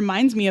why it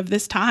reminds me of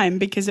this time,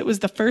 because it was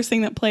the first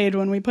thing that played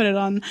when we put it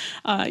on,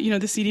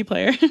 the CD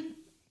player.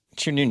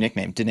 It's your new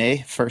nickname,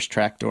 Danae First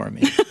Track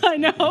Dormy. I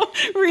know.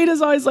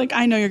 Rita's always like,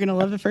 I know you're going to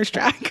love the first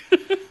track.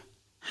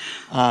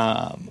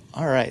 All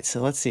right.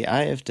 So let's see.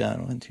 I have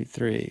done 1, 2,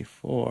 3,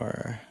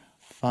 4,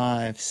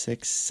 5,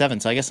 6, 7.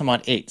 So I guess I'm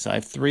on 8. So I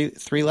have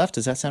three left.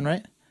 Does that sound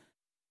right?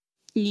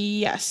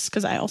 Yes,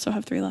 because I also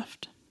have 3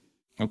 left.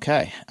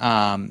 Okay.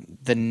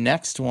 The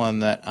next one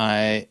that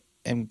I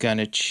am going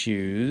to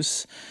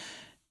choose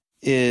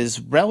is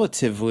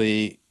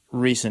relatively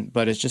recent,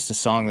 but it's just a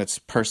song that's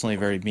personally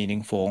very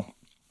meaningful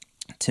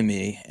to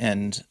me.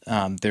 And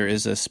there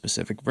is a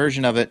specific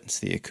version of it. It's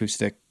the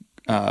acoustic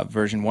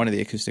version, one of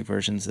the acoustic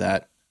versions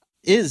that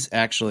is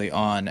actually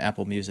on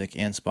Apple Music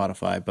and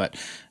Spotify, but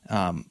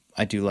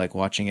I do like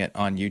watching it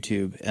on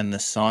YouTube. And the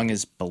song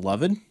is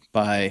Beloved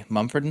by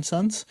Mumford &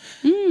 Sons.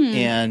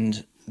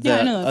 And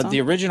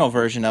the original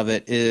version of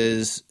it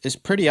is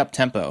pretty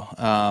up-tempo.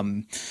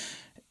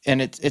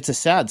 And it's a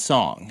sad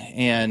song.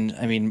 And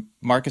I mean,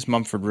 Marcus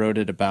Mumford wrote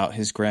it about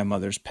his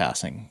grandmother's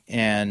passing.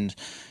 And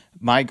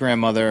my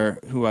grandmother,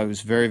 who I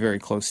was very, very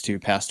close to,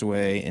 passed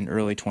away in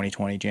early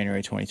 2020,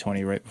 January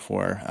 2020, right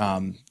before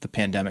the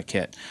pandemic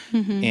hit.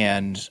 Mm-hmm.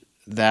 And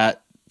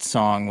that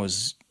song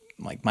was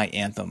like my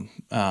anthem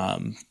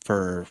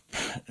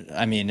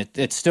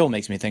it still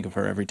makes me think of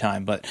her every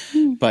time, but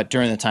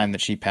during the time that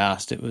she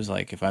passed, it was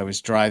like, if I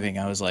was driving,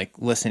 I was like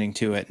listening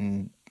to it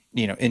and,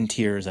 in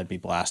tears, I'd be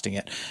blasting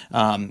it.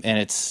 And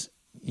it's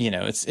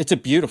a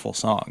beautiful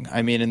song.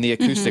 I mean, in the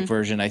acoustic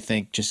version, I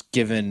think just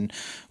given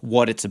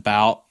what it's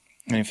about,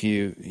 and if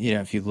you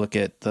look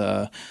at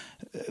the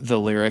the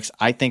lyrics,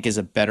 I think is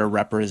a better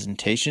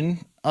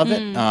representation of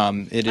it.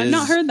 I've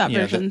not heard that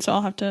version, so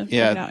I'll have to check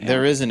it out.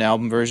 There is an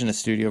album version, a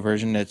studio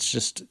version. It's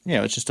just,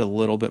 it's just a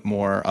little bit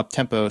more up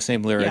tempo,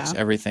 same lyrics,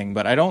 everything.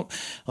 But I don't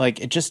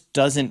it just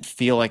doesn't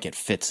feel like it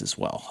fits as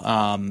well.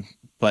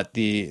 But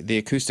the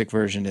acoustic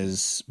version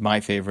is my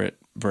favorite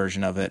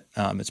version of it.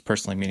 It's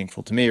personally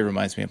meaningful to me. It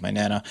reminds me of my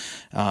Nana.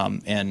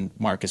 And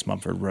Marcus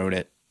Mumford wrote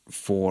it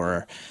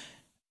for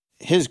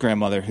his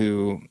grandmother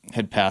who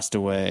had passed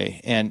away,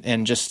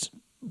 and just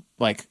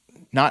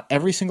not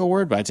every single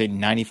word, but I'd say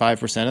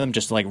 95% of them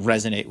just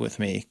resonate with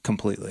me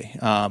completely.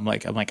 I'm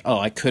like, oh,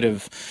 I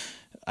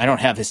don't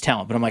have his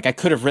talent, but I'm like, I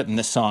could have written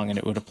this song and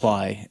it would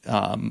apply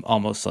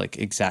almost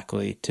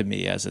exactly to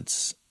me as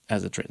it's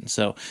written.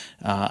 So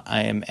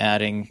I am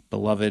adding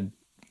Beloved,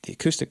 the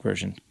acoustic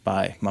version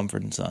by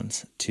Mumford &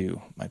 Sons,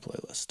 to my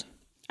playlist.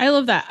 I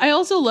love that. I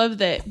also love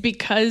that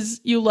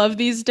because you love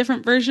these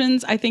different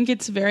versions, I think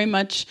it's very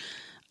much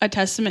a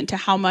testament to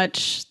how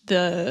much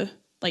the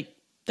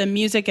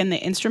music and the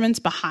instruments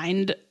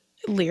behind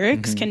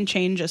lyrics can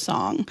change a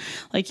song.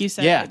 Like you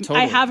said, yeah, totally.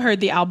 I have heard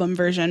the album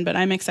version, but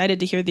I'm excited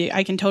to hear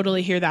I can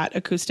totally hear that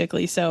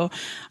acoustically. So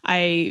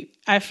I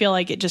feel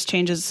like it just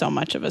changes so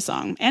much of a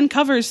song, and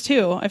covers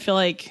too. I feel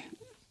like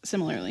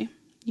similarly,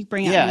 you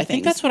bring out. Yeah, I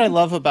think that's what I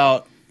love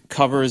about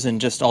covers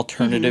and just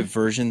alternative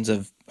versions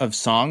of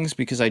songs,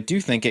 because I do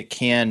think it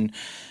can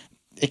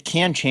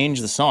change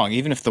the song,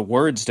 even if the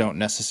words don't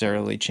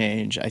necessarily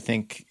change. I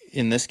think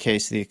in this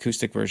case, the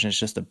acoustic version is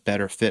just a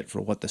better fit for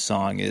what the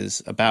song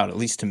is about, at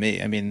least to me.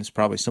 I mean, there's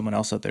probably someone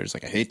else out there who's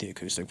like, I hate the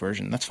acoustic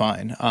version. That's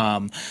fine.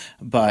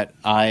 But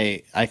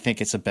I think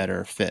it's a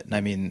better fit. And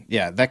I mean,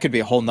 yeah, that could be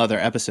a whole nother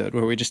episode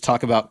where we just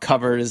talk about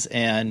covers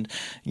and,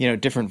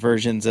 different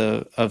versions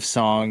of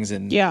songs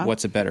and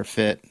what's a better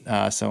fit,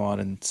 so on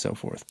and so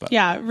forth. But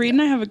yeah, Reed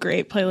and I have a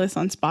great playlist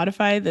on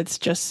Spotify that's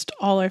just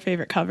all our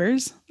favorite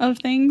covers of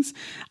things.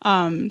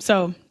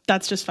 So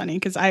that's just funny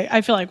because I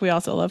feel like we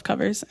also love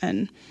covers,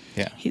 and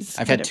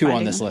I've had two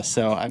on this list,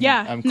 so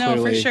I'm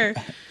clearly, for sure.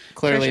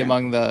 clearly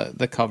among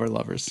the cover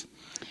lovers.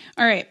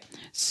 All right,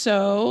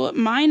 so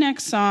my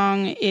next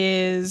song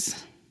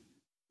is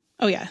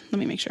let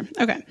me make sure.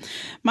 Okay.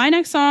 My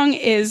next song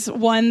is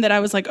one that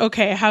I was like,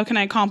 okay, how can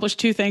I accomplish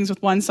two things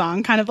with one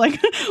song? Kind of like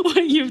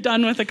what you've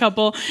done with a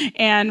couple.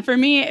 And for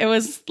me, it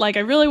was like, I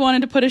really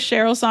wanted to put a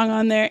Cheryl song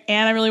on there,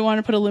 and I really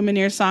wanted to put a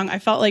Lumineers song. I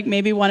felt like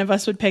maybe one of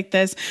us would pick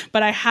this,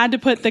 but I had to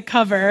put the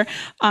cover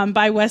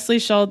by Wesley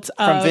Schultz.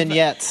 From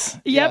Vignettes.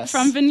 Yep, yes.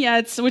 From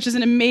Vignettes, which is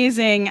an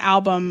amazing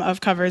album of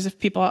covers.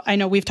 I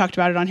know we've talked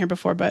about it on here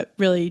before, but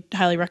really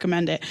highly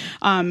recommend it.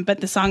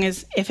 But the song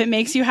is If It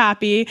Makes You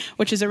Happy,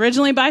 which is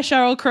originally by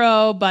Sheryl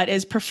Crow, but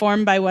is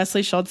performed by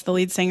Wesley Schultz, the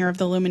lead singer of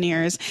the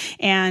Lumineers.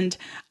 And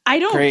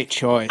great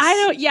choice.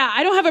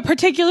 I don't have a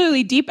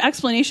particularly deep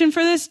explanation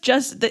for this,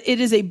 just that it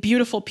is a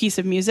beautiful piece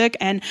of music.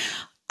 And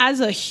as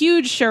a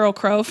huge Sheryl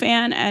Crow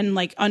fan, and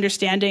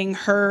understanding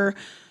her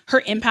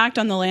impact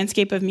on the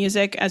landscape of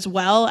music, as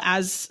well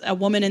as a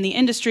woman in the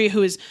industry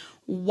who is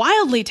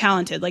wildly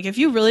talented. If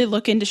you really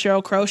look into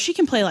Sheryl Crow, she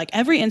can play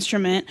every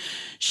instrument.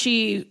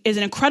 She is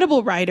an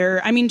incredible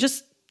writer. I mean,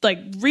 just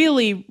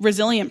really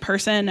resilient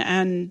person,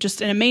 and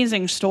just an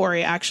amazing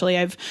story. Actually,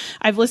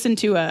 I've listened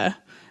to a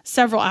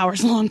several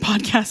hours long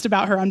podcast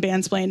about her on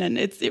Bandsplain, and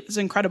it was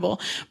incredible.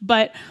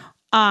 But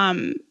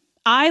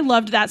I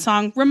loved that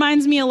song.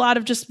 Reminds me a lot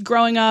of just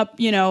growing up,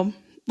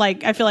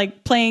 I feel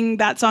like playing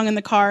that song in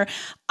the car.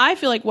 I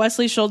feel like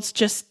Wesley Schultz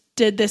just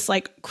did this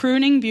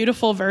crooning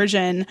beautiful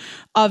version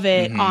of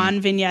it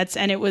on Vignettes,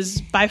 and it was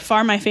by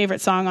far my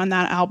favorite song on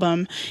that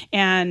album.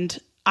 And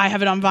I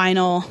have it on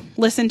vinyl,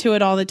 listen to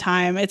it all the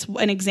time. It's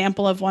an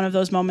example of one of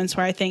those moments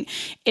where I think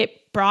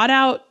it brought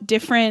out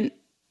different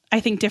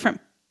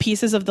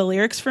pieces of the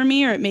lyrics for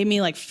me, or it made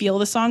me feel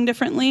the song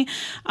differently.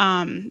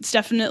 It's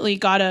definitely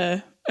got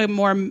a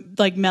more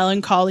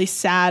melancholy,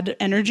 sad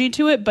energy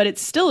to it, but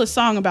it's still a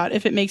song about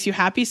if it makes you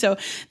happy. So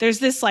there's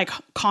this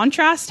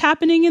contrast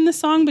happening in the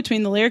song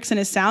between the lyrics and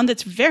his sound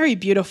that's very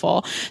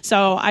beautiful.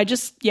 So I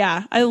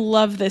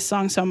love this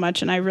song so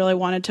much, and I really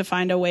wanted to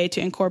find a way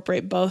to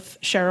incorporate both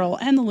Cheryl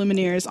and the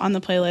Lumineers on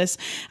the playlist.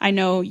 I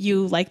know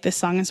you like this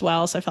song as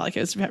well, so I felt like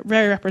it was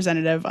very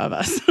representative of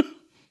us.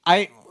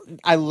 I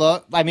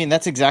mean,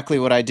 that's exactly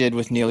what I did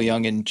with Neil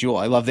Young and Jewel.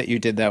 I love that you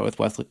did that with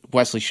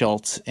Wesley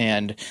Schultz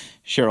and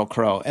Sheryl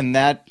Crow. And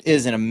that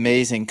is an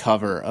amazing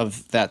cover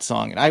of that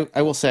song. And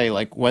I will say,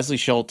 Wesley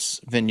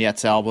Schultz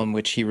Vignettes album,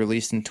 which he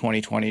released in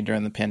 2020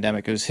 during the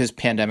pandemic, it was his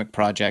pandemic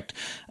project.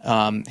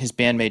 His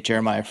bandmate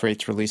Jeremiah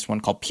Frates released one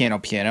called Piano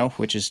Piano,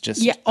 which is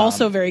just... Yeah,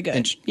 also very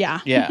good.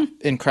 Yeah,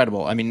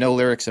 incredible. I mean, no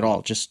lyrics at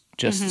all, just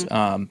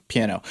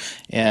piano,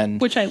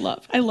 and which I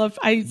love. I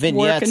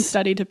work and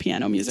study to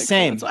piano music.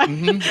 Same, so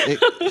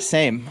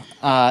same.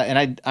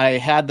 And I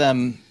had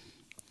them.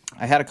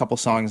 I had a couple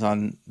songs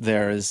on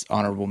there as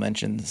honorable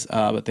mentions,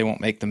 but they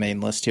won't make the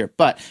main list here.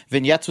 But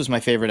Vignettes was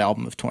my favorite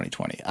album of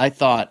 2020.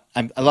 I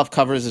love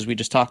covers, as we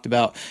just talked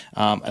about.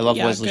 I love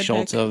Wesley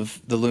Schultz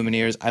of the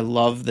Lumineers. I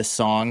love the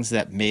songs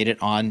that made it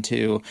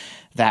onto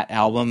that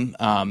album.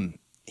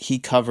 he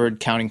covered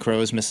Counting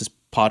Crows' Mrs.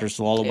 Potter's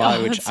Lullaby,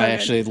 Oh, which that's so I good.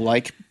 actually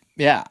like.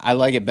 Yeah, I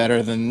like it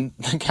better than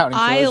the Counting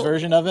Crows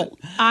version of it.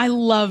 I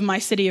love My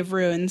City of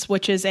Ruins,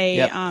 which is a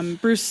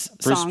Yep. Bruce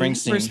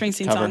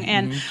Springsteen cover. song.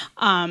 And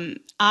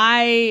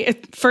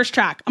first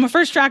track. I'm a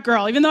first track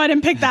girl, even though I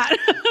didn't pick that.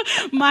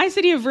 My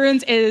City of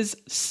Ruins is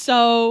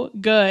so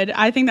good.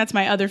 I think that's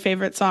my other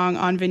favorite song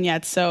on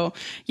Vignettes. So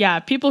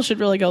yeah, people should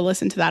really go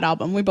listen to that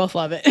album. We both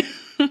love it.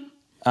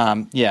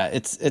 Yeah,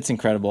 it's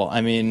incredible.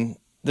 I mean,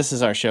 this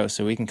is our show,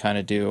 so we can kind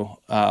of do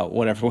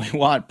whatever we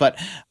want. But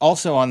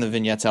also on the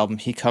Vignettes album,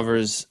 he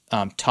covers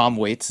Tom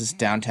Waits'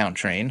 Downtown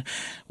Train,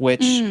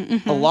 which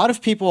a lot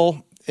of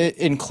people,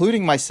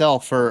 including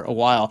myself for a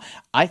while,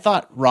 I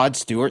thought Rod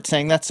Stewart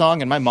sang that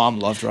song, and my mom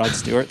loved Rod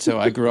Stewart, so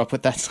I grew up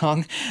with that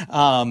song.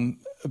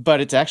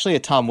 But it's actually a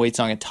Tom Waits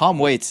song, and Tom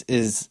Waits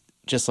is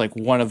just like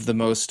one of the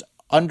most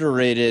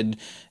underrated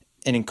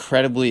and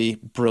incredibly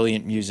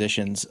brilliant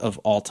musicians of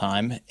all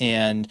time.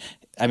 And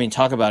I mean,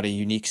 talk about a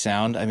unique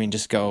sound. I mean,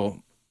 just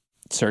go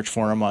search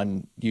for him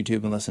on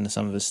YouTube and listen to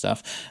some of his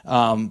stuff.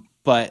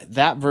 But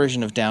that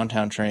version of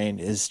Downtown Train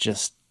is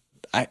just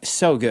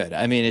so good.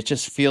 I mean, it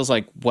just feels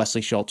like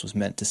Wesley Schultz was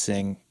meant to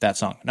sing that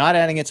song. Not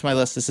adding it to my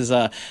list. This is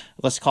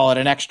let's call it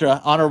an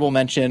extra honorable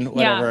mention,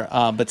 whatever.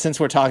 Yeah. But since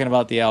we're talking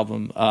about the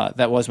album,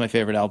 that was my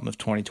favorite album of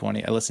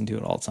 2020. I listen to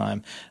it all the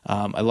time.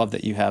 I love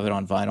that you have it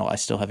on vinyl. I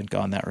still haven't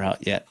gone that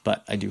route yet,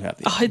 but I do have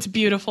the album. It's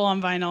beautiful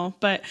on vinyl.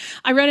 But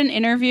I read an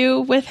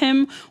interview with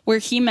him where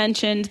he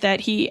mentioned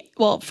that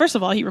first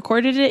of all, he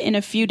recorded it in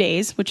a few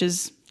days, which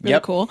is really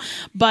cool.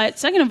 But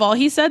second of all,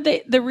 he said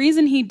that the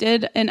reason he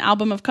did an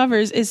album of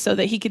covers is so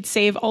that he could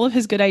save all of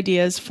his good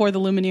ideas for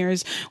the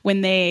Lumineers when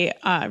they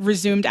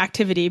resumed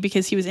activity,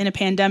 because he was in a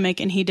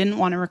pandemic and he didn't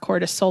want to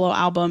record a solo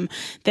album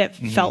that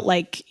felt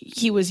like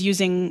he was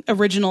using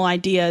original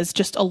ideas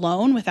just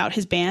alone without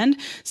his band.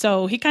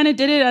 So he kind of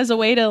did it as a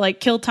way to like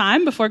kill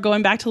time before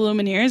going back to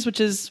Lumineers, which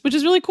is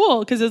really cool,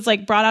 because it's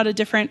like brought out a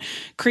different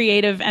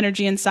creative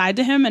energy inside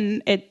to him,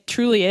 and it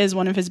truly is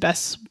one of his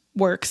best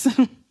works.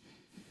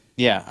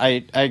 Yeah,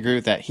 I agree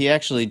with that. He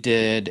actually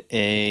did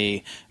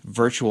a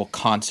virtual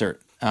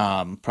concert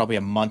probably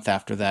a month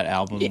after that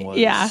album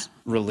was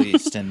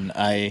released, and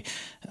I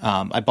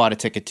bought a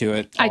ticket to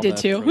it. I did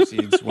too.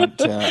 Proceeds went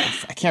to,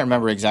 I can't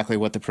remember exactly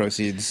what the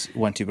proceeds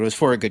went to, but it was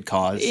for a good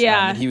cause.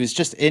 Yeah. He was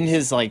just in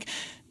his like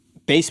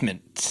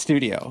basement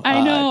studio.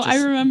 I know, I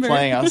remember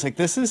playing. I was like,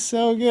 this is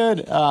so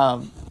good.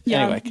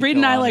 Anyway, Reed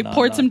and I like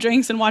poured some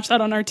drinks and watched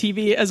that on our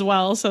TV as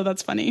well, so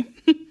that's funny.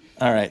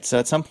 All right, so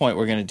at some point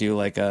we're going to do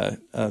like a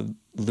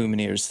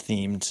Lumineers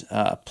themed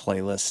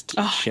playlist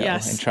show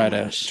and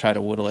try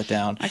to whittle it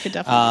down. I could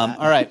definitely do that.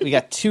 All right, we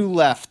got 2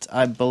 left,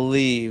 I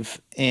believe,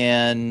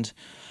 and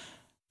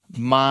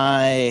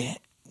my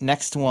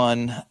next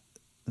one,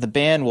 the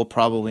band will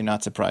probably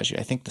not surprise you.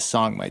 I think the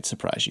song might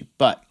surprise you,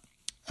 but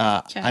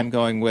I'm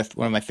going with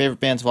one of my favorite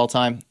bands of all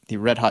time, the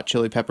Red Hot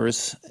Chili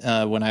Peppers.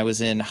 When I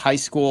was in high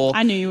school,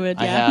 I knew you would.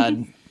 I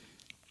had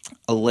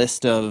a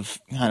list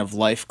of kind of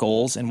life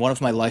goals, and one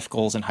of my life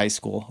goals in high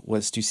school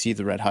was to see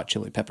the Red Hot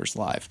Chili Peppers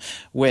live,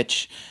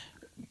 which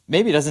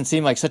maybe doesn't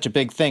seem like such a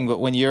big thing, but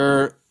when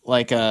you're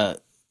like a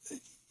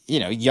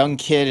young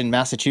kid in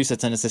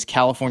Massachusetts and it's this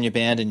California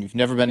band and you've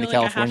never been to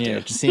California,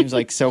 it just seems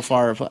like so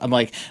far. I'm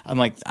like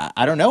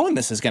I don't know when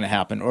this is going to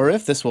happen or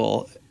if this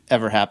will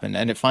ever happen,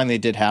 and it finally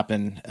did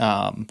happen.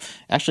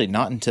 Actually,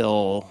 not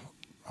until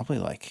probably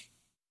like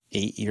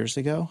 8 years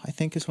ago, I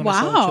think, is when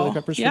I saw Chili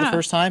Peppers for the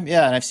first time.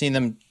 Yeah, and I've seen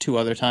them 2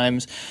 other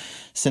times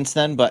since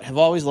then, but have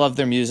always loved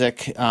their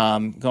music,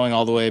 going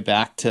all the way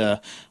back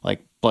to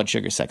like Blood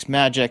Sugar Sex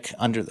Magic,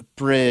 Under the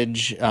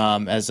Bridge,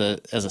 as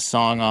a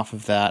song off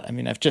of that. I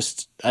mean,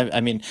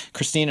 I mean,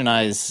 Christine and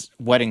I's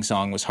wedding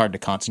song was Hard to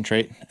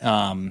Concentrate.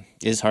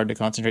 Is Hard to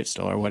Concentrate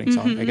still our wedding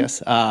song, I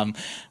guess.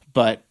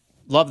 But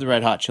love the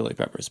Red Hot Chili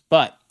Peppers.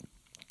 But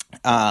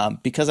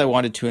because I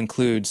wanted to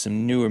include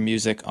some newer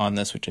music on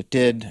this, which I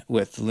did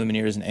with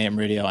Lumineers and AM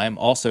Radio, I am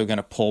also going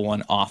to pull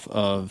one off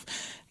of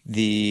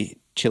the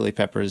Chili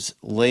Peppers'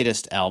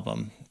 latest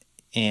album.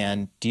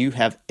 And do you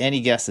have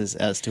any guesses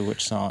as to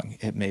which song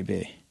it may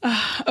be?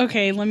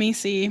 Okay, let me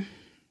see.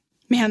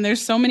 Man,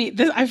 there's so many.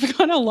 I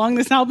forgot how long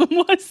this album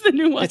was, the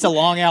new one. It's a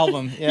long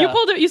album. Yeah.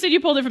 You said you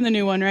pulled it from the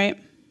new one, right?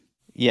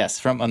 Yes,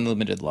 from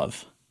Unlimited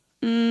Love.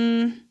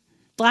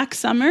 Black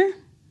Summer?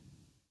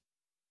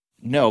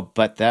 No,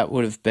 but that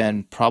would have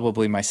been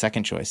probably my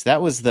second choice.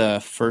 That was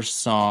the first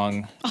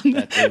song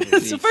that they released.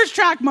 It's the first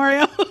track,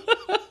 Mario.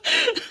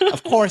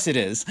 Of course it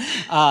is.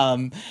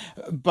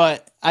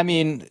 But, I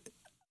mean,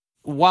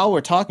 while we're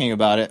talking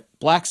about it,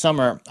 Black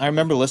Summer, I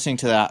remember listening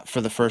to that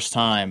for the first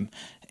time,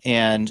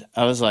 and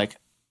I was like,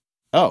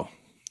 oh,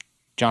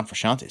 John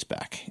Frusciante's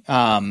back.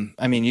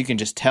 I mean, you can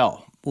just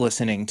tell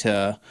listening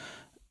to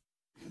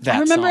that I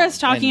remember song. us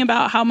talking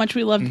about how much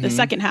we loved the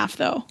second half,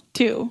 though,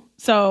 too.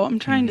 So I'm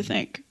trying to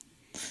think.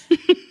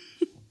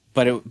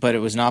 But it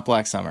was not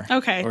Black Summer.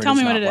 Okay, tell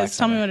me what it is.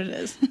 Tell me what it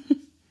is.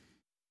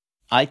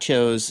 I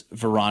chose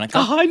Veronica.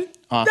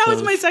 That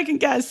was my second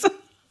guess.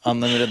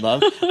 Unlimited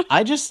Love.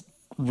 I just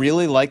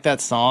really like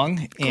that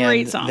song. And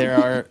Great song.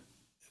 I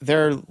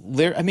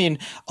mean,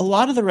 a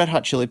lot of the Red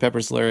Hot Chili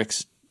Peppers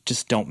lyrics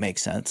just don't make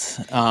sense.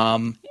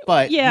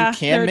 But Yeah, you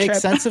can they're a make trip.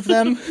 sense of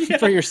them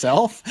for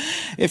yourself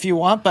if you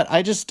want. But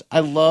I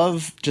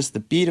love just the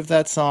beat of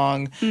that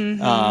song.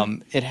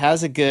 It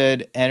has a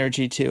good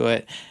energy to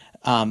it.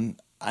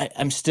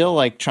 I'm still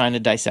like trying to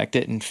dissect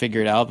it and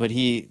figure it out, but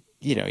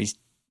he's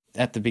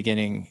at the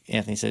beginning,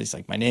 Anthony says, he's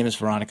like, my name is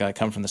Veronica. I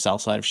come from the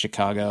south side of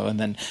Chicago. And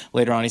then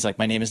later on, he's like,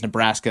 my name is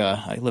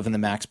Nebraska. I live in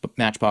the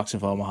Matchbox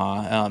of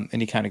Omaha.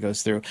 And he kind of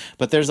goes through.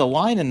 But there's a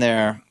line in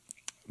there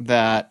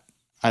that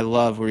I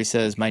love where he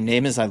says, my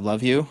name is I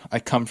love you. I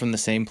come from the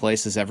same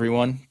place as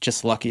everyone.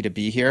 Just lucky to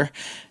be here.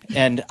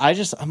 And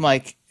I'm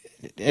like,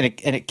 and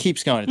it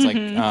keeps going. It's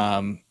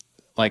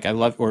like I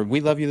love, or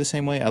we love you the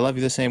same way. I love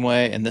you the same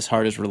way. And this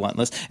heart is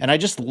relentless. And I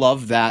just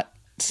love that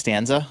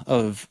stanza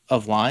of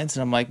lines.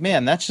 And I'm like,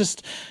 man, that's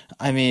just,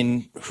 I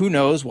mean, who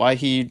knows why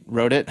he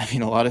wrote it? I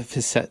mean, a lot of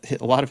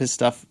his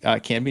stuff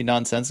can be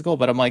nonsensical,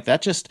 but I'm like,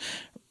 that just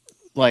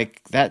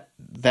like that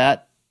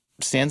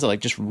stanza, like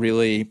just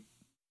really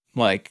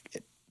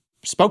like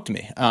spoke to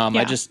me.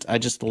 I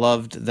just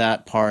loved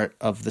that part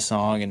of the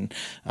song, and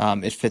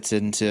it fits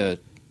into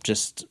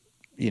just,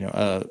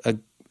 a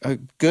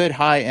good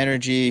high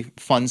energy,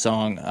 fun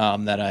song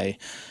that I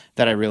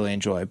really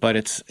enjoy. But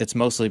it's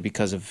mostly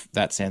because of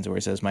that stanza where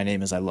he says, my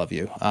name is I love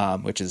you,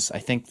 which is I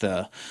think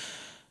the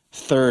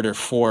third or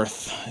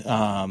fourth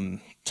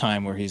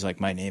time where he's like,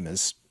 my name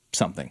is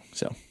something.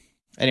 So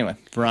anyway,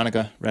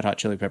 Veronica, Red Hot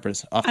Chili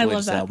Peppers, off the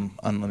latest album,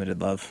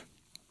 Unlimited Love.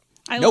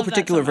 No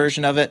particular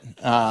version of it.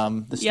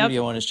 The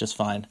studio one is just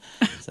fine.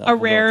 So a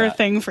rare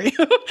thing for you.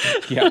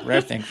 Yeah,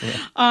 rare thing for you.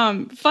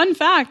 Fun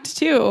fact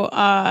too.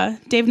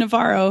 Dave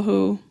Navarro,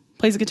 who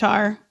plays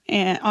guitar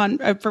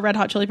for Red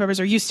Hot Chili Peppers,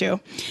 or used to,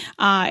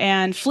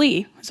 and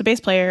Flea, who's a bass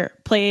player,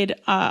 played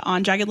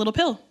on Jagged Little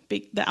Pill,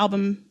 the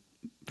album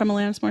from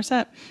Alanis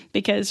Morissette,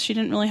 because she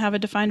didn't really have a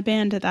defined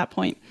band at that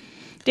point.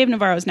 Dave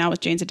Navarro is now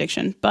with Jane's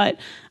Addiction, but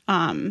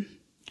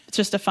it's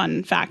just a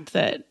fun fact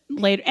that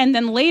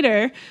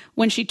later,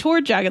 when she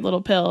toured Jagged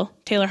Little Pill,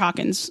 Taylor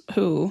Hawkins,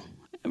 who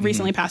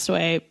recently passed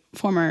away,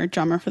 former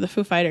drummer for the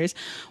Foo Fighters,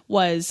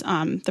 was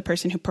the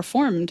person who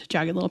performed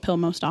Jagged Little Pill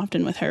most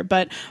often with her.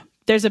 But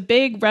there's a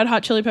big Red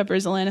Hot Chili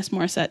Peppers Alanis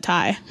Morissette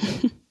tie.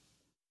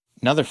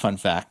 Another fun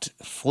fact,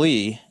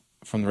 Flea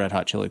from the Red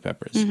Hot Chili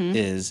Peppers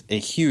is a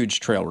huge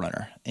trail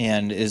runner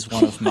and is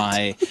one of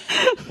my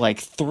like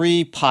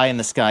 3 pie in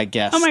the sky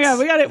guests. Oh my God,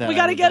 we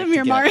gotta get him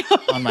here, Mario,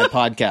 on my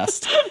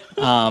podcast.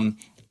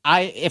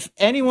 If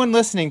anyone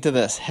listening to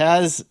this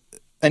has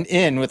an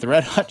in with the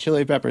Red Hot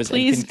Chili Peppers,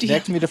 please and can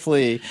connect me to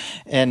Flea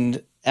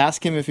and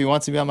ask him if he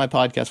wants to be on my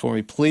podcast for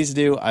me, please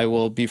do. I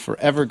will be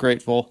forever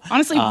grateful.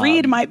 Honestly,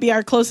 Reed might be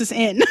our closest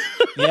in.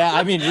 Yeah,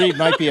 I mean, Reed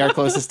might be our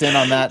closest in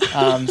on that.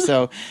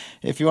 So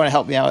if you want to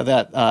help me out with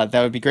that,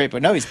 that would be great.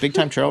 But no, he's a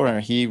big-time trail runner.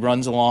 He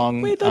runs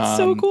along that's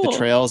so cool. the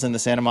trails in the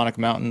Santa Monica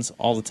Mountains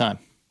all the time.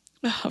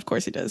 Of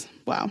course he does.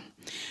 Wow.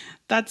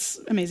 That's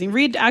amazing.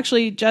 Reed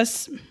actually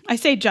but I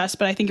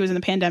think it was in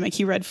the pandemic,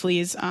 he read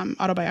Flea's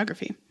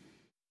autobiography.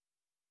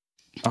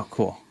 Oh,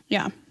 cool.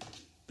 Yeah.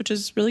 Which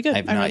is really good. I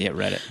have not yet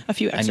read it. A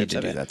few excerpts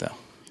of it. I need to do that, though.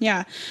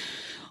 Yeah.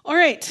 All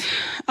right.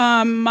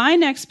 My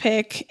next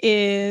pick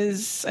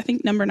is, I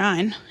think, number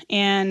 9.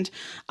 And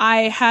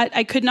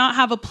I could not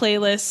have a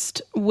playlist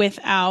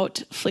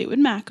without Fleetwood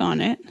Mac on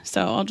it.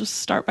 So I'll just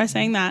start by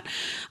saying that.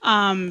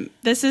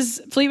 This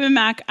is Fleetwood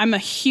Mac. I'm a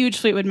huge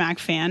Fleetwood Mac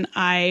fan.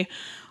 I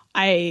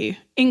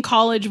in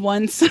college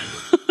once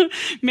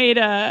made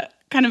a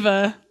kind of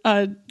a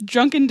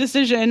drunken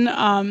decision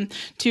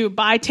to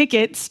buy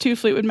tickets to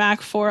Fleetwood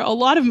Mac for a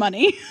lot of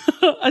money,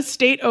 a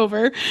state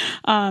over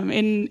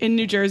in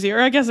New Jersey,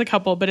 or I guess a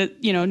couple, but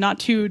it, not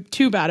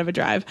too bad of a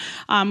drive,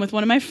 with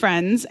one of my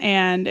friends.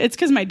 And it's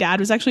because my dad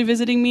was actually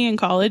visiting me in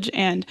college,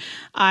 and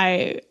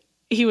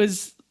he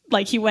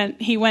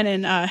went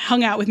and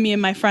hung out with me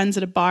and my friends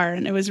at a bar,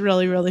 and it was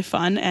really, really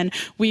fun. And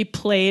we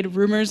played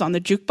Rumors on the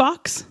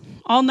jukebox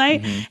all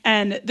night.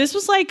 And this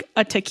was like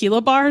a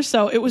tequila bar,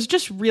 so it was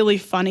just really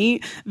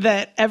funny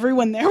that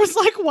everyone there was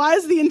like, why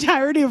is the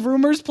entirety of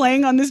Rumors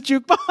playing on this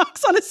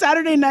jukebox on a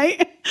Saturday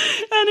night?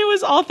 And it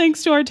was all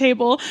thanks to our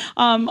table,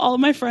 all of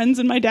my friends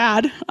and my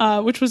dad,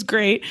 which was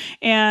great.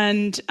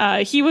 And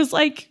he was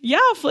like, yeah,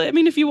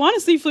 if you want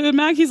to see Fleetwood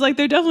Mac, he's like,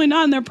 they're definitely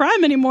not in their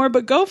prime anymore,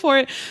 but go for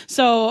it.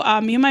 So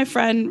me and my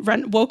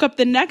friend woke up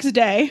the next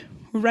day,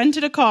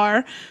 rented a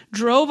car,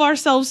 drove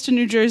ourselves to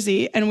New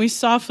Jersey, and we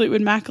saw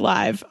Fleetwood Mac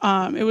live.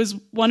 It was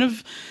one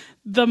of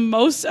the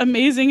most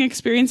amazing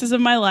experiences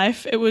of my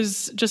life. It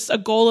was just a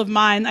goal of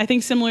mine. I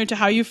think similar to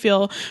how you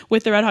feel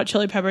with the Red Hot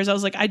Chili Peppers. I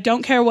was like, I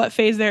don't care what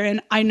phase they're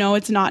in. I know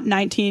it's not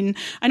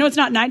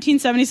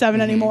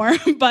 1977 anymore,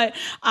 but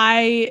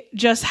I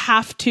just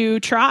have to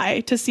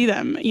try to see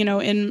them,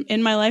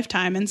 in my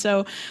lifetime. And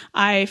so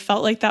I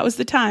felt like that was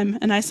the time,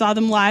 and I saw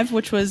them live,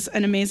 which was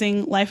an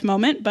amazing life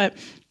moment. But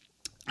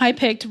I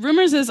picked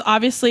Rumors is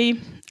obviously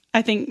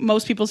I think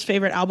most people's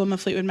favorite album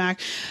of Fleetwood Mac.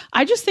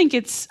 I just think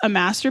it's a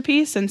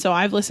masterpiece, and so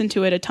I've listened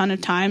to it a ton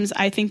of times.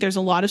 I think there's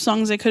a lot of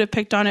songs I could have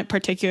picked on it,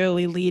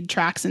 particularly lead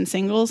tracks and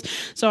singles.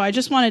 So I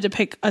just wanted to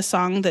pick a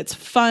song that's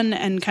fun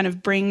and kind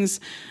of brings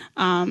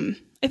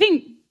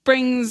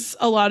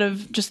a lot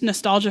of just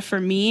nostalgia for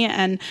me,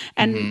 and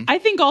I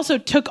think also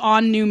took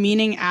on new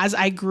meaning as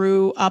I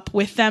grew up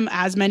with them,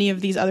 as many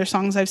of these other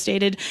songs I've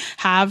stated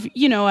have,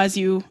 as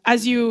you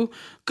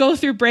go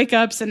through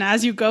breakups and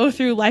as you go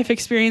through life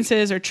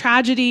experiences or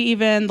tragedy,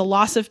 even the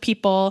loss of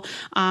people,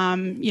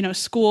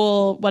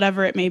 school,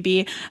 whatever it may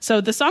be.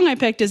 So the song I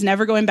picked is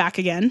Never Going Back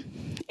Again.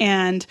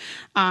 And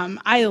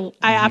I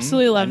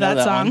absolutely love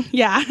that song. One.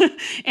 Yeah.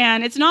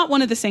 And it's not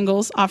one of the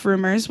singles off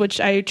Rumors,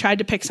 which I tried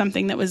to pick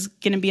something that was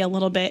going to be a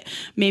little bit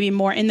maybe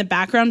more in the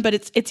background, but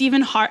it's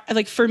even hard.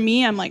 Like for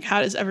me, I'm like,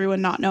 how does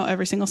everyone not know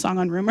every single song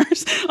on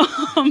Rumors?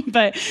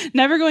 But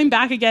Never Going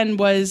Back Again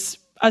was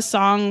a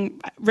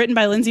song written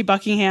by Lindsey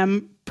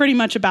Buckingham, pretty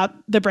much about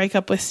the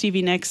breakup with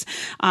Stevie Nicks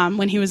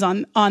when he was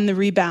on the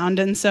Rebound.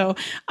 And so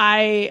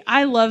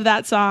I love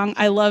that song.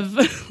 I love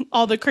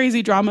all the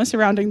crazy drama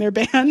surrounding their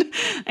band.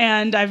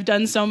 And I've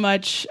done so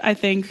much, I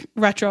think,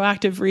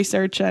 retroactive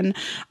research and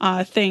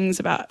things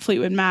about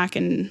Fleetwood Mac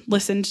and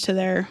listened to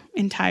their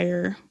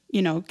entire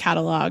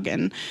catalog,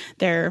 and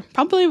they're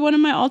probably one of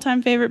my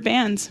all-time favorite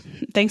bands,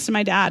 thanks to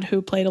my dad,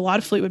 who played a lot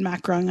of Fleetwood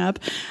Mac growing up,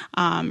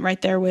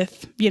 right there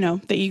with, the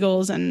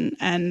Eagles and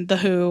The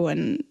Who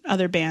and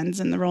other bands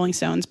and the Rolling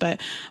Stones.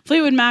 But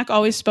Fleetwood Mac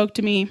always spoke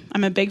to me.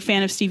 I'm a big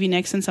fan of Stevie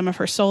Nicks and some of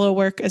her solo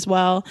work as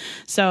well.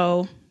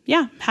 So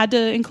yeah, had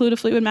to include a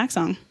Fleetwood Mac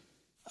song.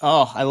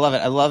 Oh, I love it.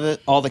 I love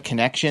it. All the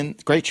connection.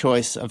 Great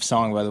choice of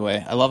song, by the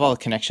way. I love all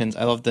the connections.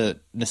 I love the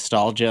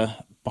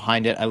nostalgia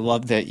behind it. I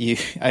love that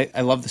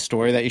I love the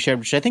story that you shared,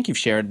 which I think you've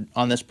shared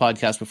on this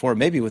podcast before,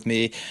 maybe with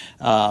me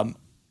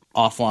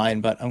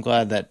offline, but I'm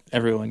glad that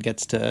everyone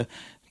gets to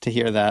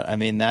hear that. I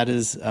mean, that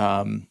is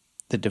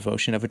the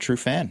devotion of a true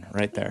fan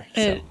right there.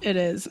 It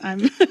is.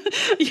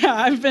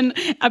 I've been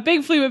a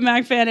big Fleetwood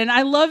Mac fan, and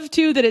I love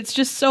too that it's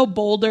just so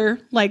bolder.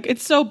 Like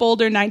it's so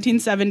Boulder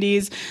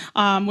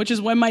 1970s, which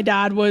is when my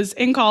dad was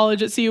in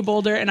college at CU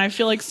Boulder, and I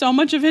feel like so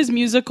much of his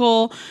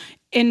musical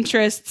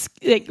interests,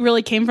 it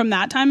really came from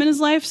that time in his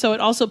life. So it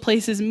also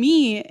places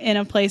me in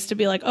a place to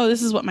be like, oh,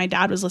 this is what my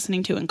dad was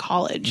listening to in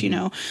college.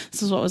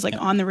 This is what was like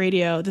on the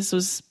radio. This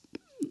was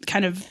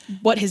kind of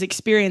what his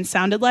experience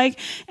sounded like.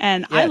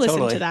 And I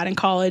listened to that in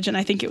college, and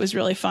I think it was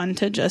really fun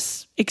to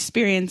just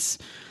experience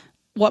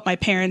what my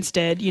parents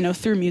did,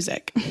 through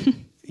music.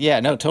 Yeah,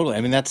 no, totally.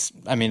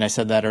 I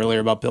said that earlier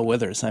about Bill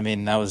Withers. I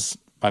mean, that was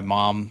my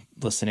mom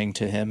listening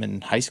to him in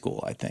high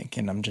school, I think.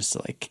 And I'm just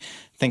like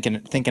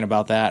thinking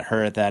about that,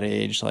 her at that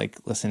age, like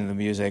listening to the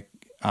music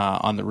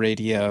on the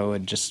radio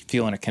and just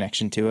feeling a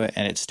connection to it.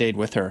 And it stayed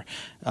with her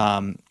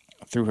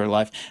through her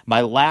life. My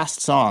last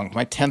song,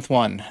 my 10th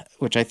one,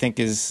 which I think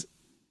is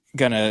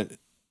going to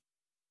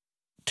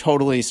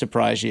totally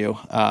surprise you,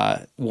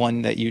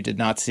 one that you did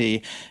not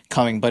see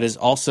coming, but is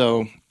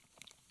also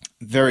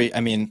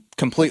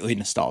completely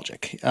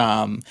nostalgic.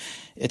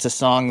 It's a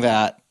song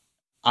that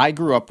I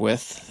grew up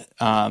with,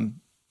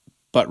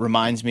 but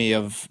reminds me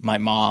of my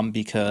mom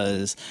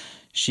because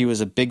she was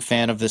a big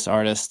fan of this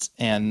artist.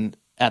 And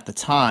at the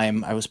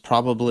time, I was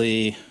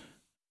probably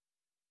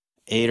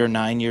 8 or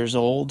 9 years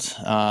old.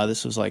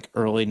 This was like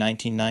early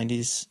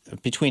 1990s,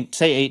 between,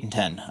 say, 8 and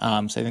 10.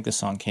 So I think the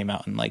song came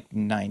out in like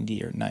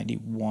 90 or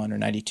 91 or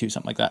 92,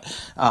 something like that.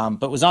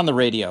 But it was on the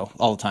radio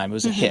all the time. It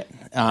was a hit.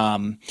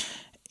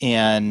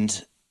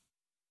 And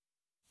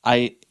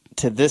I,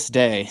 to this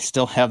day,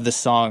 still have this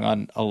song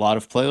on a lot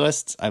of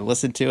playlists. I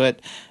listen to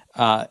it.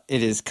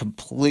 It is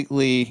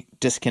completely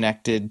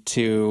disconnected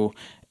to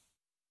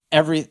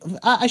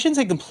I shouldn't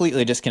say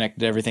completely disconnected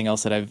to everything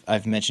else that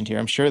I've mentioned here.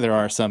 I'm sure there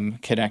are some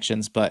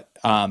connections, but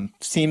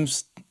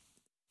seems,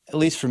 at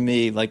least for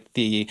me, like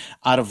the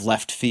out of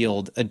left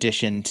field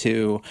addition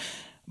to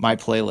my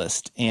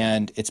playlist.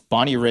 And it's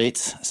Bonnie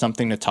Raitt's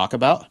Something to Talk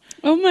About.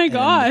 Oh my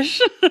gosh.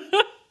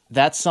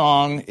 That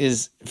song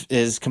is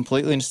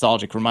completely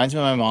nostalgic. Reminds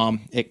me of my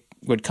mom. It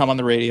would come on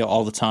the radio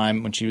all the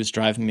time when she was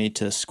driving me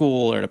to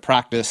school or to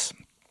practice.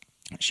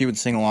 She would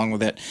sing along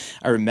with it.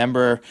 I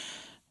remember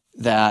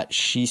that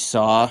she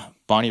saw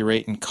Bonnie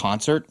Raitt in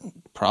concert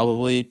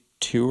probably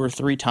 2 or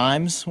 3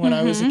 times when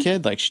I was a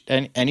kid. Like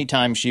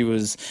anytime she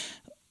was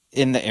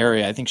in the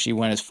area, I think she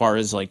went as far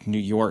as like New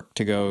York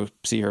to go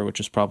see her, which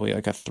was probably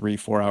like a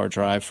 3-4 hour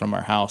drive from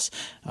our house.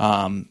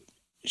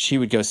 She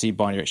would go see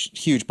Bonnie Raitt.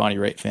 Huge Bonnie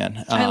Raitt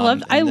fan. I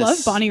love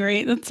Bonnie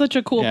Raitt. That's such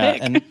a cool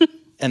pick.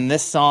 And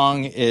this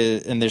song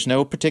is, and there's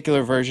no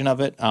particular version of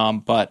it,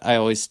 but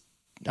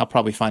I'll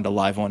probably find a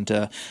live one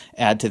to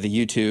add to the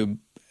YouTube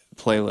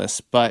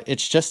playlist. But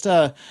it's just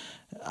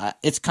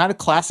it's kind of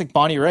classic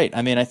Bonnie Raitt.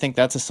 I mean, I think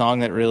that's a song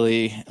that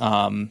really,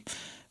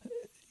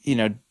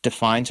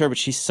 defines her. But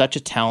she's such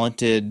a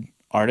talented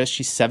artist.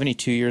 She's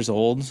 72 years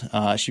old.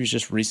 She was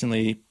just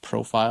recently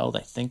profiled,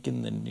 I think,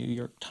 in the New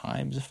York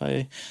Times, if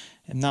I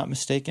am not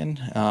mistaken.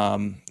 I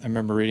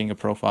remember reading a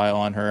profile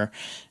on her,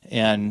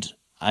 and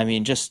I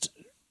mean, just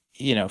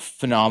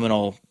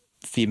phenomenal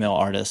female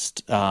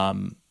artist.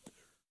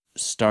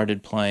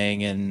 Started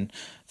playing in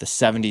the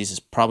 70s, has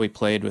probably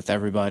played with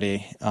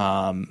everybody.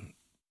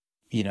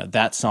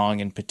 That song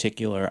in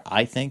particular,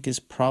 I think, is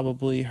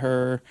probably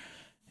her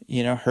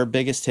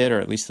biggest hit,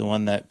 or at least the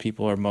one that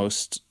people are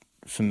most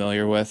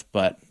familiar with.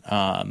 But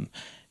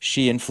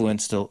she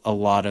influenced a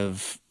lot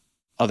of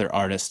other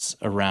artists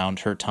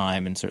around her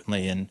time, and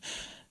certainly in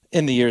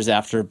the years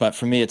after. But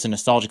for me, it's a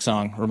nostalgic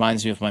song.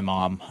 Reminds me of my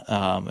mom.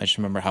 I just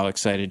remember how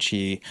excited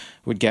she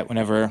would get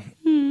whenever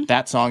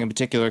that song in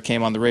particular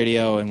came on the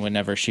radio, and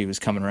whenever she was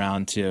coming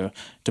around to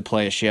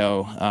play a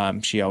show,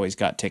 she always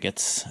got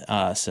tickets.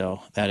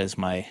 So that is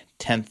my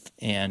 10th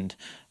and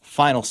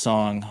final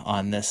song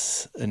on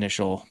this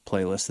initial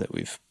playlist that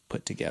we've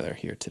put together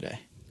here today.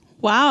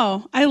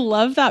 Wow, I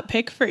love that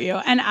pick for you.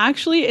 And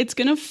actually, it's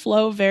going to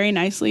flow very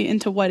nicely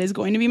into what is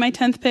going to be my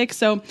 10th pick.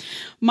 So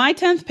my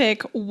 10th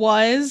pick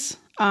was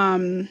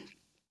Where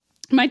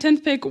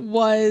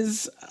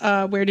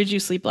Did You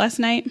Sleep Last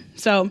Night?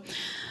 So,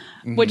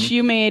 which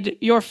you made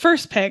your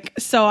first pick.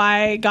 So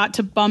I got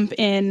to bump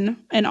in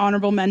an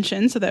honorable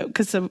mention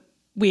because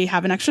we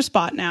have an extra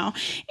spot now.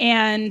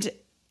 And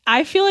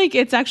I feel like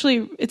it's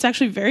actually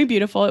very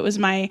beautiful. It was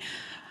I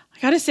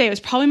gotta say, it was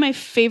probably my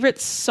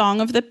favorite song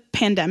of the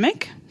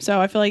pandemic.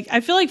 So I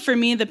feel like for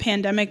me, the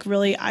pandemic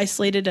really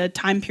isolated a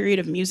time period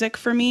of music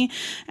for me.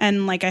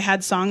 And like I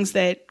had songs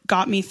that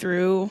got me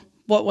through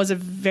what was a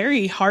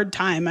very hard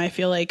time, I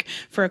feel like,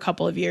 for a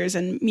couple of years.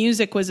 And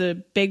music was a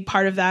big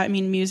part of that. I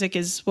mean, music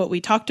is what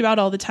we talked about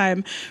all the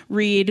time.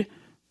 Reed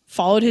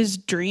followed his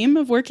dream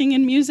of working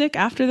in music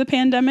after the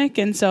pandemic.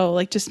 And so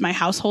like just my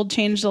household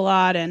changed a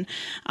lot. And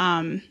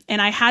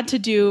I had to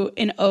do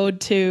an ode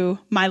to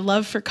my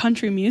love for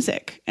country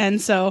music. And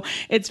so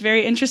it's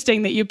very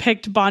interesting that you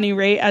picked Bonnie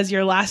Raitt as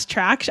your last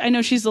track. I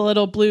know she's a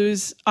little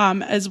blues,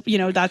 as you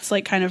know, that's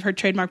like kind of her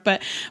trademark,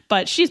 but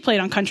she's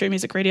played on country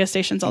music radio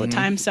stations all the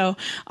time. So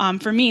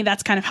for me,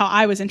 that's kind of how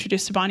I was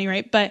introduced to Bonnie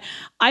Raitt. But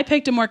I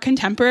picked a more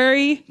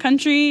contemporary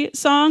country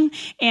song,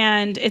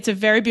 and it's a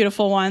very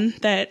beautiful one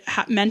that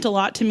meant a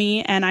lot to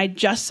me, and I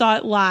just saw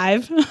it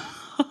live.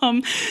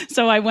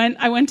 So I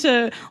went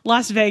to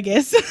Las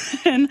Vegas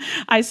and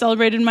I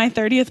celebrated my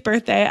 30th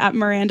birthday at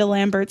Miranda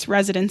Lambert's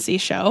residency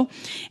show,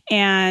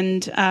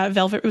 and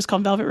it was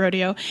called Velvet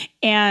Rodeo,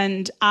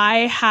 and I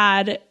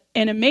had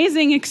an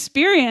amazing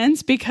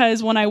experience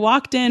because when I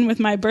walked in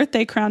with my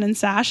birthday crown and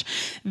sash,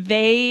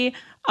 they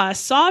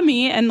saw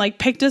me and like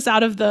picked us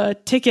out of the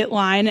ticket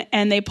line,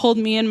 and they pulled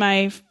me and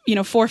my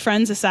 4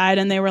 friends aside,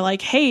 and they were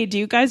like, "Hey, do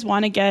you guys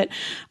want to get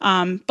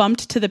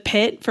bumped to the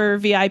pit for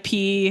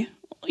VIP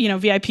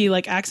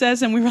like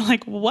access?" And we were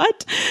like,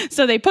 "What?"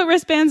 So they put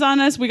wristbands on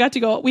us. We got to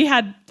go. We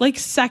had like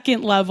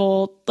second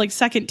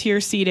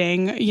tier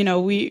seating.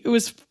 It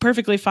was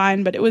perfectly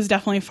fine, but it was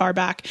definitely far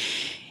back.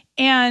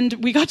 And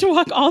we got to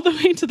walk all the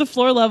way to the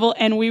floor level,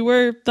 and we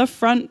were the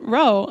front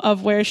row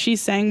of where she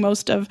sang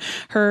most of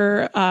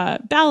her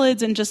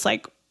ballads and just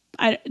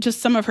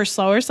some of her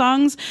slower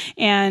songs.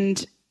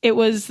 And it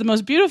was the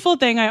most beautiful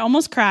thing. I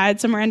almost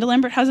cried. So Miranda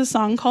Lambert has a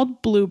song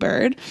called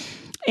Bluebird,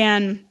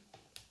 and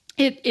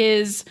it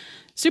is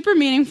super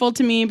meaningful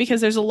to me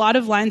because there's a lot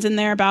of lines in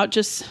there about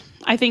just,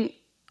 I think,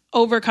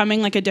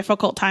 overcoming like a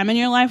difficult time in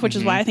your life, which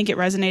is why I think it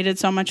resonated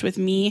so much with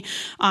me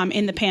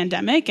in the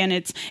pandemic. And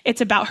it's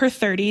about her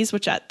 30s,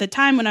 which at the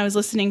time when I was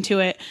listening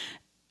to it,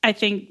 I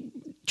think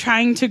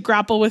trying to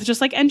grapple with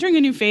just like entering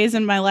a new phase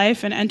in my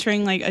life and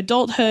entering like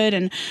adulthood.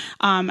 And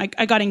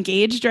I got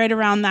engaged right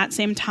around that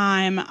same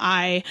time.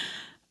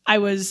 I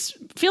was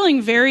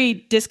feeling very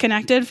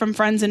disconnected from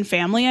friends and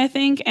family, I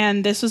think.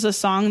 And this was a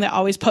song that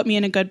always put me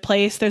in a good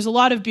place. There's a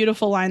lot of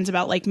beautiful lines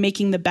about like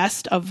making the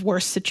best of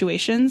worse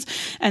situations.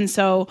 And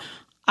so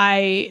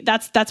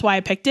that's why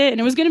I picked it.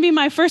 And it was going to be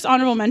my first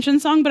honorable mention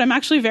song, but I'm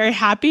actually very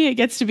happy it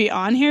gets to be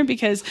on here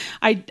because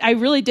I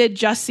really did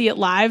just see it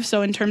live.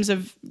 So in terms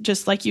of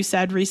just like you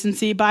said,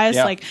 recency bias,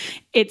 like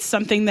it's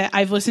something that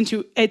I've listened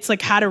to. It's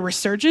like had a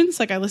resurgence.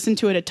 Like I listened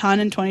to it a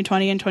ton in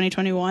 2020 and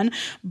 2021,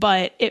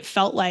 but it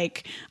felt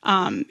like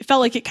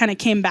it kind of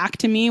came back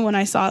to me when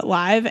I saw it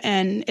live,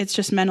 and it's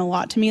just meant a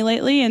lot to me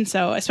lately. And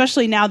so,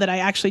 especially now that I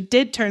actually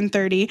did turn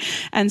 30,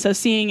 and so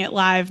seeing it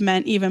live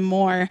meant even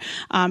more.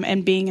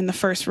 And being in the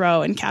first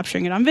row and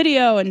capturing it on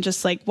video and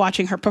just like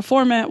watching her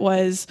perform it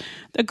was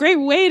a great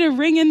way to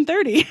ring in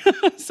 30.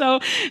 So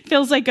it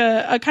feels like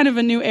a kind of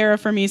a new era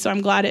for me. So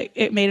I'm glad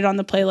it made it on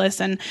the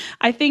playlist. And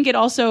I think it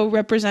also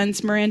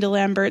represents Miranda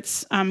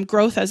Lambert's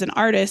growth as an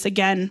artist.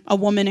 Again, a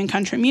woman in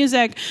country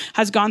music,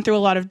 has gone through a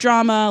lot of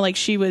drama. Like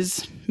she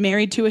was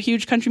married to a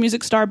huge country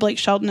music star, Blake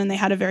Shelton, and they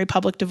had a very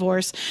public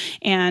divorce.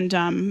 And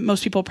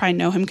most people probably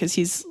know him because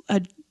he's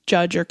a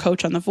judge or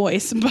coach on The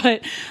Voice,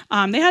 but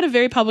they had a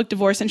very public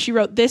divorce, and she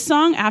wrote this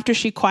song after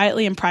she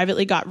quietly and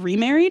privately got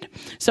remarried.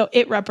 So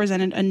it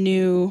represented a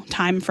new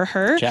time for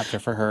her, chapter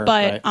for her.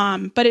 But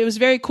right. But it was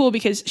very cool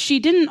because she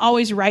didn't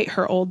always write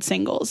her old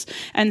singles,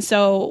 and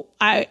so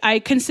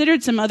I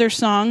considered some other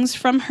songs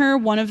from her.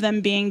 One of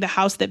them being "The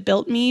House That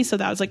Built Me," so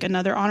that was like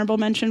another honorable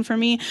mention for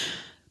me.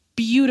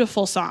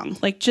 beautiful song,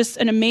 like just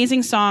an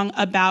amazing song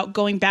about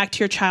going back to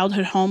your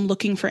childhood home,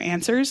 looking for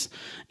answers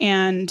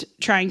and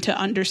trying to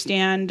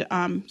understand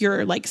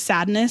your like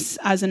sadness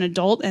as an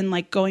adult, and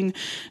like going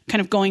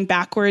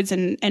backwards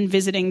and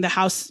visiting the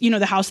house,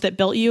 the house that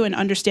built you, and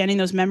understanding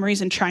those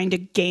memories and trying to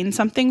gain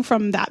something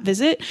from that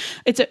visit.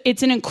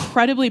 It's an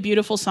incredibly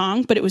beautiful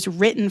song, but it was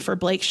written for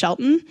Blake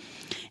Shelton,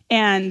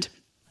 and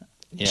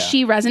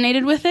she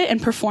resonated with it and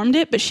performed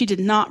it, but she did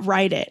not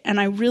write it. And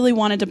I really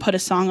wanted to put a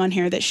song on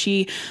here that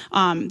she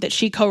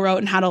co-wrote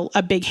and had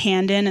a big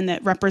hand in, and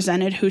that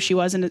represented who she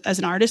was as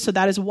an artist. So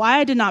that is why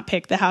I did not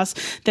pick The House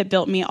That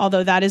Built Me,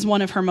 although that is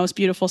one of her most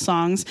beautiful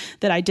songs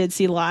that I did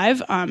see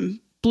live.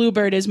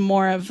 Bluebird is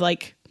more of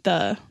like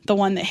the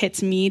one that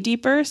hits me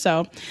deeper.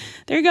 So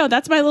there you go.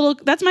 That's my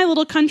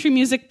little country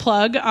music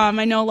plug.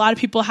 I know a lot of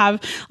people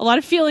have a lot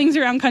of feelings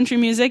around country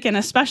music, and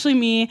especially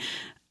me.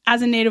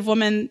 As a Native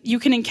woman, you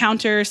can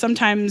encounter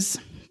sometimes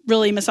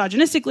really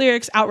misogynistic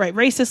lyrics, outright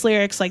racist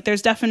lyrics. Like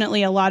there's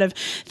definitely a lot of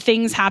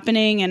things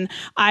happening. And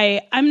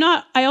I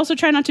also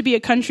try not to be a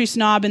country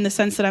snob in the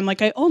sense that I'm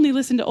like, I only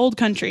listen to old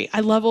country. I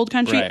love old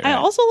country. Right. I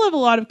also love a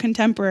lot of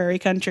contemporary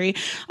country.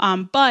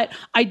 But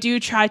I do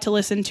try to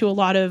listen to a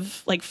lot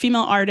of like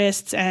female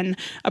artists and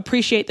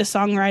appreciate the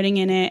songwriting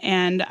in it.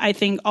 And I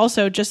think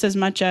also just as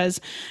much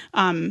as,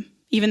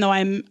 even though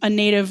I'm a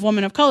Native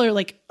woman of color,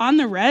 like on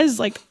the res,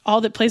 like all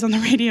that plays on the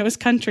radio is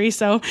country.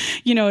 So,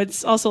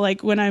 it's also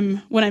like when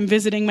I'm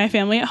visiting my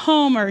family at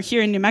home or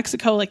here in New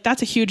Mexico, like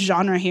that's a huge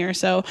genre here.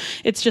 So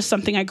it's just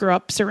something I grew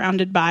up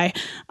surrounded by.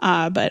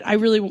 But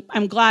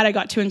I'm glad I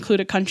got to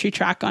include a country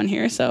track on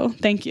here. So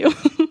thank you.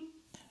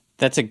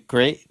 That's a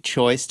great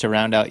choice to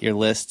round out your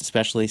list,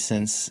 especially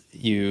since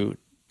you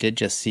did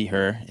just see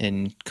her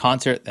in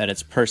concert. That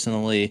it's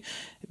personally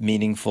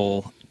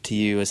meaningful to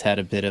you, has had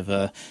a bit of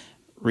a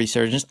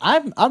resurgence.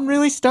 I'm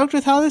really stoked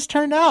with how this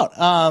turned out.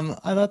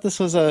 I thought this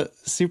was a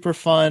super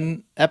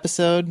fun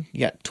episode.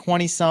 You got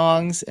 20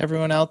 songs,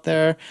 everyone out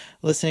there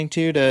listening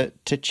to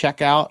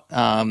check out.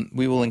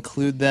 We will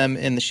include them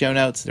in the show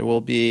notes. There will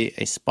be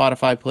a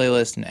Spotify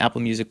playlist, an Apple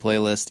Music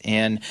playlist,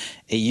 and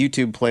a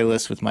YouTube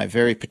playlist with my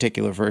very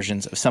particular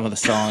versions of some of the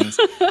songs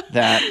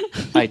that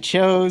I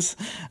chose.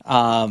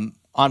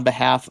 On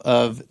behalf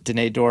of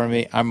Danae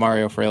Doramy, I'm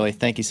Mario Fraioli.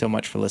 Thank you so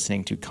much for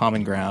listening to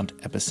Common Ground,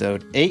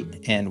 episode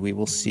 8, and we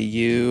will see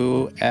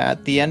you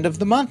at the end of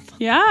the month.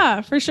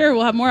 Yeah, for sure.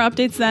 We'll have more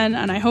updates then,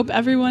 and I hope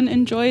everyone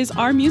enjoys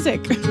our music.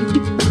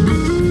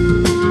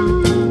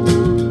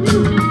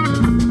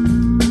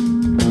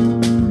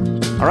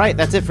 All right,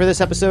 that's it for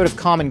this episode of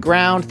Common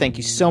Ground. Thank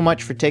you so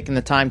much for taking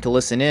the time to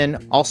listen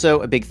in.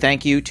 Also, a big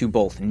thank you to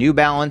both New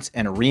Balance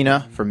and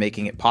Arena for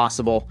making it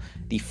possible.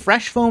 The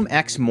Fresh Foam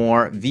X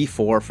More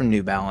V4 from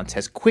New Balance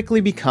has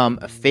quickly become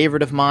a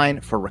favorite of mine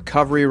for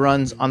recovery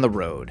runs on the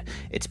road.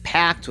 It's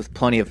packed with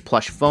plenty of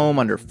plush foam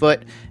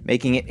underfoot,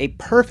 making it a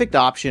perfect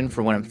option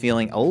for when I'm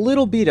feeling a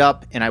little beat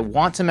up and I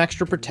want some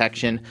extra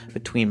protection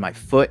between my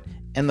foot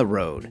and the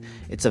road.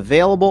 It's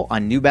available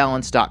on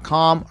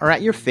newbalance.com or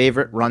at your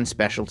favorite run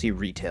specialty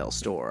retail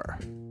store.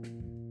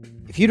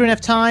 If you don't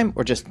have time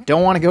or just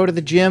don't want to go to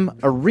the gym,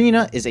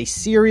 Arena is a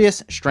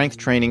serious strength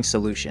training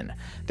solution.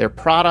 Their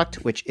product,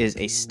 which is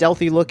a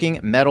stealthy-looking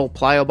metal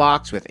plyo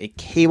box with a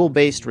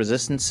cable-based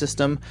resistance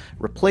system,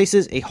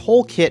 replaces a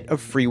whole kit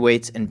of free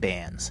weights and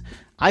bands.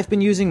 I've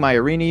been using my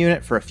Arena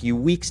unit for a few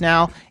weeks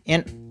now,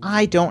 and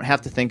I don't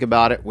have to think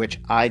about it, which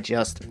I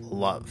just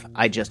love.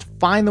 I just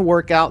find the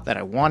workout that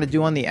I want to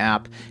do on the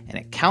app, and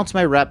it counts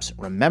my reps,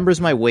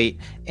 remembers my weight,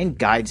 and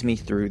guides me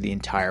through the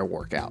entire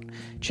workout.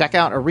 Check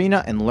out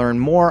Arena and learn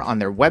more on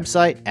their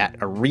website at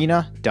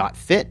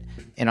arena.fit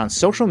and on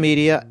social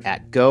media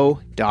at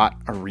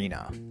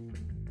go.arena.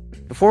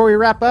 Before we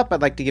wrap up,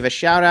 I'd like to give a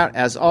shout out,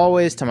 as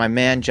always, to my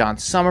man John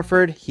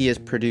Summerford. He has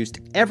produced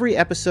every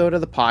episode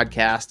of the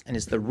podcast and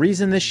is the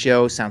reason this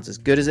show sounds as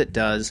good as it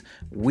does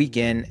week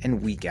in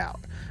and week out.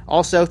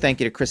 Also,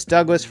 thank you to Chris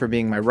Douglas for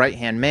being my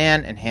right-hand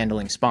man and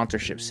handling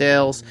sponsorship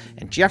sales,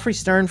 and Jeffrey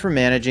Stern for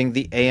managing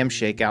the AM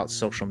Shakeout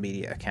social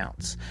media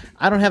accounts.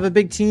 I don't have a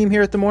big team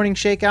here at the Morning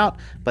Shakeout,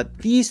 but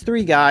these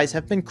three guys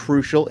have been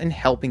crucial in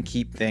helping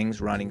keep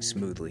things running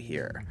smoothly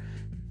here.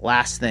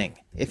 Last thing,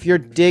 if you're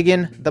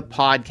digging the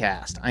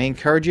podcast, I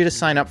encourage you to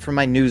sign up for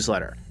my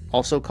newsletter,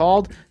 also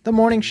called The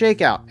Morning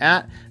Shakeout,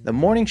 at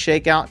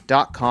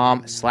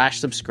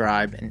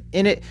themorningshakeout.com/subscribe. And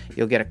in it,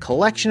 you'll get a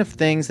collection of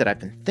things that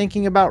I've been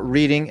thinking about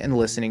reading and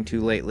listening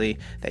to lately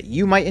that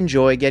you might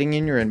enjoy getting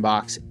in your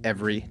inbox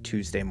every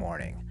Tuesday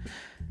morning.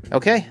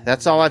 Okay,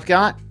 that's all I've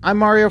got. I'm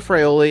Mario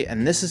Fraioli,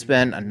 and this has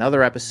been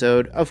another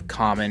episode of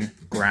Common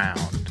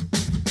Ground.